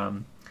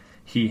that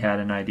he had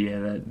an idea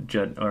that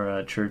Judd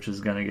or Church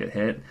is going to get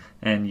hit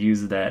and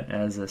use that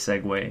as a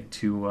segue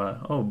to,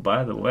 oh,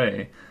 by the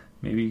way,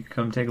 maybe you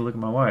come take a look at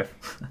my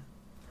wife.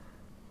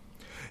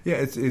 Yeah,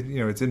 it's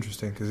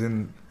interesting because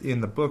in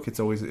the book it's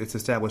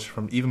established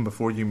from even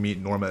before you meet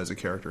Norma as a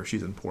character,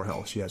 she's in poor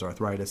health. She has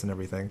arthritis and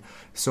everything.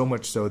 So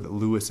much so that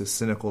Lewis is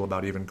cynical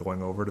about even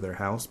going over to their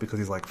house because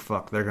he's like,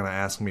 fuck, they're going to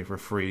ask me for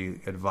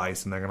free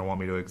advice and they're going to want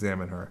me to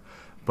examine her,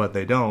 but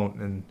they don't.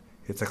 And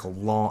it's like a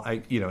long,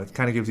 it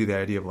kind of gives you the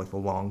idea of like the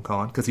long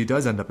con because he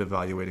does end up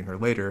evaluating her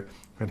later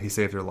and he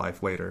saved her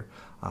life later.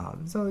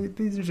 So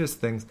these are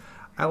just things.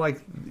 I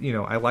like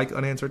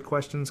unanswered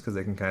questions because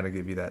they can kind of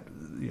give you that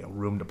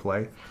room to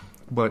play.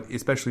 But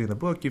especially in the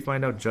book, you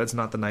find out Judd's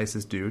not the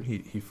nicest dude. He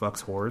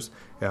fucks whores.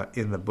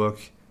 In the book,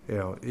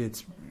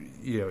 it's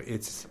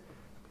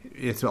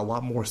a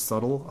lot more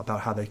subtle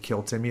about how they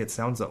kill Timmy. It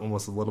sounds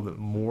almost a little bit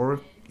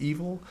more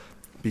evil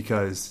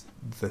because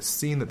the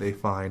scene that they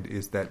find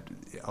is that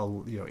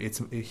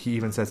he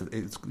even says that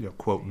it's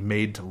quote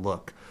made to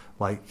look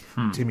like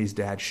Timmy's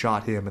dad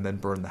shot him and then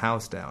burned the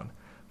house down.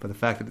 But the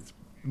fact that it's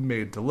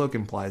made to look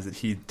implies that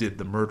he did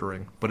the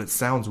murdering, but it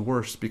sounds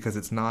worse because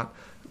it's not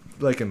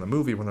like in the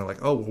movie when they're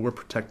like, oh, well, we're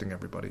protecting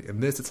everybody. In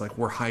this, it's like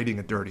we're hiding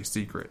a dirty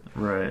secret.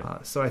 Right.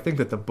 So I think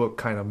that the book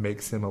kind of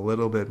makes him a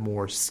little bit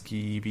more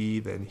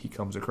skeevy than he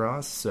comes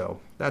across. So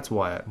that's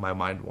why my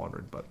mind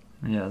wandered. But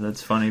yeah,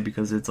 that's funny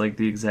because it's like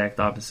the exact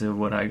opposite of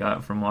what I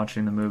got from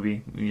watching the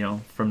movie,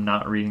 from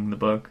not reading the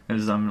book.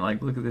 As I'm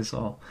like, look at this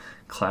all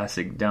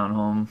classic down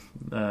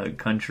home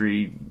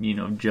country,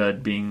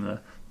 Judd being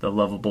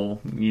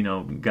lovable,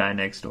 guy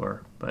next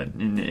door. But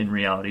in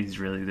reality, he's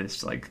really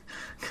this like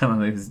kind of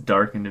like this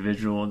dark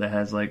individual that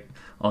has like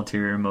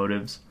ulterior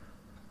motives.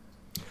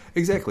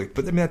 Exactly.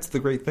 But I mean, that's the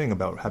great thing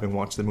about having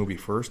watched the movie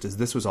first is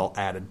this was all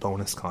added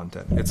bonus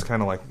content. It's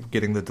kind of like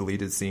getting the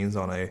deleted scenes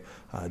on a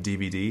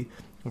DVD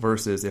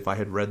versus if I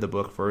had read the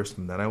book first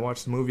and then I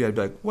watched the movie, I'd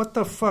be like, what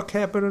the fuck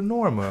happened to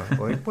Norma?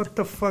 Like, what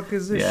the fuck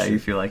is this Yeah, shit? you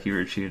feel like you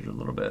were cheated a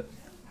little bit.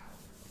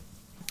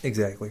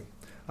 Exactly.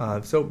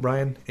 So,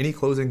 Brian, any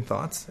closing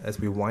thoughts as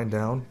we wind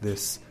down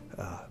this,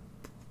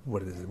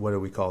 what is it? What do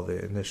we call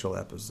the initial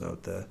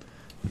episode? The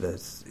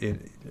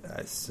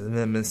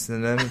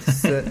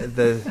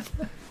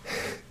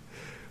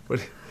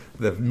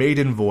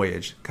maiden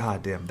voyage.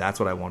 God damn, that's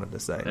what I wanted to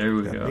say. There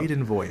we the go.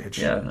 Maiden voyage.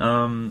 Yeah.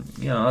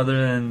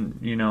 Other than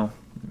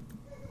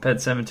Pet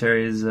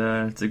Sematary is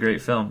it's a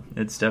great film.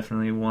 It's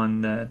definitely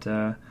one that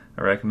I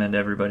recommend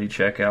everybody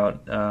check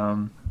out,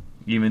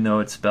 even though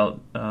it's spelt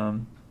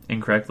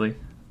incorrectly.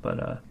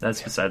 But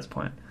that's besides the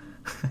point.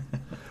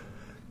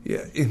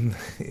 Yeah.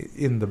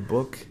 In the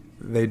book,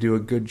 they do a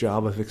good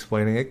job of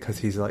explaining it because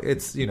he's like,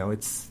 it's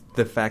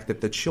the fact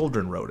that the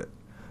children wrote it,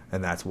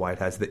 and that's why it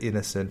has the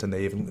innocent, and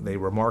they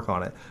remark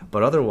on it.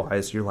 But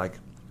otherwise, you're like,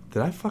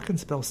 did I fucking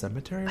spell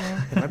cemetery wrong?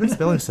 Have I been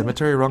spelling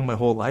cemetery wrong my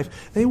whole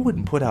life? They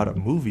wouldn't put out a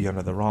movie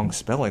under the wrong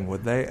spelling,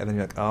 would they? And then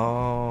you're like,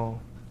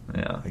 oh,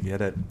 Yeah. I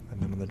get it. I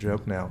remember the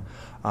joke now.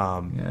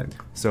 Yeah.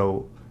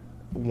 So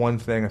one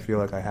thing I feel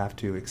like I have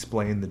to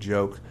explain the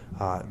joke.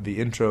 The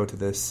intro to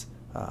this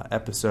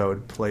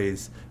episode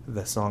plays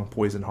the song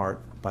Poison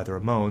Heart by the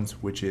Ramones,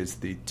 which is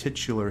the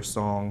titular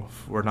song,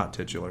 or not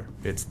titular,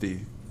 it's the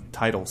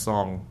title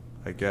song,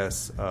 I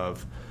guess,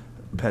 of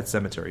Pet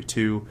Sematary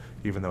 2,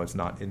 even though it's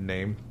not in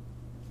name,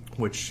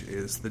 which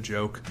is the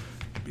joke.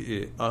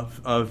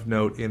 Of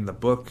note in the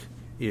book,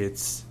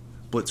 it's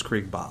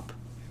Blitzkrieg Bop.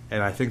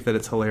 And I think that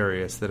it's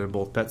hilarious that in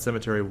both Pet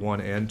Sematary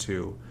 1 and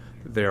 2,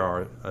 there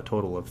are a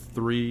total of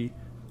 3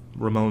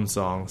 Ramones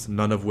songs,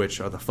 none of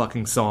which are the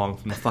fucking song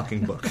from the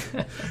fucking book.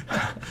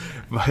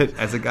 But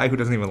as a guy who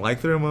doesn't even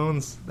like the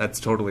Ramones,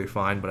 that's totally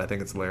fine, but I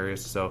think it's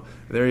hilarious. So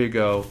there you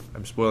go.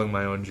 I'm spoiling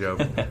my own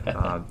joke.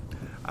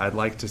 I'd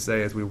like to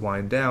say as we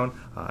wind down,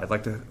 I'd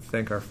like to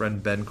thank our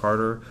friend Ben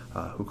Carter,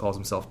 who calls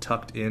himself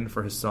Tucked In,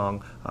 for his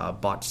song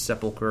Botched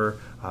Sepulchre,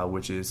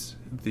 which is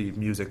the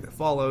music that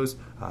follows.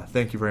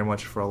 Thank you very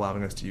much for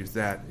allowing us to use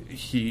that.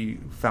 He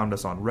found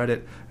us on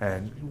Reddit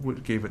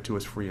and gave it to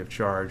us free of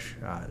charge.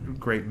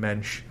 Great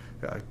mensch.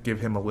 Give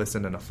him a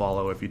listen and a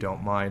follow if you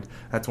don't mind.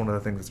 That's one of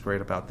the things that's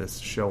great about this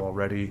show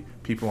already.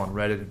 People on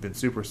Reddit have been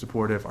super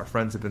supportive. Our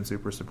friends have been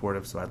super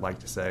supportive. So I'd like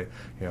to say,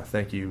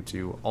 thank you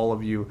to all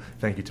of you.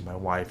 Thank you to my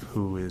wife,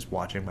 who is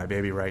watching my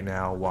baby right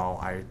now while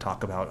I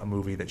talk about a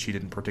movie that she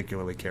didn't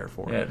particularly care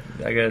for. Yeah,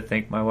 I gotta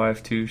thank my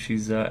wife too.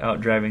 She's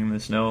out driving in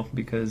the snow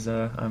because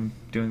I'm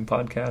doing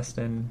podcast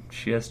and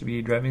she has to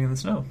be driving in the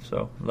snow.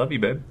 So love you,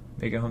 babe.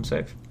 Make it home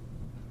safe.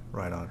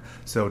 Right on.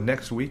 So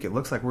next week, it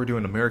looks like we're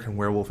doing American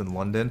Werewolf in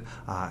London.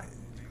 I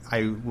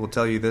will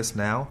tell you this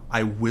now.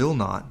 I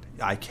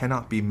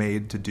cannot be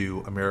made to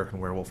do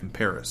American Werewolf in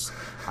Paris.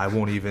 I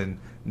won't even...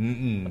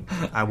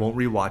 I won't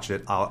rewatch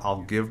it.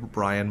 I'll give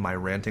Brian my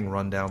ranting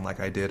rundown like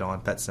I did on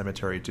Pet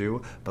Sematary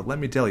 2. But let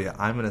me tell you,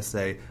 I'm going to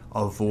say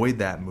avoid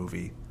that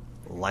movie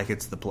like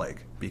it's the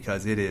plague,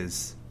 because it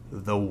is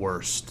the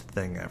worst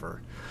thing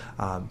ever.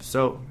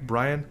 So,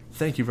 Brian,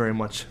 thank you very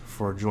much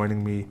for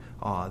joining me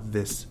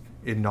this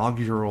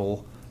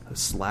inaugural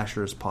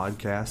Slashers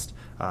podcast.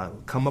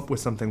 Come up with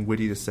something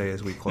witty to say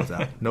as we close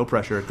out. No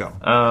pressure, go.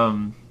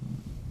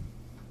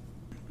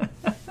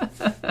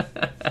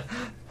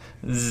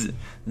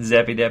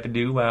 Zappy dappy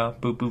doo wow,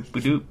 boop boop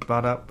ba doop.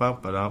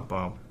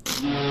 Ba-da-ba-ba-da-ba.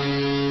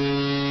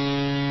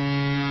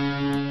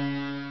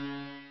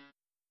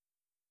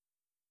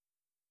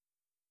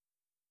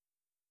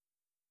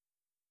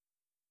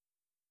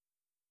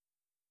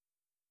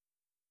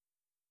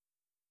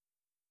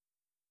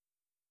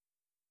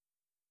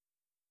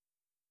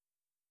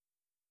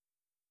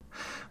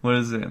 What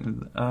is it?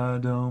 I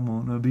don't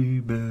wanna be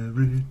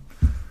buried.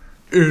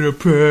 In a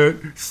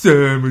pet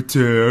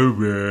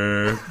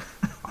cemetery,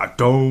 I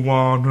don't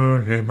want to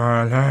live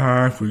my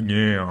life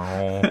again.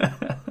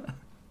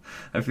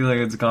 I feel like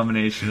it's a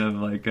combination of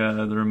like the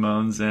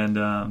Ramones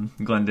and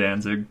Glenn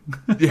Danzig.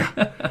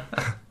 Yeah.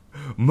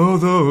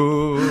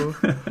 Mother,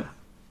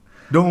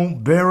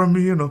 don't bury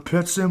me in a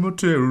pet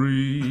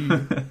cemetery.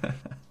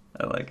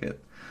 I like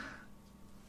it.